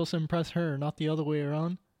 bro. You're supposed to impress her, not the other way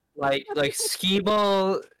around. like skee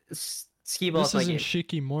ball. Skee ball This is my isn't game.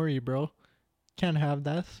 Shikimori, bro. Can't have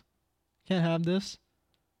this. Can't have this.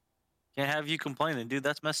 Can't have you complaining, dude.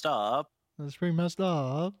 That's messed up. That's pretty messed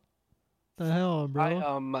up. The hell,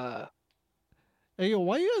 bro. I Hey, yo,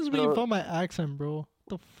 why you guys making No. fun of my accent, bro?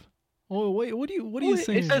 Oh wait, what are you Wait,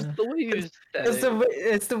 saying? it's just man? The way you said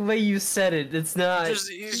It's the way you said it. It's not.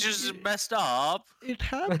 He's just messed up. It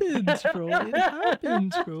happens, bro. It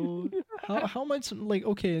happens, bro. How much like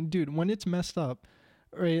okay, dude, when it's messed up,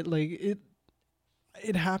 right? Like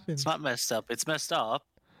it happens. It's not messed up. It's messed up.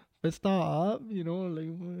 It's not up,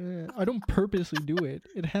 like I don't purposely do it.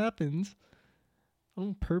 It happens. I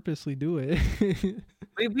don't purposely do it.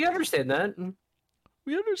 We understand that.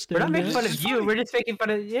 We We're understand. not making that. fun of you. We're just making fun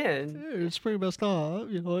of yeah. Yeah, it's pretty messed up,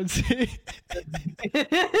 It's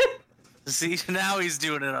See, now he's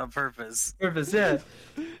doing it on purpose. Purpose, yeah.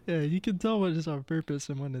 yeah, you can tell when it's on purpose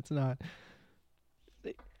and when it's not.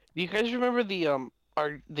 Do you guys remember the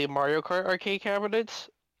Mario Kart arcade cabinets?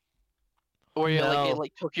 Where you like No. it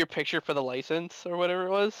like took your picture for the license or whatever it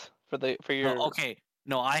was for your No, okay.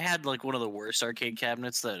 No, I had like one of the worst arcade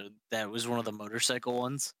cabinets that was one of the motorcycle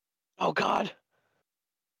ones. Oh god.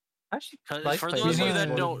 Actually, 'Cause like for playing those of you that that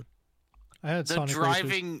one. don't, I had the Sonic Racers.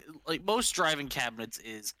 driving, like most driving cabinets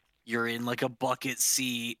is you're in like a bucket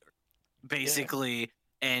seat, basically,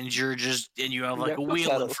 and you have You like got a foot wheel in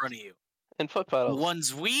pedals. front of you. And foot The pedals.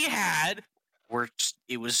 ones we had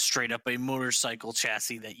it was straight up a motorcycle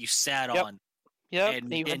chassis that you sat Yep. on. Yep. and-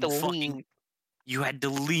 And you had and to fucking- lean. You had to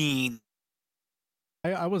lean.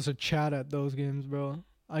 I was a chat at those games, bro.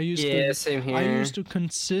 I used yeah, to same here. I used to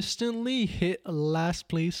consistently hit last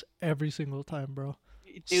place every single time, bro.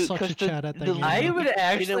 Dude, Such 'cause a chat at that the game, I bro. would didn't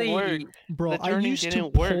actually. work. Bro, The I turning used to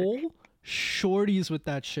didn't work. pull shorties with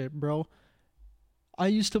that shit, bro. I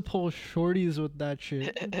used to pull shorties with that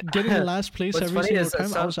shit. Getting last place What's every funny single is that time. I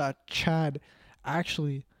some- was at Chad,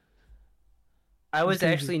 actually. I was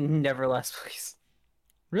crazy. actually never last place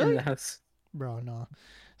in Really? the house. Bro, no.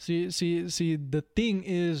 See, the thing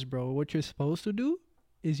is, bro, what you're supposed to do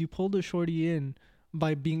is you pull the shorty in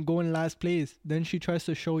by going last place. Then she tries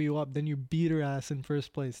to show you up. Then you beat her ass in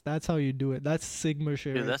first place. That's how you do it. That's Sigma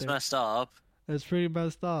shit. Dude, right that's there. messed up. That's pretty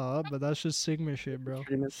messed up, but that's just Sigma shit, bro.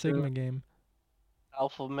 Pretty messed Sigma up. game.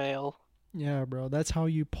 Alpha male. Yeah, bro. That's how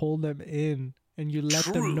you pull them in and you let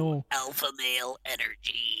them know. Alpha male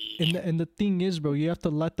energy. And the thing is, bro, you have to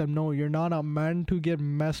let them know you're not a man to get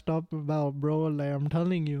messed up about, bro. Like I'm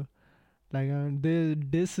telling you, like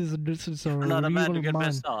this is a We're not a man to real get man.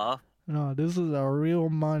 messed off. No, this is a real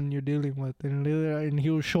man you're dealing with, and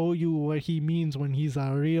he'll show you what he means when he's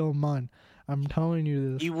a real man. I'm telling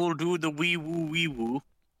you this. He will do the wee woo.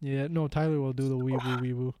 Yeah, no, Tyler will do the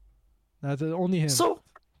wee woo. That's only him. So,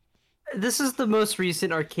 this is the most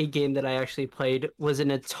recent arcade game that I actually played. Was an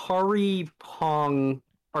Atari Pong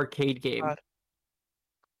arcade game. God.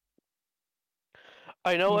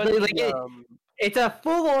 I know Like- at like the, it- It's a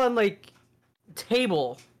full-on like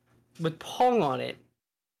table with Pong on it.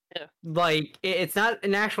 Yeah. Like it's not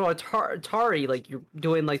an actual Atari. Like you're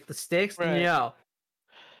doing like the sticks. Right. No,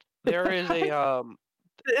 there is a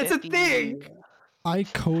it's a at the, thing. I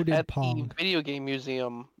coded at Pong. the video game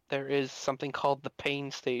museum there is something called the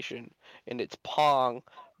Pain Station, and it's Pong,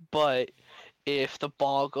 but if the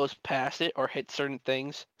ball goes past it or hits certain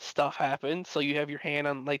things, stuff happens. So you have your hand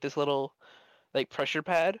on like this little like pressure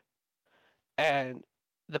pad, and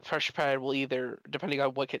the pressure pad will either, depending on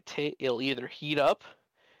what gets hit, it'll either heat up,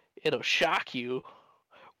 it'll shock you,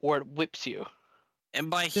 or it whips you. And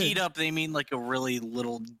by heat up, they mean like a really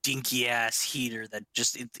little dinky ass heater that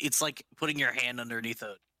just it's like putting your hand underneath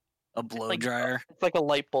a blow like- dryer. It's like a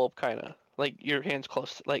light bulb kind of, like your hand's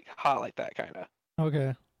close, like hot like that kind of.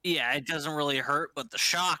 Okay. Yeah, it doesn't really hurt, but the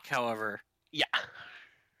shock, however, Yeah.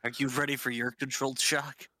 are you ready for your controlled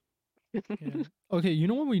shock? Yeah. Okay, you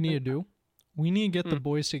know what we need to do? We need to get the Hmm.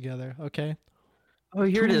 boys together, okay? Oh,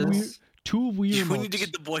 here it Two is. Two Wii We need to remotes.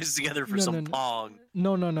 get the boys together for No, some no, no. Pong.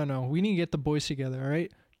 No. We need to get the boys together, all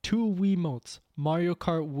right? Two Wii motes. Mario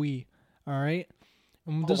Kart Wii, all right?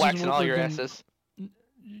 And this is Waxing what all we're your gonna- asses.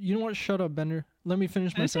 You know what? Shut up, Bender. Let me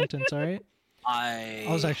finish my sentence, all right? I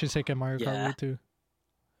was actually sick at Mario Kart Yeah. Wii too.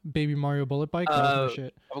 Baby Mario Bullet Bike, that was my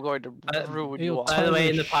shit. I'm going to ruin Hey, you all. By the way,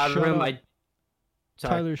 in the pod Shut room, up. I.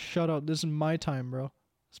 Sorry. Tyler, shut up. This is my time, bro.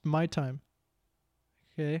 It's my time.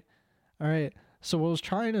 Okay? Alright. So what I was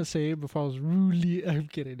trying to say before I was rudely I'm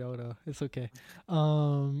kidding, no, it's okay.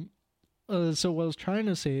 So what I was trying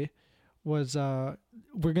to say was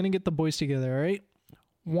we're gonna get the boys together, alright?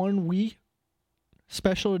 One Wii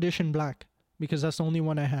special edition black, because that's the only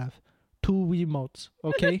one I have. Two Wii motes,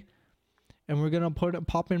 okay? And we're gonna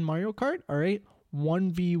pop in Mario Kart, alright?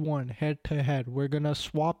 1v1 head to head. We're gonna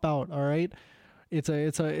swap out, alright? It's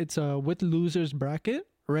a with losers bracket,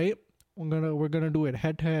 right? We're gonna do it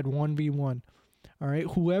head to head 1v1. All right,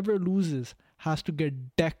 whoever loses has to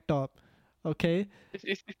get decked up. Okay,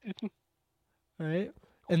 all All right,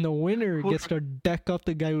 and the winner gets to deck up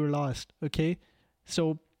the guy who lost. Okay,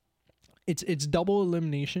 so it's double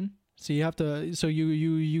elimination. So you have to. So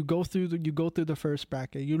you go through the first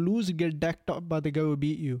bracket. You lose, you get decked up by the guy who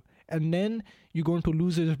beat you, and then you go into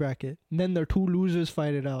losers bracket. And then there are two losers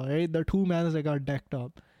fight it out. Right, there are two mans that got decked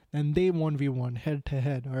up, and they 1v1 head to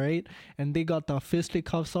head. All right, and they got the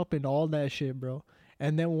fisticuffs up and all that shit, bro.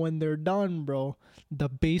 And then when they're done, bro, the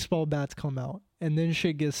baseball bats come out, and then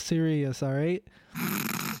shit gets serious. All right.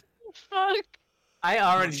 Fuck. I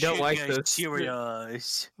already Shit don't like gets this.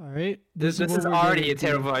 serious. All right. This what is we're already gonna a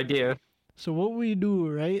terrible idea. So what we do,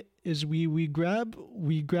 right, is we grab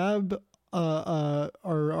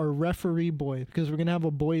our referee boy, because we're gonna have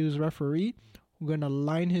a boy who's referee. We're gonna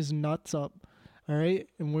line his nuts up, all right,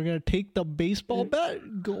 and we're gonna take the baseball bat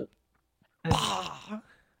and go. Bah!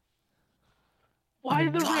 Why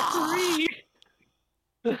the referee?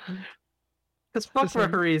 Because fuck Listen.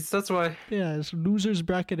 referees, that's why. Yeah, it's losers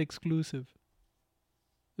bracket exclusive.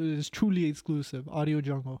 It is truly exclusive. Audio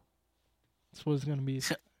Jungle. That's what it's gonna be.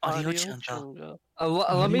 Audio jungle. jungle.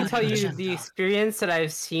 Let me Audio tell you jungle. the experience that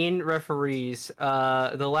I've seen referees.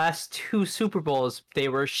 The last two Super Bowls, they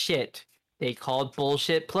were shit. They called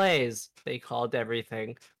bullshit plays. They called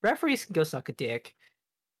everything. Referees can go suck a dick.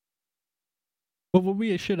 But what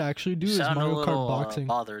we should actually do is Sound a Mario little Kart boxing.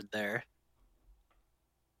 bothered there.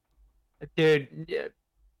 Dude, yeah,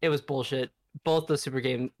 it was bullshit. Both the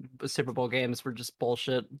Super Bowl games were just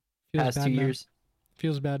bullshit. Feels Past bad, 2 man. years.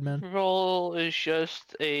 Feels bad, man. Roll is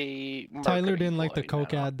just a. Tyler marketing didn't like the ploy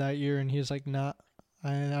Coke now. ad that year, and he's like, "Nah,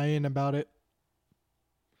 I ain't about it."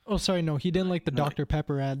 Oh, sorry, no, he didn't like the No. Dr.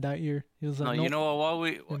 Pepper ad that year. He was No, like, you "Nope, know what? While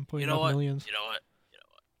we, didn't put you enough know what? millions." You know what? You know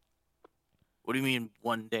what? What do you mean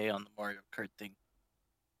one day on the Mario Kart thing?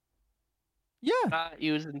 Yeah, Not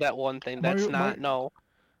using that one thing. That's Mario- not Mar- no.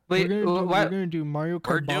 Wait, we're what? gonna do Mario Kart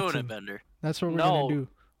We're doing boxing. it, Bender. That's what we're No. gonna do.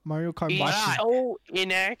 Mario Kart It's boxing. so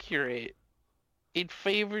inaccurate. It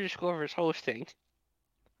favors whoever's hosting.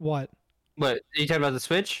 What? What? Are you talking about the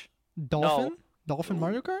Switch? Dolphin? Dolphin No.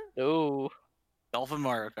 Mario Kart? No. Dolphin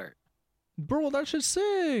Mario Kart. Bro, that shit's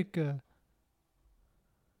sick.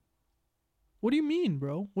 What do you mean,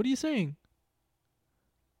 bro? What are you saying?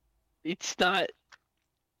 It's not.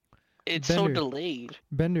 It's so Bender. delayed.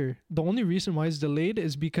 Bender, the only reason why it's delayed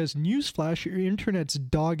is because newsflash, your internet's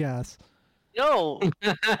dog ass. No.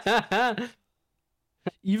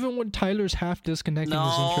 Even when Tyler's half disconnecting,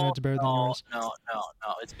 his No, internet's better than no, yours. no.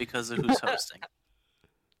 It's because of who's hosting.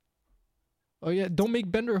 Oh yeah, don't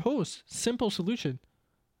make Bender host. Simple solution.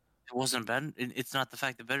 It wasn't Ben. It's not the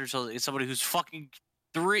fact that Bender's hosting. It's somebody who's fucking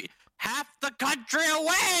half the country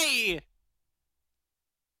away.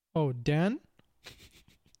 Oh, Dan?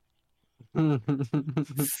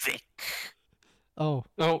 Vic. Oh,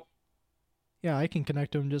 Oh. yeah, I can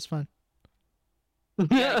connect to him just fine.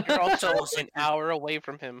 Yeah, you're also an hour away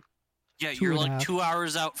from him. Yeah, Two you're and a like half. 2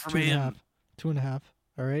 hours out from 2.5. him. 2.5.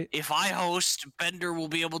 All right. If I host, Bender will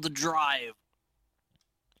be able to drive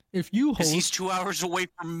If you because he's host, 2 hours away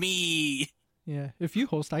from me. yeah, if you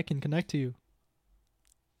host, I can connect to you.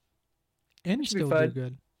 And Should be still do fine.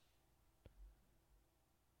 good.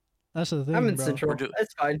 That's the thing, I'm in bro. Central. do-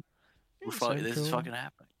 That's fine. You're This is Central. fucking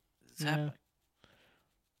happening. This is Yeah. happening.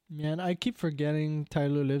 Man, I keep forgetting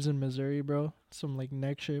Tyler lives in Missouri, bro. Some like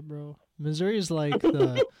neck shit, bro. Missouri is like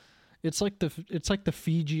the, it's like the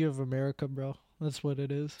Fiji of America, bro. That's what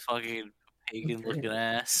it is. Fucking pagan looking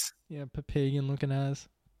ass. Yeah, pagan looking ass,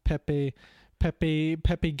 Pepe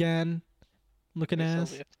Gan looking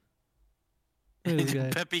ass. Look at this guy.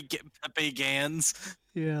 Pepe Gans.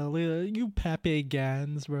 Yeah, look at you Pepe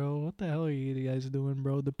Gans, bro. What the hell are you guys doing,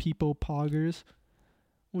 bro? The people poggers.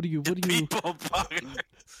 What are you? The What are you? people fucking.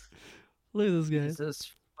 Look at this guy.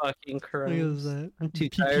 Jesus fucking Look at Christ. that. I'm too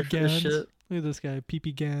PP tired for this Gans. shit. Look at this guy,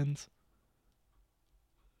 PP Gans.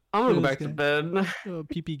 I'm gonna go Look back at to this bed. Oh,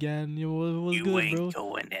 PP Gan, yo, what's You good, ain't bro?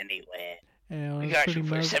 going anywhere. Yeah, We that's got pretty you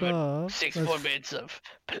for messed up. 6 That's- more minutes of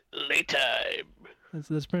playtime.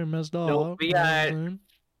 That's pretty messed up. Nope, we you know what got I'm saying?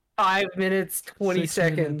 5 minutes, 20 6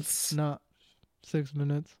 seconds. minutes. Not 6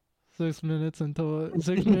 minutes. 6 minutes until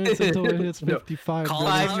 6 minutes until it hits No. 55. Call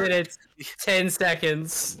brother. 5 Tyler. minutes, 10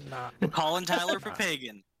 seconds. Calling Tyler for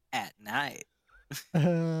pagan at night.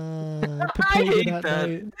 Papagan hate at that.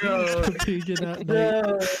 night. No. Papagan at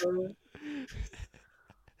night. No.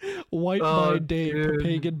 White Oh, by day, dude.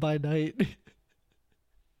 pagan by night.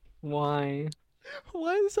 Why?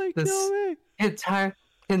 Why is that This- kill me?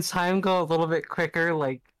 Can time go a little bit quicker?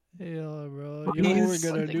 Like, Yeah, bro. You know what we're Please.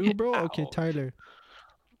 gonna do, bro? Okay, Ow. Tyler.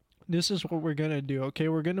 This is what we're gonna do, okay?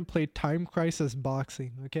 We're gonna play Time Crisis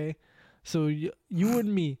Boxing, okay? So you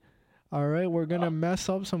and me, all right? We're gonna mess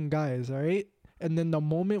up some guys, all right? and then the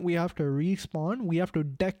moment we have to respawn, we have to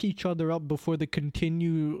deck each other up before the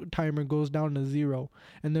continue timer goes down to 0.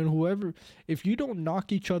 And then whoever, if you don't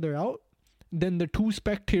knock each other out, then the 2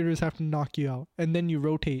 spectators have to knock you out, and then you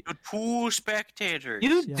rotate. The 2 spectators.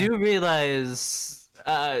 You Yeah. do realize,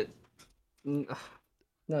 never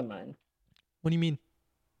mind. What do you mean?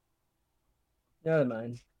 Never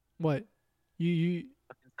mind. What? You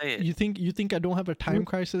Say it. you think I don't have a time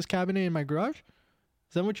crisis cabinet in my garage?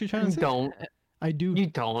 Is that what you're trying to You say? don't. I do. You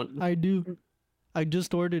don't. I do. I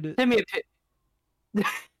just ordered it. Send me a pic.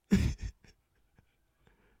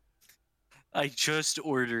 I just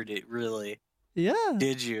ordered it. Really? Yeah.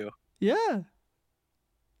 Did you? Yeah.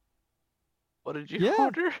 What did you Yeah.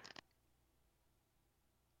 order?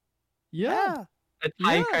 Yeah. A Time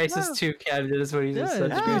Yeah, Crisis yeah. 2 cabinet is what he Yeah. just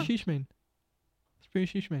said. It's to me. pretty sheesh, man. It's pretty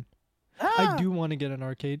sheesh, man. I do want to get an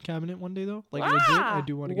arcade cabinet one day though. Like legit, I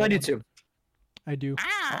do want to I get do one. too. I do.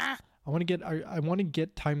 I want to get. I want to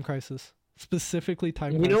get Time Crisis, specifically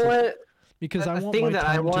Time You Crisis. know what? Because I The want thing my that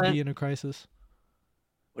I time to want- be in a crisis.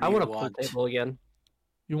 What I do want a you pool want? table again.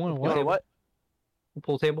 You want a You what? want a what? A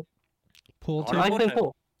pool table? Pool I I table? like want playing a-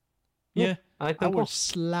 pool. Yeah. I like I playing would pool.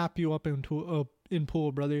 slap you up in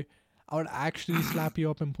pool, brother. I would actually slap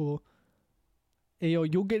you up in pool. Hey yo,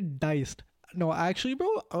 you'll get diced. No, actually, bro,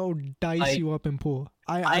 I'll dice Like, you up in pool.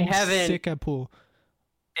 I'm haven't- sick at pool.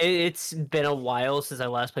 It's been a while since I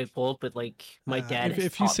last played pool, but like my dad has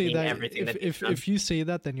if you taught say me that, everything that if he's done. if you say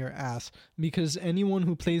that, then you're ass. Because anyone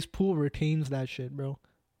who plays pool retains that shit, bro.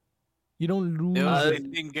 You don't lose. The only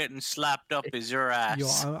it. thing getting slapped up is your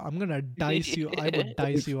ass. Yo, I'm gonna dice you. I would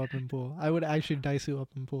dice you up in pool. I would actually dice you up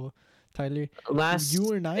in pool, Tyler. Last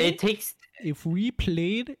You and I, it takes if we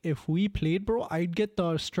played, bro, I'd get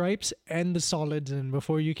the stripes and the solids in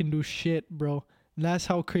before you can do shit, bro. That's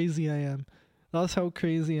how crazy I am. That's how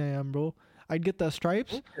crazy I am, bro. I'd get the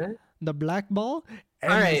stripes, Okay. the black ball, and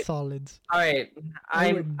the Alright. solids. all right.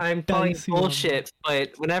 I would I'm calling dice you up, bullshit,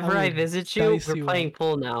 but whenever I I would visit you, dice we're you playing up.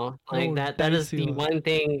 pool now. I Like would that is dice you the up. one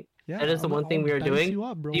thing. Yeah, That is the one thing we are dice doing. you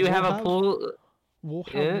up, bro. Do you We'll have a pool? We'll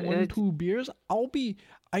have Yeah, one, yeah. 2 beers.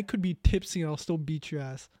 I could be tipsy and I'll still beat your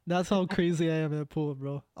ass. That's how crazy I am at pool,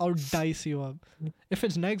 bro. I'll dice you up. If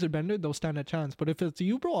it's Negs or Bender, they'll stand a chance. But if it's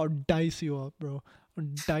you, bro, I'll dice you up, bro. I'll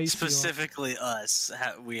dice you up. Specifically us,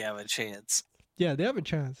 we have a chance. Yeah, they have a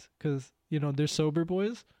chance because they're sober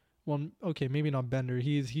boys. Well, okay, maybe not Bender.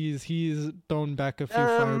 He's thrown back a few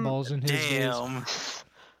fireballs in his days, Damn.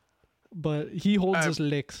 but he holds his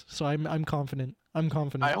licks. So I'm confident. I'm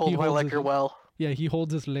confident. I He hold my holds liquor his, well. Yeah, he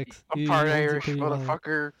holds his licks. I'm He part holds it Irish, pretty well.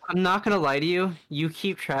 motherfucker. I'm not gonna lie to you. You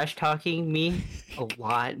keep trash talking me a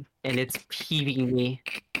lot, and it's peeving me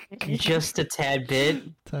just a tad bit.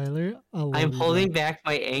 Tyler, I love I'm you, holding back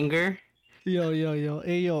my anger. Yo,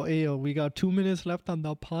 ayo. We got 2 minutes left on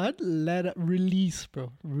the pod. Let it release,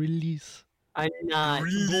 bro. Release. I'm not.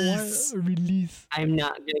 Release. I'm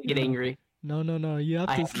not gonna get No. angry. No. You have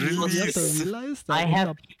I to. have You have to release. realize that. I in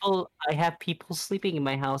have people. I have people sleeping in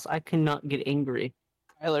my house. I cannot get angry.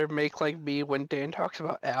 Tyler, make like me when Dan talks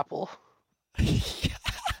about Apple.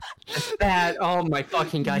 That. Oh my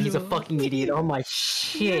fucking god. He's a Yo. fucking idiot. Oh my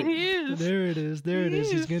shit. There it is.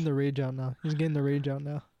 He's getting the rage out now.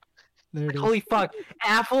 There it is. Holy fuck.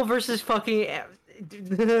 Apple versus fucking.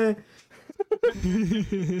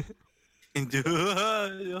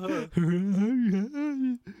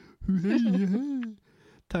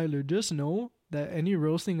 Tyler, just know that any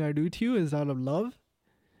roasting I do to you is out of love,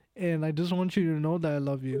 and I just want you to know that I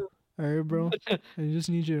love you. All right, bro. I just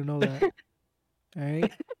need you to know that. All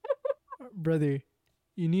right, brother.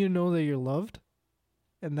 You need to know that you're loved,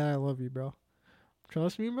 and that I love you, bro.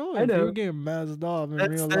 Trust me, bro. I If know. you're getting messed up in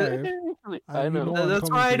real life, I you know. I'm That's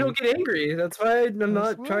coming why I for don't you. get angry. That's why I'm That's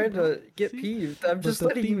not why, trying bro. to get See? peeved. I'm But just the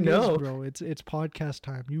letting you thing know. is, bro, it's podcast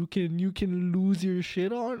time. You can lose your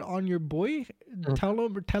shit on your boy. Tell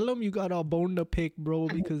him you got a bone to pick, bro,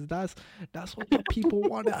 because that's what the people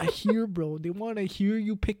want to hear, bro. They want to hear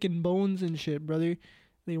you picking bones and shit, brother.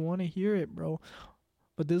 They want to hear it, bro.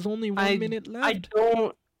 But there's only 1 minute left.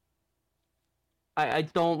 I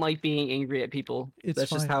don't like being angry at people. It's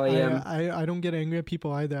That's just fine. how I am. I don't get angry at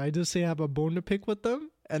people either. I just say I have a bone to pick with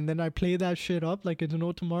them, and then I play that shit up like it's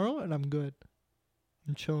no tomorrow, and I'm good.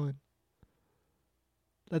 I'm chilling.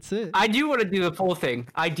 That's it. I do want to do the pool thing.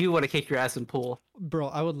 I do want to kick your ass in pool. Bro,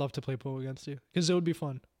 I would love to play pool against you because it would be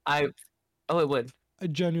fun. It would. I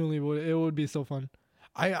genuinely would. It would be so fun.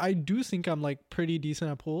 I do think I'm like pretty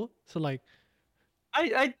decent at pool. So like,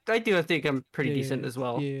 I do think I'm pretty yeah, decent as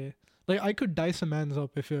well. Yeah. Like I could dice a man's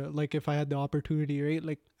up if I had the opportunity, right?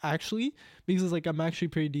 Like actually, because like I'm actually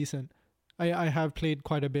pretty decent. I have played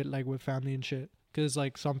quite a bit like with family and shit. Cause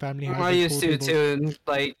like some family have I like, used pool to tables. too, and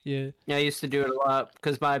like Yeah, I used to do it a lot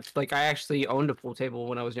because I actually owned a pool table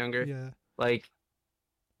when I was younger. yeah. Like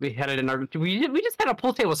we had it in our we just had a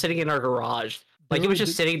pool table sitting in our garage. Like There it was would-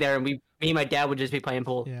 just sitting there, and me and my dad would just be playing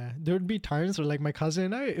pool. Yeah, there would be times where like my cousin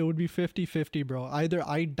and I, it would be 50-50, bro. Either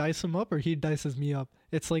I dice him up or he dices me up.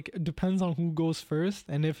 It's like it depends on who goes first,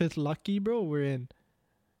 and if it's lucky, bro, we're in.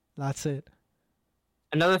 That's it.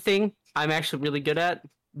 Another thing I'm actually really good at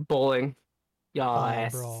bowling. Oh,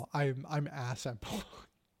 Yes. bro, I'm ass at bowling.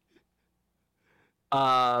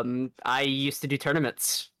 I used to do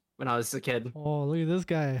tournaments when I was a kid. Oh, look at this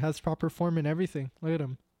guy. Has proper form and everything. Look at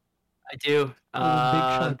him. I do. Little big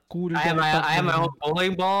shot. Cool I have guy, tough I have my guy. own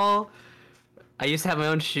bowling ball. I used to have my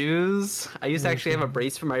own shoes. I used to actually have a Okay.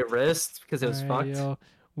 brace for my wrist because it was Alright, fucked. yo.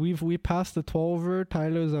 We passed the 12er.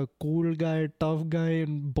 Tyler's a cool guy, tough guy,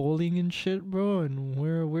 and bowling and shit, bro. And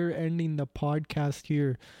we're ending the podcast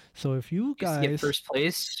here. So if you Used to get guys, first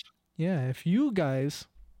place. yeah, if you guys,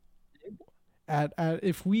 at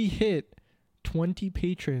if we hit 20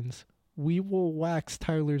 patrons, we will wax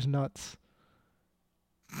Tyler's nuts.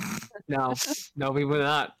 No, no, we will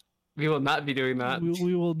not. We will not be doing that.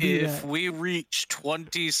 We will do If that. we reach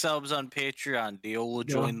 20 subs on Patreon, Dio will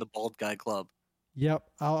Yeah. join the Bald Guy Club. Yep,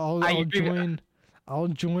 I'll I agree with- join. I'll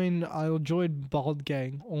join Bald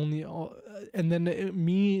Gang only, and then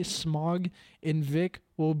me, Smog, and Vic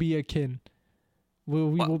will be akin. We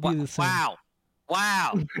will be the same. Wow.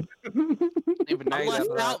 Wow. Even I Nags left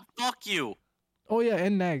after that. out. Fuck you. Oh yeah,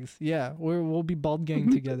 and Nags. Yeah, we'll be Bald Gang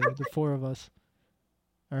together, the four of us.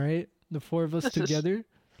 All right, the four of us This is- together.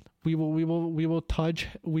 We will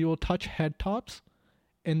touch head tops,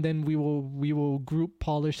 and then we will group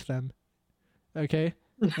polish them. Okay,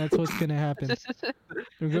 that's what's gonna happen.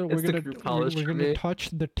 We're It's the gonna group we're, polish we're for gonna me. touch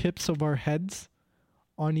the tips of our heads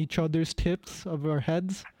on each other's tips of our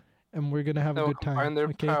heads, and we're gonna have a They'll good combine time. their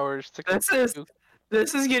Okay, powers to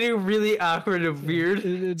This is getting really awkward and weird.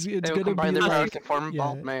 it's They'll gonna combine be their powers like to form yeah,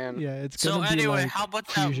 Bald Man. yeah, it's So gonna be anyway, like how about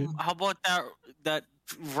fusion. that? How about that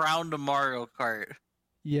round of Mario Kart?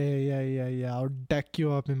 Yeah. I'll deck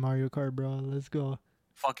you up in Mario Kart, bro. Let's go.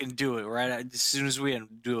 Fucking do it right as soon as we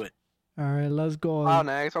end. Do it. All right, let's go. Wow,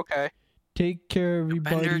 Nags, okay. Take care, Bender,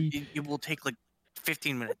 everybody. it will take like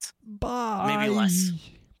 15 minutes. Bye. less.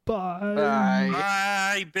 Bye. Bye.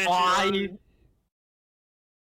 Bye, bitches. Bye.